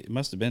say, I think it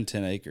must have been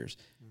 10 acres.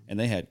 And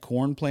they had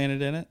corn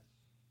planted in it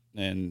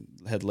and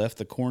had left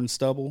the corn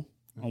stubble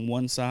on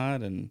one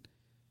side and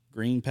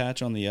green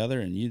patch on the other,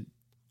 and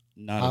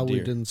not a deer. How we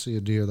didn't see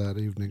a deer that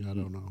evening, I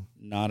don't know.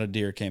 Not a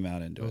deer came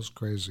out into it. It was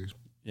crazy.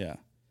 Yeah.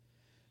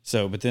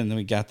 So, but then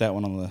we got that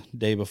one on the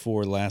day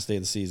before, the last day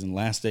of the season.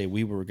 Last day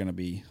we were going to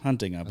be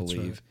hunting, I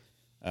believe.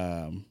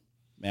 Right.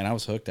 Man, I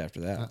was hooked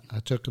after that. I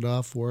took it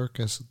off work.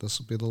 I said, this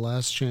will be the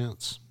last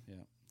chance. Yeah.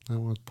 I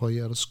want to pull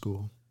you out of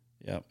school.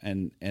 Yep.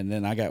 And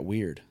then I got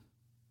weird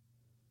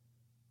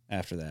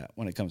after that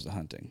when it comes to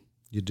hunting.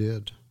 You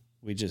did.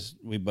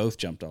 We both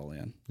jumped all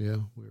in. Yeah,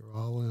 we were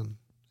all in.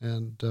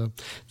 And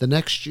the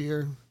next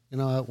year, you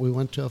know, we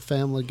went to a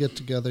family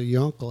get-together.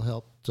 Your uncle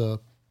helped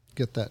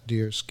get that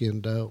deer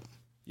skinned out.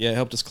 Yeah,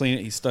 helped us clean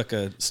it. He stuck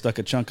a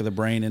chunk of the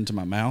brain into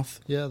my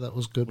mouth. Yeah, that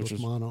was good, which with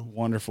was mono.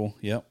 Wonderful.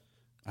 Yep.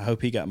 I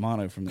hope he got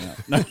mono from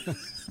that. No.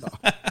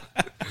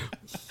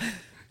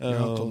 Your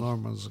Uncle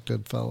Norman was a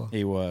good fellow.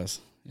 He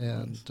was.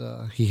 And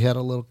he had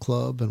a little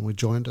club, and we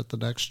joined it the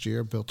next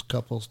year, built a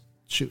couple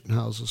shooting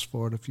houses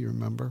for it, if you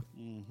remember.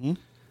 Mm-hmm.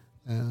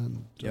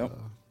 And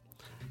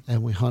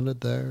and we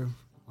hunted there.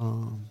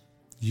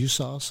 You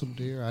saw some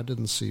deer. I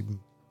didn't see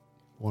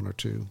one or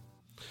two.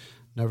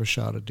 Never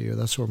shot a deer.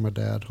 That's where my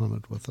dad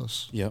hunted with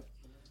us. Yep.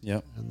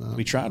 And then,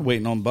 we tried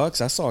waiting on bucks.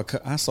 I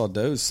saw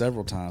does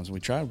several times. We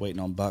tried waiting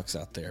on bucks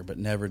out there, but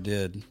never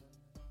did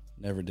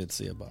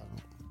see a buck.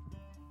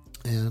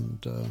 And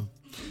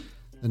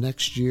the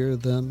next year,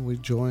 then we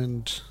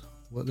joined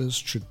what is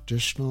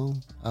traditional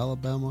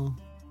Alabama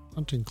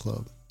hunting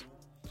club,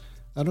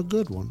 and a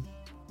good one.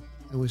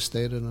 And we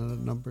stayed in it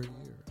a number of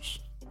years.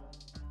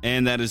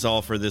 And that is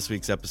all for this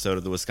week's episode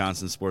of the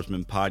Wisconsin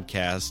Sportsman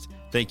Podcast.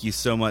 Thank you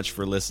so much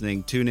for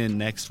listening. Tune in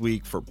next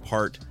week for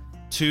part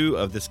 2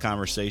 of this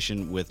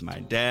conversation with my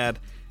dad.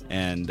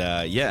 And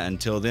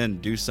until then,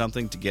 do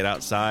something to get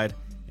outside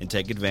and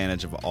take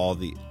advantage of all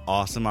the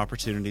awesome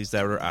opportunities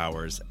that are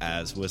ours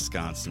as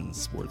Wisconsin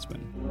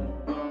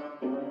sportsmen.